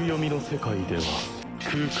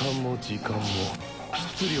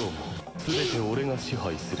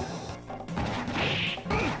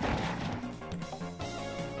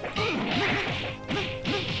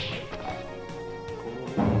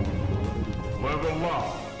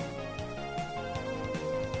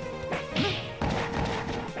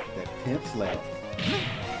 That pimp slap.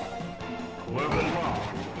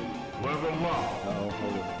 Uh-oh,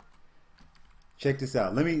 hold on. Check this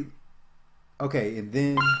out. Let me... Okay, and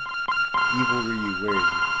then... Evil Ryu, where is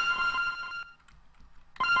he?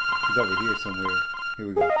 He's over here somewhere. Here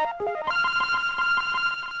we go.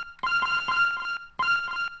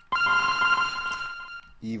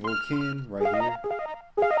 Evil Ken, right here.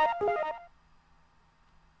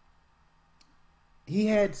 He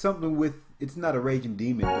had something with... It's not a raging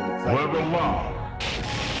demon, but it's like...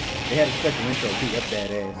 They had a special intro too, that's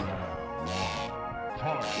badass.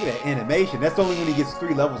 Look at that animation. That's only when he gets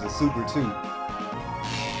 3 levels of Super too.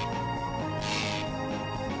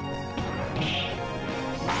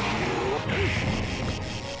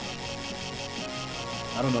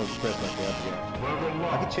 I don't know if it's pressed like that. I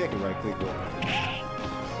forgot. I can check it right quick.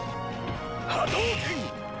 Hadouken!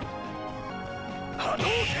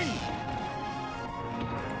 Hadouken!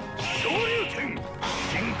 Shoryuken!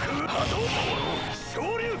 Shinku Hadouken!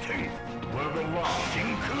 Shoryuken!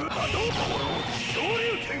 Shinku Hadouken!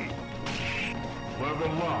 Shoryuken!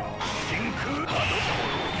 Shinku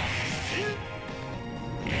Hadouken!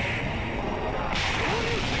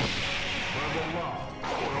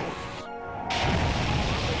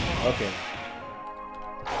 Okay.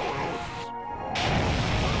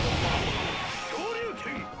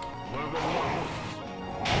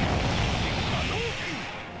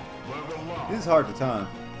 This is hard to time.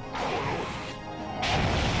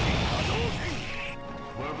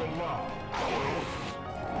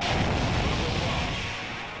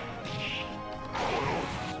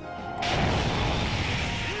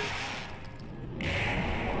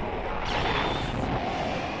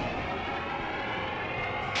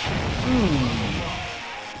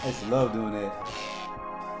 I used to love doing that.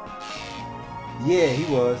 Yeah, he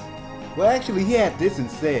was. Well, actually, he had this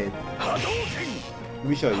instead. Let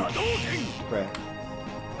me show you. Crap.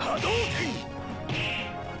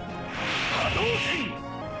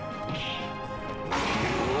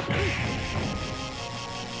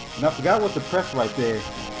 And I forgot what to press right there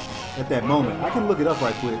at that moment. I can look it up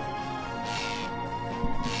right quick.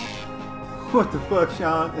 What the fuck,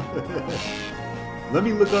 Sean? Let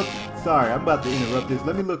me look up. Sorry, I'm about to interrupt this.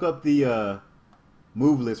 Let me look up the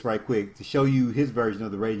move list right quick to show you his version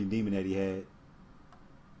of the Raging Demon that he had.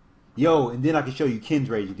 Yo, and then I can show you Ken's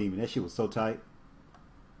Raging Demon. That shit was so tight.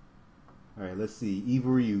 Alright, let's see.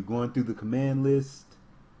 Evil Ryu, going through the command list.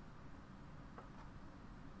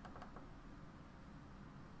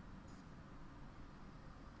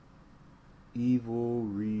 Evil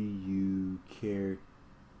Ryu character.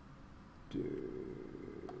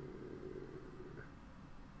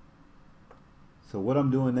 So what I'm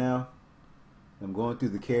doing now, I'm going through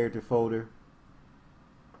the character folder.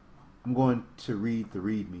 I'm going to read the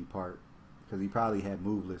readme part because he probably had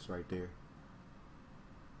move lists right there.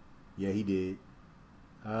 Yeah, he did.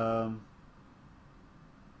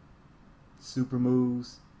 Super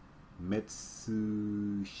moves.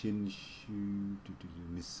 Metsu, Shinshu,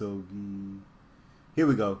 Misogi. Here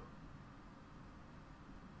we go.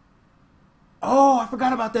 Oh, I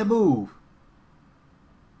forgot about that move.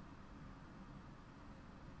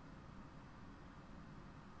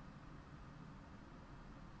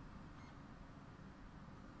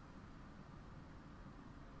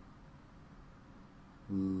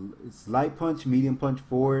 It's light punch, medium punch,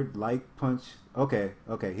 forward, light punch. Okay,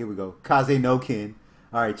 here we go. Kaze no Ken.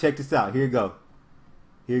 Alright, check this out. Here we go.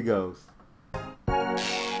 Here it goes.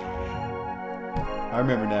 I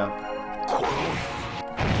remember now.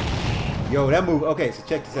 Yo, that move. Okay, so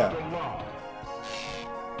check this out.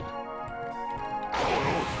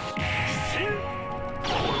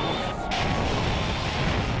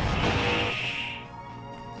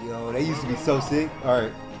 Yo, they used to be so sick.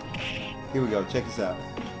 Alright. Here we go. Check this out.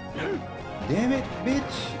 Damn it,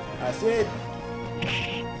 bitch. I said.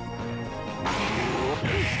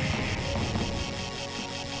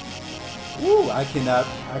 Woo, I cannot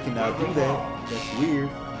do that. That's weird.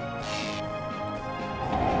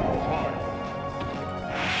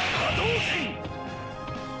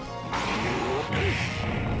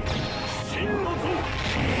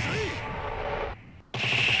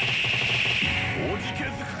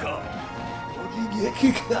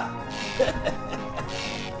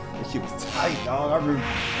 That shit was tight, dog. I remember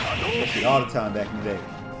that shit all the time back in the day.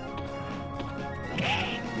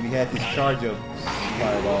 When he had this charge up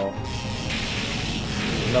fireball,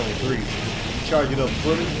 level 3. He charged it up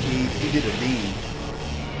fully, he did a beam.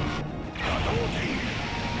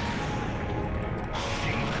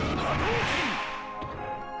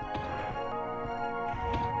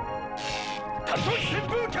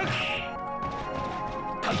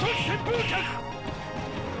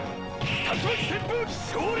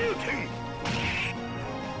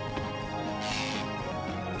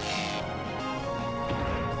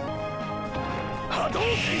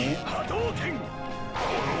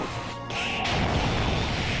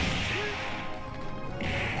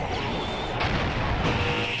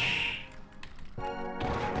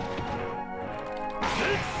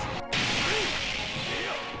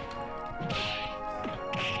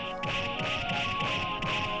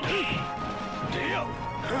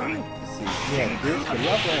 Yeah, this, but we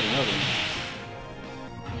also had another one.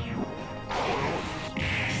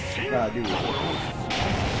 Gotta do it.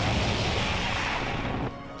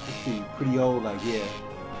 Let's see, pretty old, like, yeah.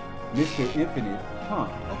 Mr. Infinite. Huh,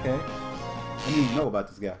 okay. I didn't even know about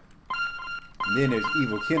this guy. And then there's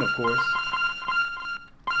Evil Ken, of course.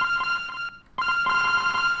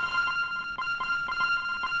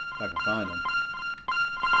 If I can find him.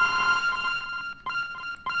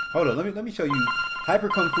 Hold on, let me show you. Hyper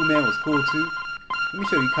Kung Fu Man was cool too. Let me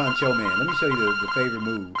show you Concho Man. Let me show you the favorite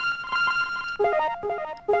move.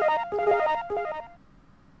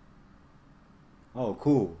 Oh,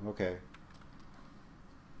 cool. Okay.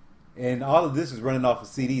 And all of this is running off a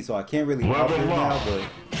CD, so I can't really offer it now, but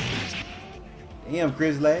damn,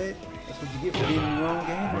 Chris Ladd. That's what you get for being in your own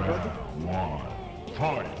game, brother.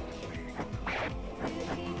 Fight.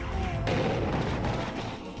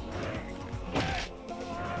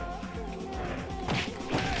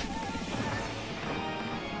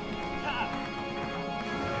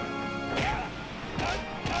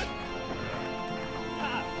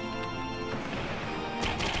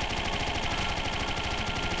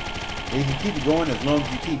 You can keep it going as long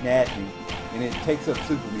as you keep mashing, and it takes up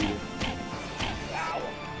super meter.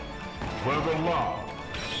 Level up.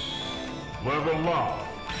 Level up.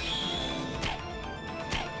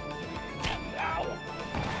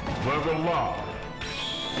 Level up.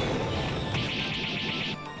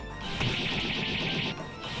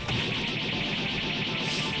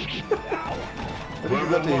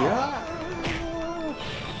 He's up there.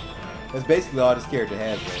 That's basically all this character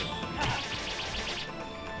has, though.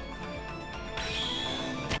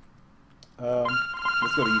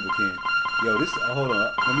 Let's go to Evil King. Yo, this. Hold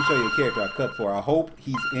on. Let me show you a character I cut for. I hope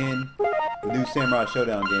he's in the new Samurai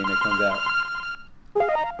Showdown game that comes out.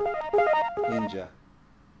 Ninja.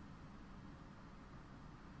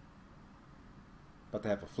 About to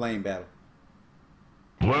have a flame battle.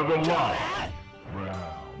 Level up.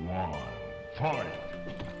 Round 1. Fight.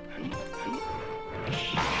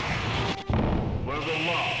 Level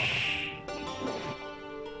up.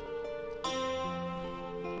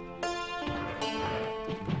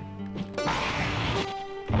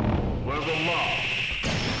 Level up.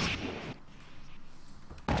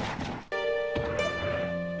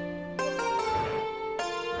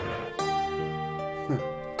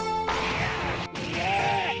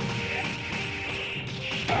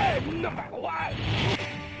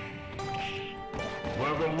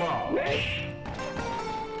 Level up.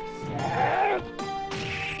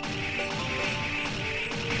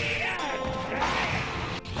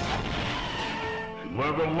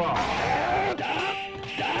 Level up.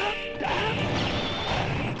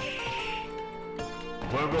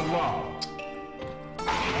 Level up.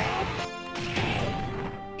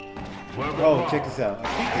 Level Oh, up. check this out. I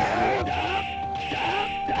think this is it.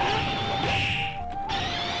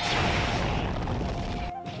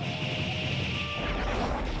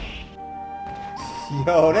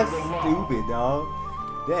 Yo, that's stupid, dog.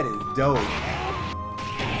 That is dope.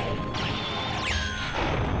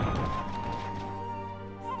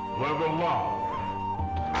 Level up.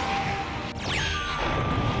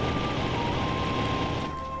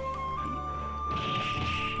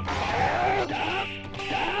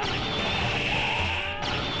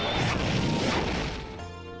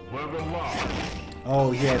 Level up.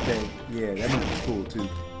 Oh, yeah, that. Yeah, that move was cool too.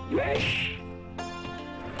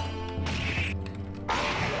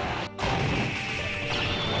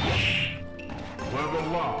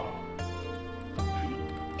 Level up.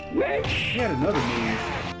 He had another move.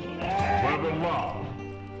 Level up.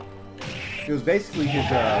 It was basically his.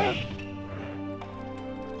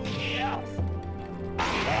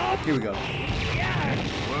 Here we go.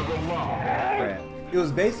 Level up. Crap. It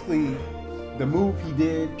was basically the move he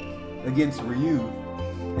did against Ryu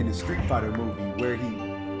in the Street Fighter movie, where he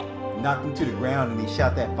knocked him to the ground and he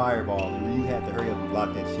shot that fireball, and Ryu had to hurry up and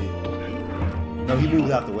block that shit. No, he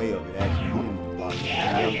moved out the way of it. Actually, he didn't block it.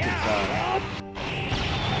 He moved to the side.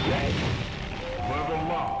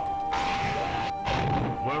 Level up.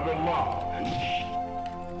 Level up.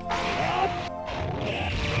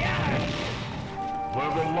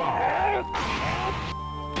 Level up.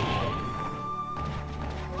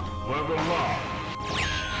 Level up.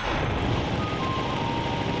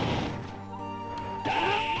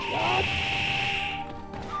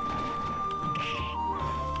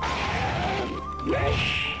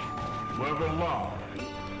 Level up.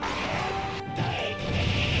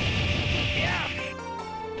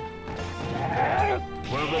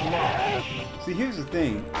 Level up. See, here's the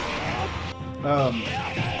thing.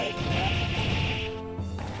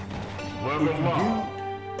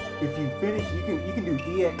 If you finish, you can do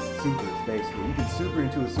EX supers basically. You can super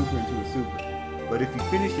into a super into a super. But if you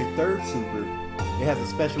finish your third super, it has a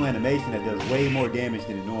special animation that does way more damage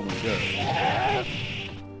than it normally does.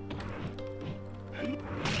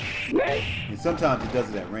 And sometimes it does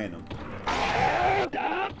it at random.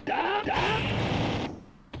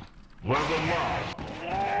 Level up.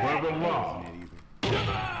 Level up.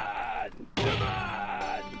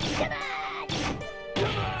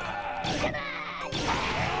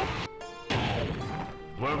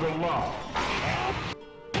 Level up.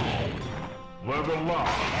 Level up.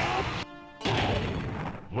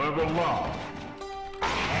 Level up.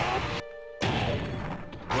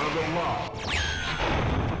 Level up.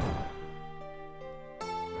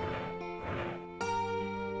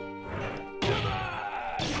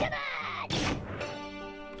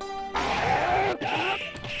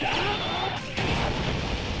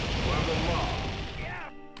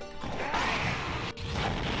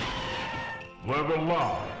 Level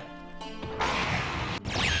up.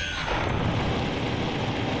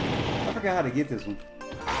 I forgot how to get this one.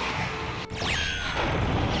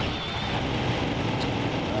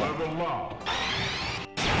 Level up.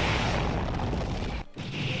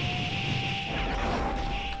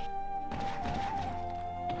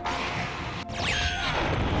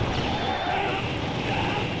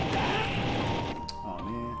 Oh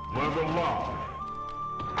man. Level up.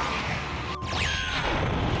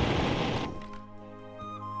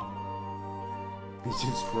 It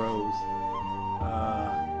just froze.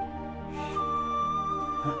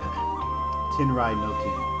 Tenrai no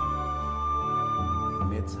Ken.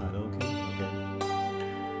 Mitz Hadoken. Okay.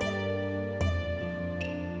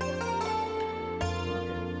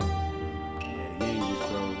 Yeah, the game just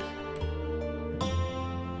froze.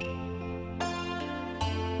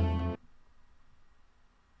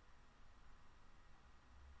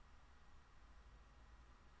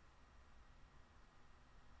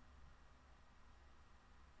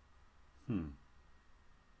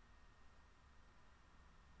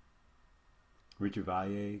 Richard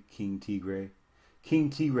Valle, King Tigray. King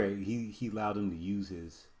Tigray, he allowed him to use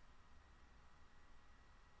his.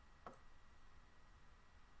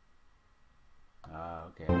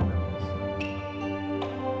 Okay.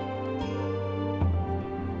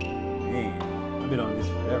 Man, I've been on this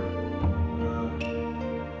forever.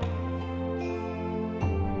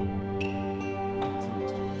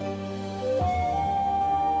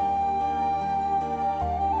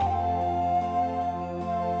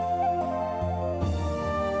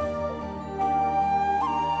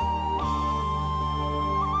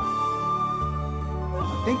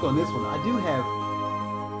 I think on this one, I do have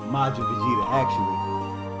Majin Vegeta actually,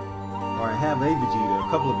 or I have a Vegeta, a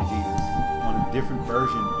couple of Vegetas on a different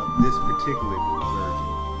version of this particular version,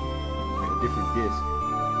 like a different disc.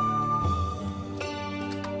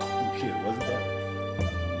 Oh shit, wasn't that?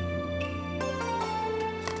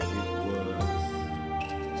 It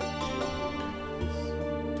was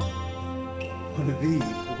one of these.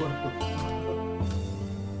 What the fuck?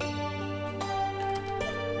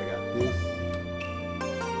 I got this.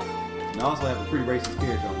 I also have a pretty racist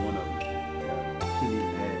character on one of them. Shouldn't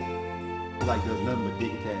even have. It like does nothing but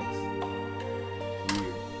dick attacks.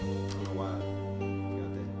 Weird. I don't know why.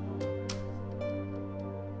 Got that. What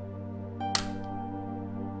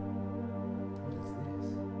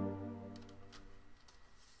is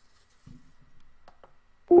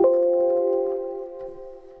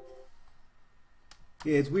this?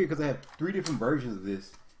 Yeah, it's weird because I have 3 different versions of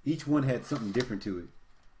this. Each one had something different to it.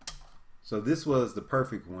 So this was the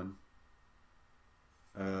perfect one.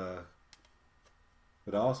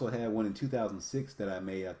 But I also had one in 2006 that I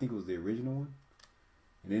made. I think it was the original one.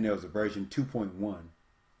 And then there was a version 2.1.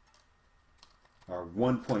 Or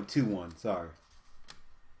 1.21, sorry.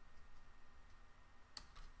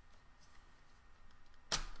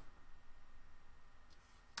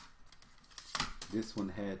 This one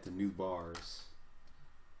had the new bars.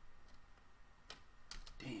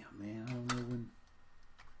 Damn, man, I don't know when.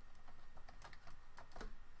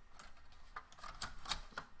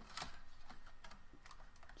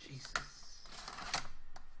 Jesus.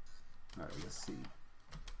 All right, let's see.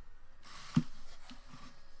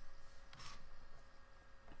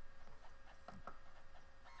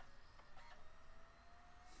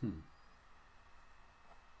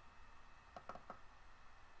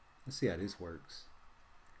 Let's see how this works.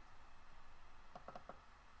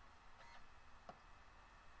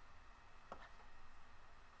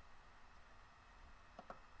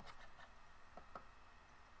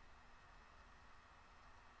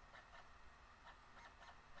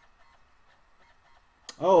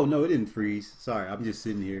 Oh, no, it didn't freeze. Sorry, I'm just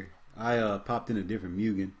sitting here. I popped in a different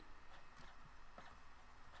Mugen.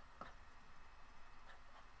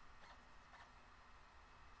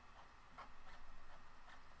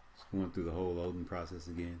 Just going through the whole loading process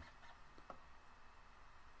again.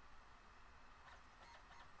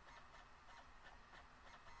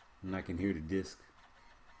 And I can hear the disc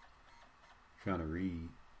trying to read.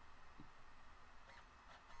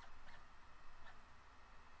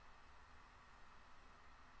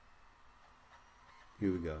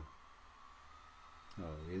 Here we go. Oh,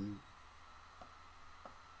 is it?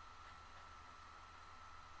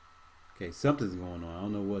 Okay, something's going on. I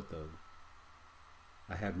don't know what though.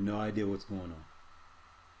 I have no idea what's going on.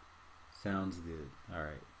 Sounds good. All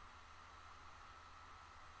right.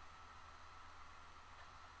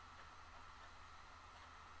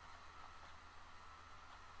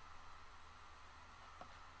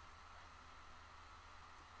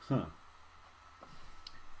 Huh.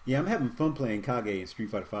 Yeah, I'm having fun playing Kage in Street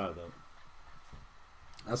Fighter V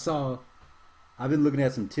though. I've been looking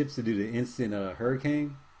at some tips to do the instant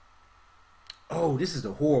hurricane. Oh, this is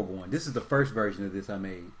the horrible one. This is the first version of this I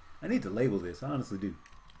made. I need to label this, I honestly do.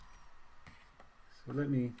 So let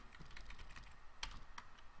me...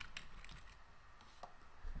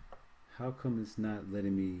 How come it's not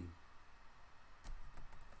letting me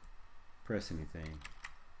press anything?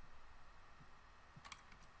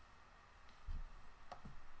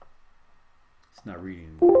 It's not reading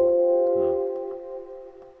anything.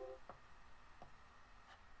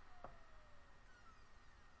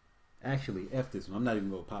 Huh. Actually, F this one. I'm not even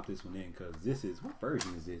going to pop this one in because this is, what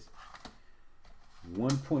version is this?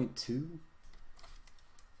 1.2?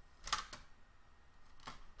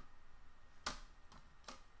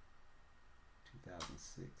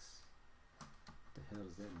 2006. What the hell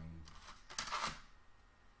does that mean?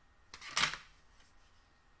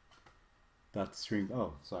 Thought the stream.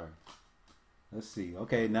 Oh, sorry. Let's see.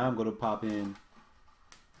 Okay, now I'm going to pop in.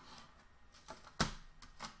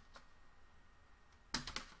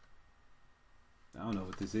 I don't know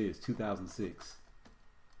what this is. 2006.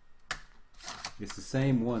 It's the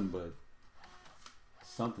same one, but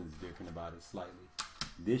something's different about it slightly.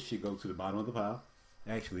 This should go to the bottom of the pile.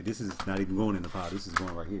 Actually, this is not even going in the pile. This is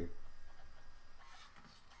going right here.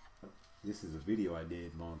 This is a video I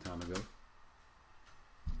did a long time ago.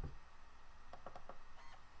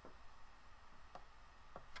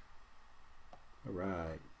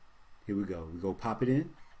 Alright. Here we go. We go pop it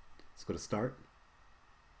in. Let's go to start.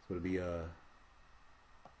 It's going to be the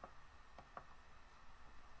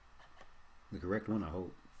correct one, I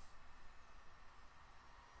hope.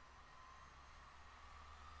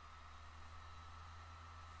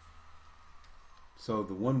 So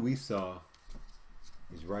the one we saw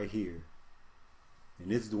is right here.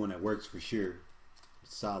 And this is the one that works for sure.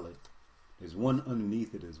 It's solid. There's one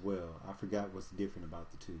underneath it as well. I forgot what's different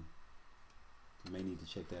about the two. You may need to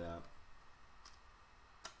check that out.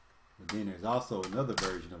 But then there's also another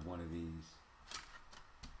version of one of these.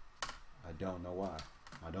 I don't know why.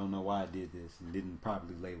 I don't know why I did this and didn't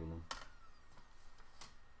properly label them.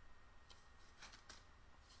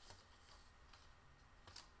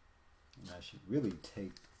 And I should really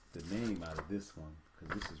take the name out of this one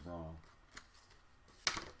because this is wrong.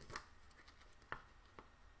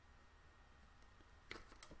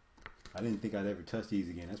 I didn't think I'd ever touch these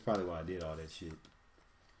again. That's probably why I did all that shit.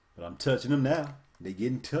 But I'm touching them now. They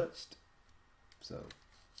getting touched. So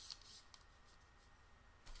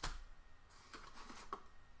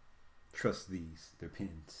trust these. They're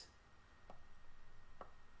pins.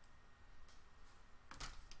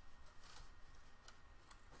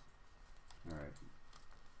 Alright.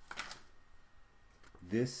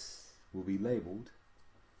 This will be labeled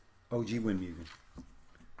OG Wind Mugen.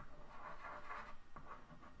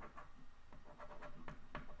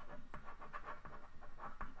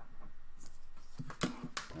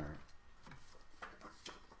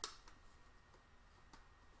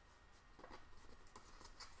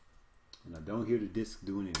 And I don't hear the disc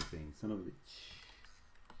doing anything. Son of a bitch.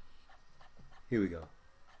 Here we go.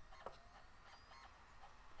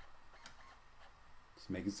 Just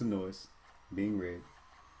making some noise. Being read.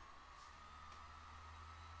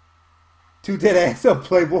 Toot that ass up,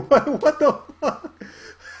 Playboy. What the fuck?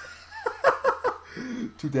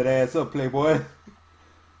 Toot that ass up, Playboy.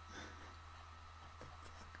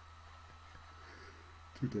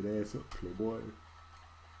 Toot that ass up, Playboy.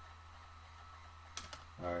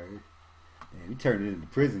 Alright. Man, he turned it into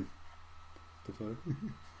prison. The fuck?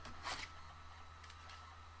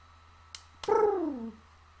 The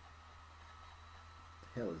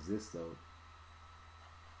hell is this though?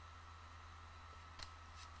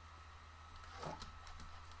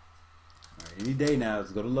 Alright, any day now,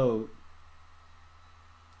 let's go to load.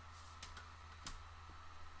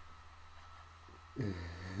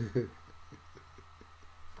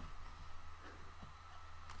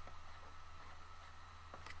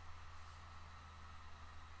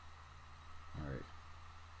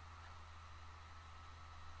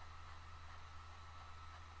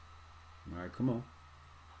 Alright, come on.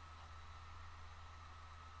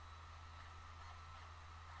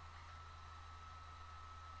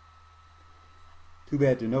 Too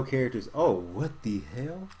bad there are no characters. Oh, what the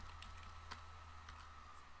hell?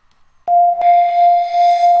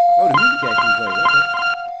 Oh, the music actually played.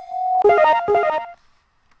 Okay.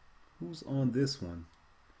 Who's on this one?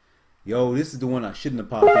 Yo, this is the one I shouldn't have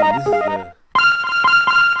popped in. This is the... Ooh,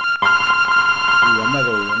 I'm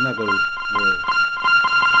not gonna...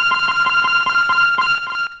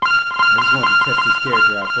 I just wanted to test this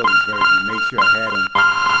character out for this version and make sure I had him.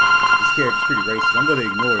 This character's pretty racist. I'm going to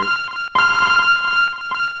ignore it.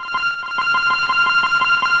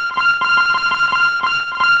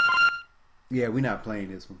 Yeah, we're not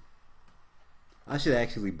playing this one. I should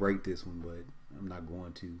actually break this one, but I'm not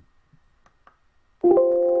going to.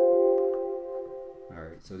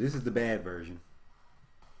 Alright, so this is the bad version.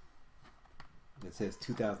 It says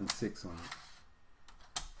 2006 on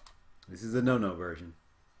it. This is a no-no version.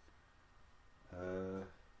 I'm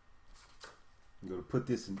going to put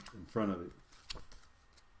this in front of it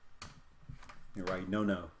and write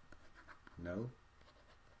no.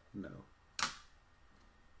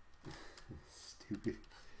 Stupid.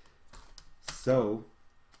 So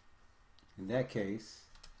In that case,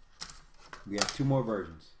 we have 2 more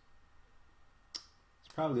versions.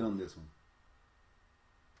 It's probably on this one.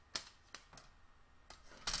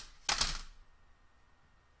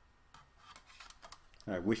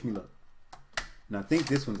 Alright, wish me luck. And I think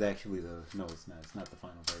this one's actually the... No, it's not. It's not the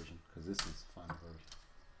final version. Because this is the final version.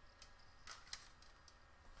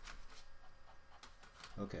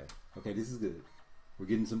 Okay. Okay, this is good. We're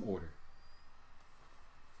getting some order.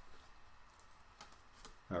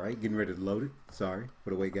 Alright, getting ready to load it. Sorry for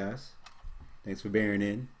the wait, guys. Thanks for bearing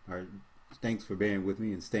in. Or thanks for bearing with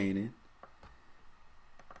me and staying in.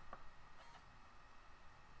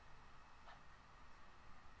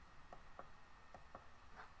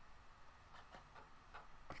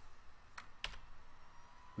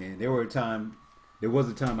 Man, there was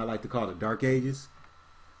a time I like to call the Dark Ages,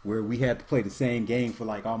 where we had to play the same game for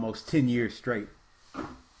like almost 10 years straight,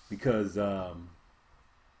 because the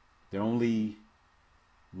only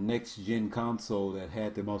next gen console that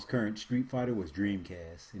had the most current Street Fighter was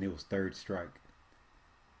Dreamcast, and it was Third Strike,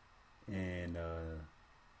 and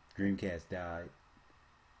Dreamcast died.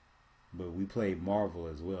 But we played Marvel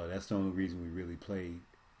as well. That's the only reason we really played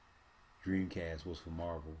Dreamcast, was for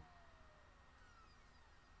Marvel.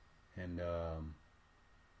 And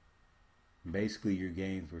basically your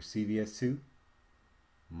games were CVS 2,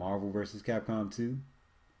 Marvel vs. Capcom 2,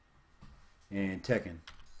 and Tekken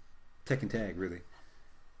Tag, really.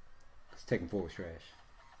 Because Tekken 4 was trash.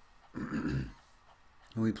 And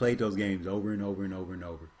we played those games over and over and over and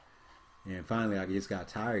over. And finally I just got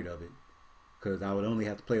tired of it, because I would only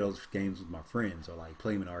have to play those games with my friends, or like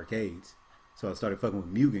play them in arcades. So I started fucking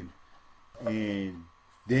with Mugen, and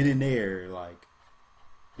then and there, like,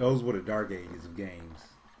 those were the dark ages of games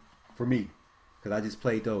for me, because I just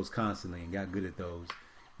played those constantly and got good at those.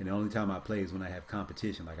 And the only time I play is when I have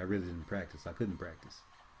competition. Like, I really didn't practice. I couldn't practice.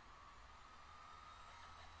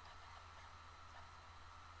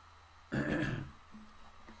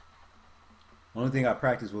 Only thing I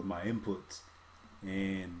practice with my inputs.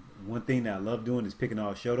 And one thing that I love doing is picking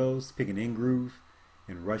all shotos, picking in groove,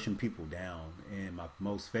 and rushing people down. And my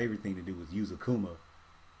most favorite thing to do is use Akuma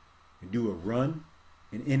and do a run.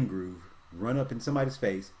 An in groove, run up in somebody's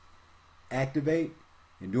face, activate,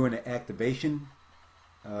 and during the activation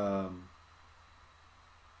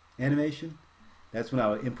animation, that's when I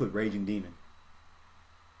would input Raging Demon.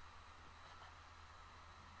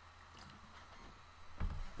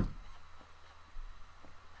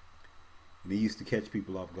 And he used to catch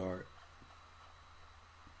people off guard.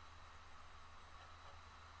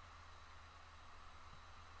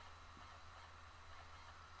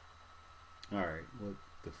 Alright, what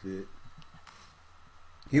the fit?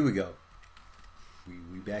 Here we go.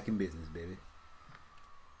 We back in business, baby.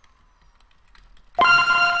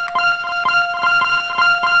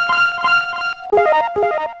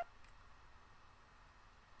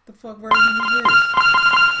 The fuck version is this?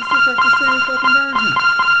 This looks like the same fucking version.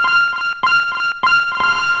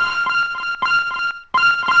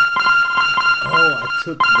 Oh, I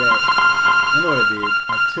took that. I know what I did.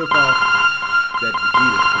 I took off that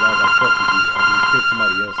Vegeta, because I was like, fuck Vegeta. I'm gonna pick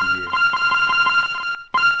somebody else in here.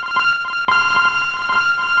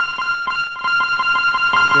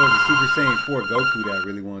 There was a Super Saiyan 4 Goku that I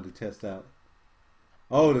really wanted to test out.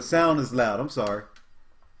 Oh, the sound is loud. I'm sorry.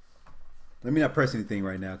 Let me not press anything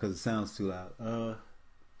right now because it sounds too loud.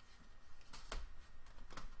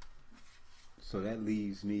 So that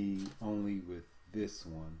leaves me only with this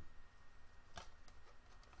one.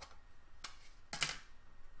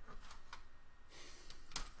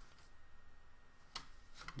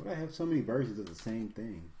 But I have so many versions of the same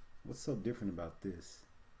thing. What's so different about this?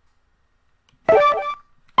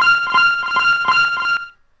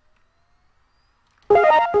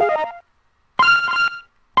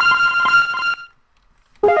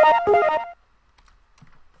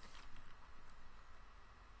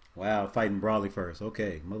 Wow, fighting Brawly first.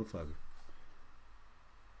 Okay, motherfucker.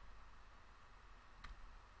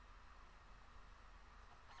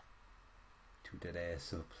 Toot that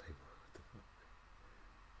ass up, playboy.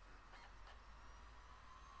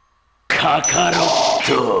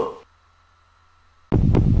 Kakarot.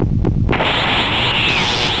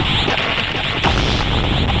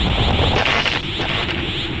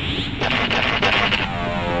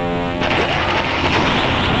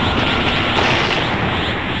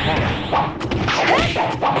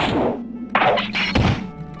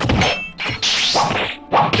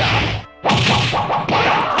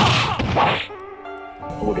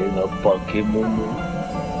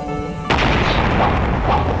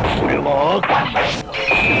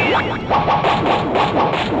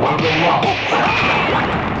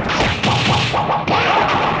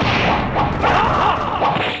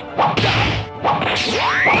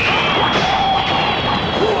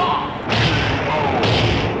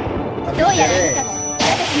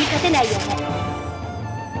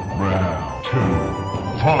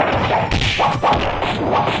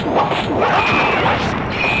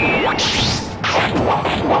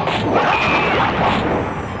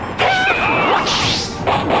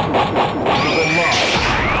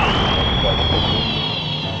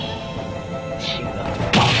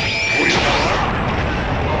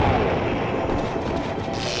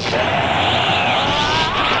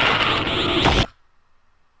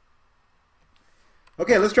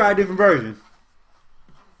 Okay, let's try a different version.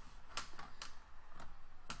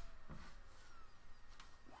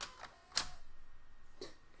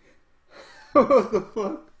 What the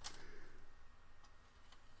fuck?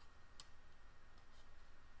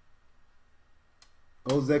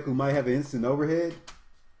 Ozeku might have an instant overhead.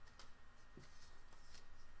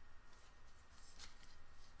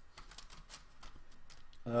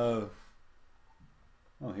 Oh,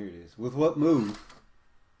 here it is. With what move?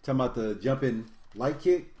 Talking about the jumping light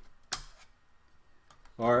kick?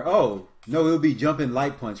 Or, oh, no, it'll be jumping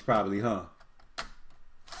light punch probably, huh?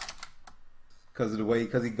 Because of the way,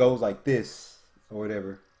 because he goes like this or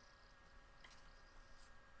whatever.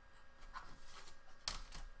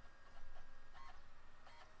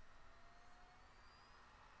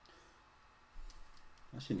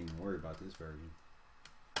 I shouldn't even worry about this version.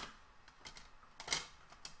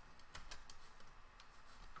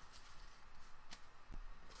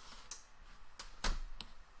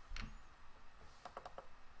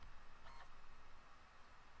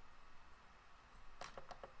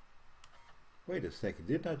 Wait a second,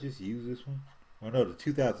 didn't I just use this one? Oh no, the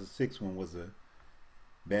 2006 one was a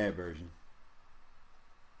bad version.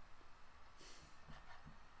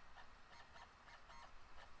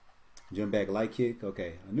 Jump back light kick?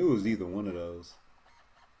 Okay, I knew it was either one of those.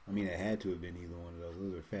 I mean, it had to have been either one of those.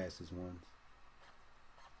 Those are the fastest ones.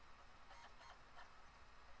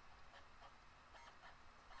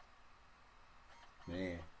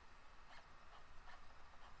 Man.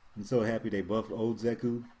 I'm so happy they buffed old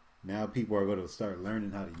Zeku. Now people are going to start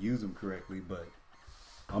learning how to use them correctly, but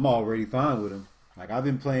I'm already fine with them. Like, I've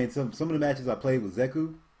been playing some of the matches I played with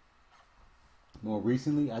Zeku. More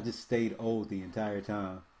recently, I just stayed old the entire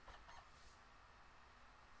time.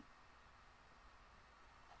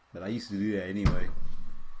 But I used to do that anyway.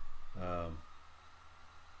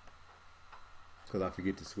 Because I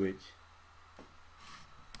forget to switch.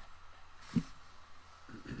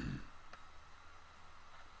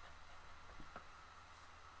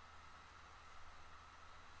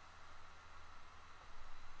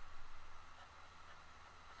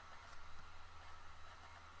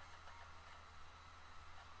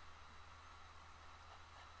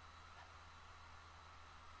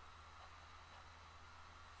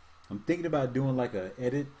 I'm thinking about doing like a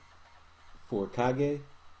edit for Kage,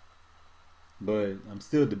 but I'm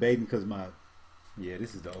still debating because yeah,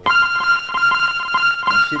 this is the old one.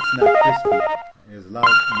 My shit's not crispy. There's a lot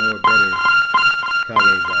more better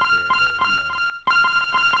Kages out there, but you know,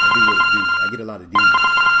 I do what it do. I get a lot of demons.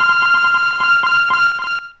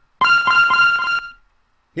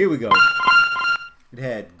 Here we go. It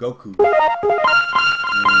had Goku and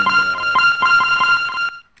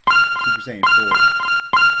Super Saiyan 4.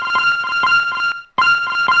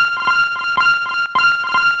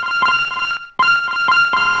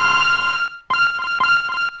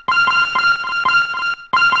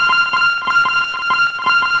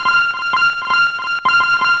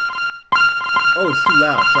 Oh, it's too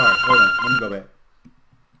loud. Sorry. Hold on. Let me go back.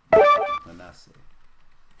 Anase.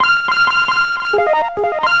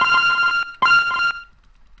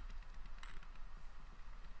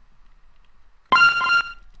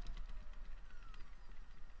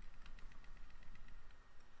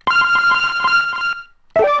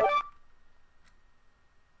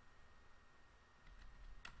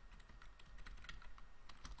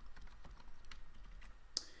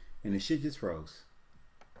 And the shit just froze.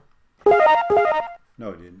 No,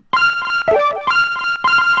 it didn't.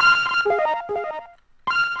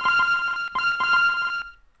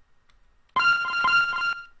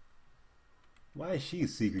 Why is she a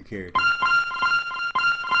secret character?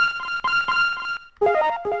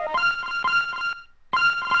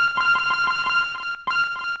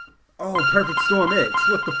 Oh, Perfect Storm X.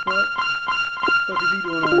 What the fuck? What the fuck is he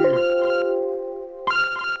doing on here?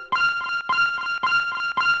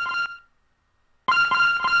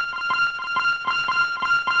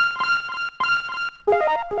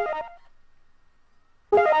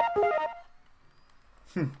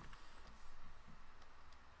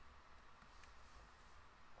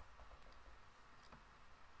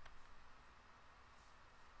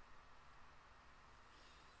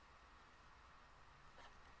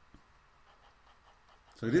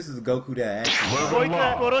 So this is a Goku that actually. こいつ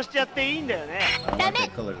は殺しちゃっていいんだよね。 I don't like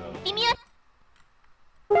that color though. 耳は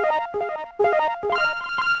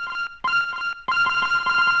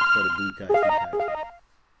For the Bukai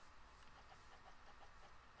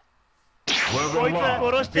Tenkaichi. こいつは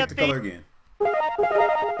殺しちゃ Pick っ the ていい。 color again.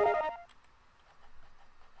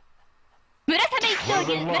 村雨一刀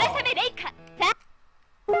流村雨レイカさ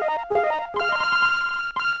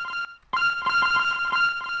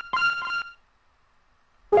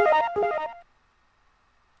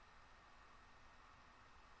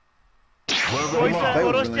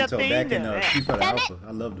So back in Street Fighter Alpha,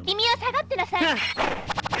 I loved them. 君は下がってなさい。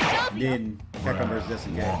 Then Capcom vs.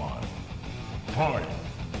 SNK. Fight.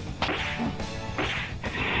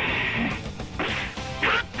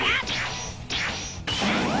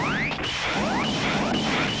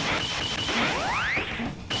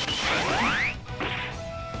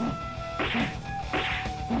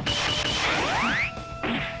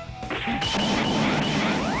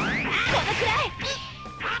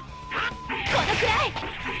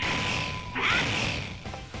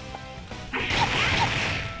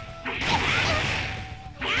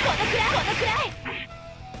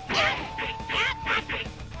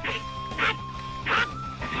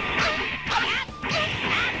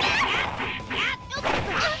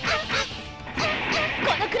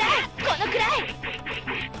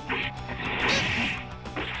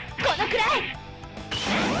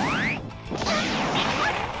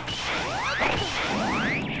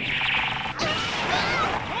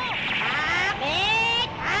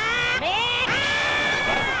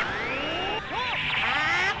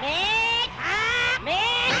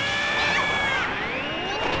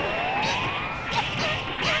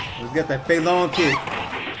 He's got that Fei Long kick.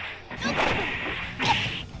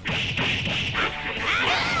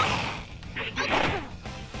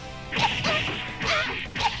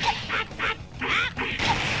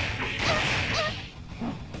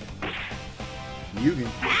 Mugen.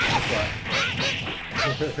 That's why.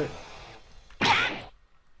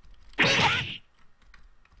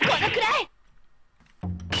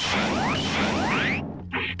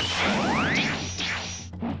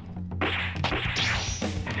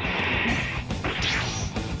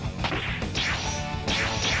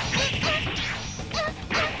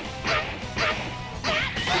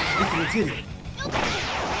 Did it.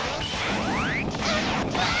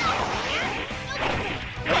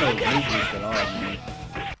 I don't know at all, man.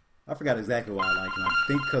 I forgot exactly why I liked him. I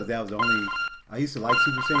think because that was the only... I used to like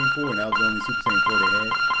Super Saiyan 4, and that was the only Super Saiyan 4 they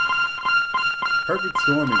had. Perfect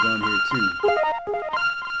Storm is on here, too.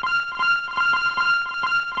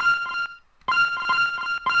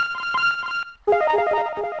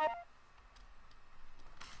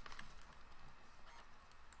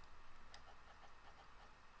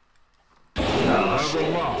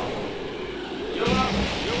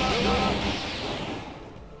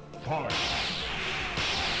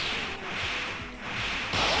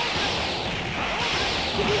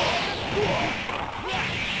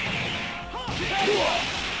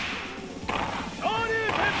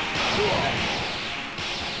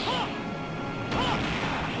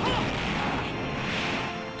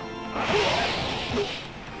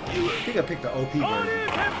 I think I picked the OP version.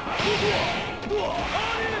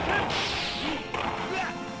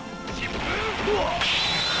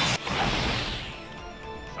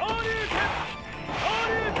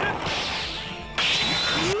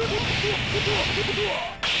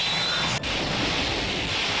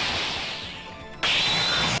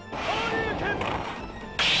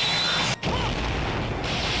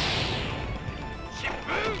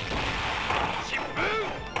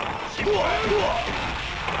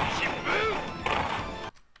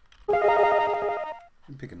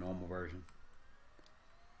 Pick a normal version.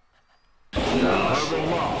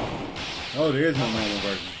 Oh, there is no normal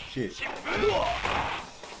version. Shit.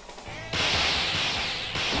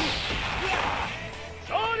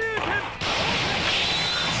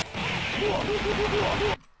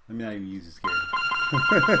 Let me not even use this character. My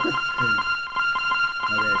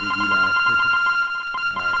bad, dude, you lied.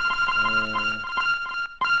 Alright.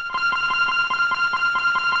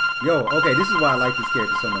 Yo, okay, this is why I like this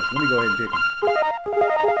character so much. Let me go ahead and pick him.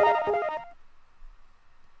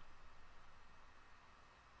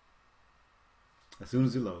 As soon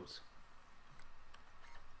as it loads.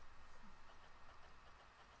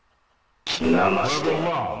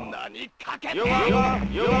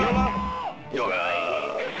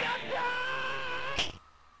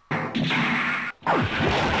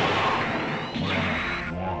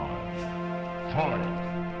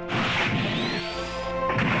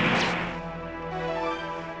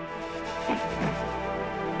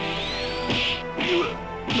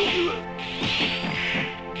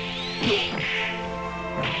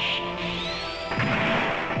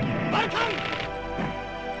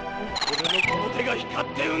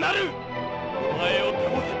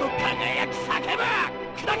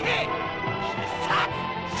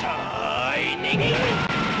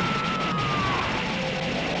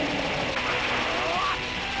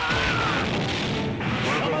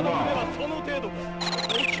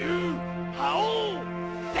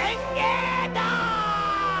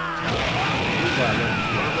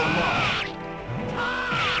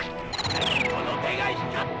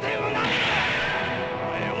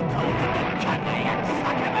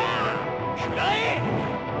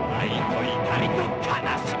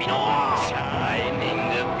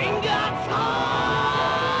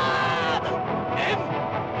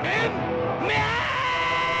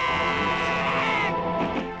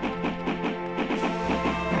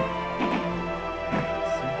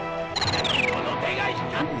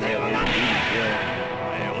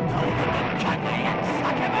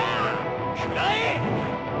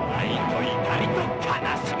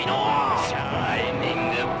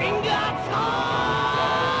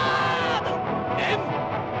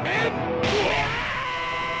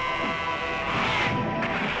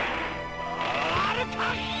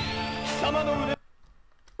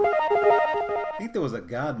 I think there was a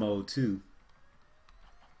God mode too.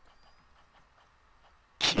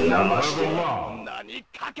 Level up. Fight.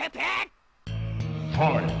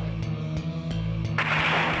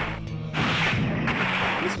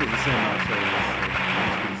 This was the same also.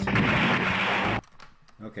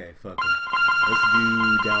 Okay, fuck it. Let's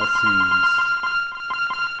do Dalsin's.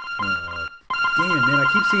 Damn, man, I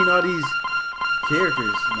keep seeing all these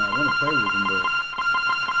characters, and I want to play with them, but.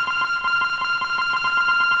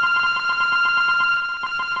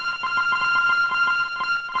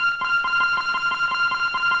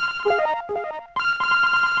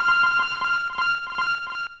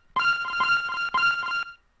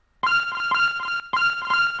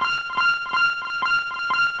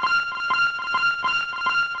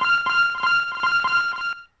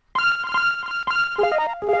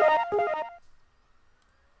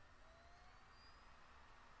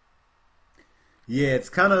 Yeah, it's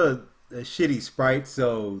kind of a shitty sprite.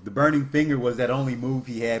 So the burning finger was that only move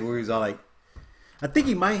he had where he's all like, I think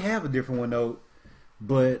he might have a different one though,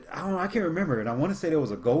 but I don't know, I can't remember. And I want to say there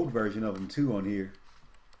was a gold version of him too on here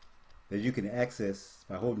that you can access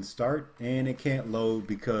by holding start, and it can't load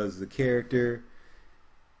because the character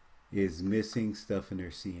is missing stuff in their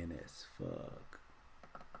CNS. Fuck.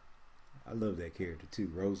 I love that character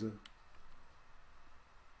too, Rosa.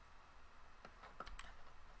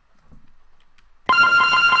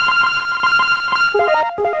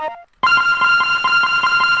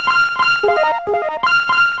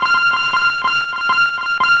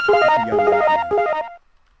 I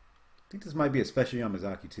think this might be a special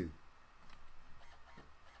Yamazaki too.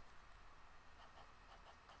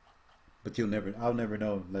 But I'll never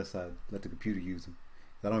know unless I let the computer use them.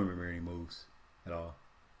 I don't remember any moves at all.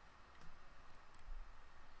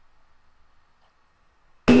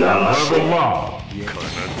 Level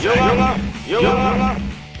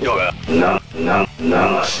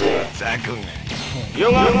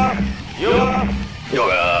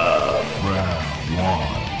up. Round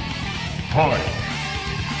one. Fight.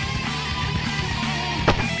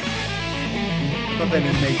 I thought that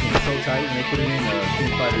animation was so tight when they put it in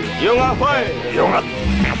Street Fighter.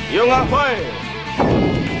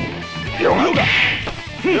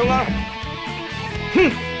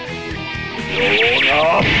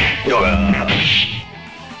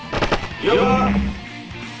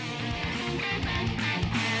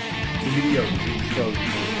 The video just shows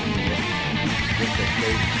you what's that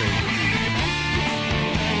crazy.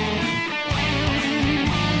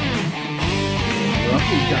 Well, I'm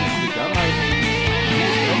pretty kind of sick. I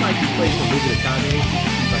might just play some Mugen if I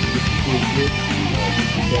can get some cool clips,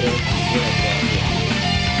 some setup,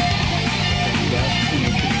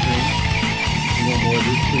 you want more of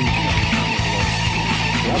this, please?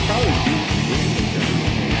 Well, I'll probably do some videos.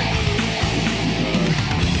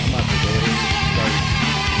 I'm about to go ahead and start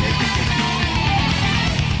making some.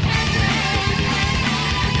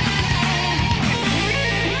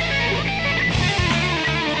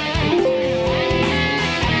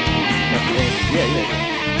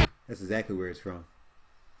 Yeah. That's exactly where it's from.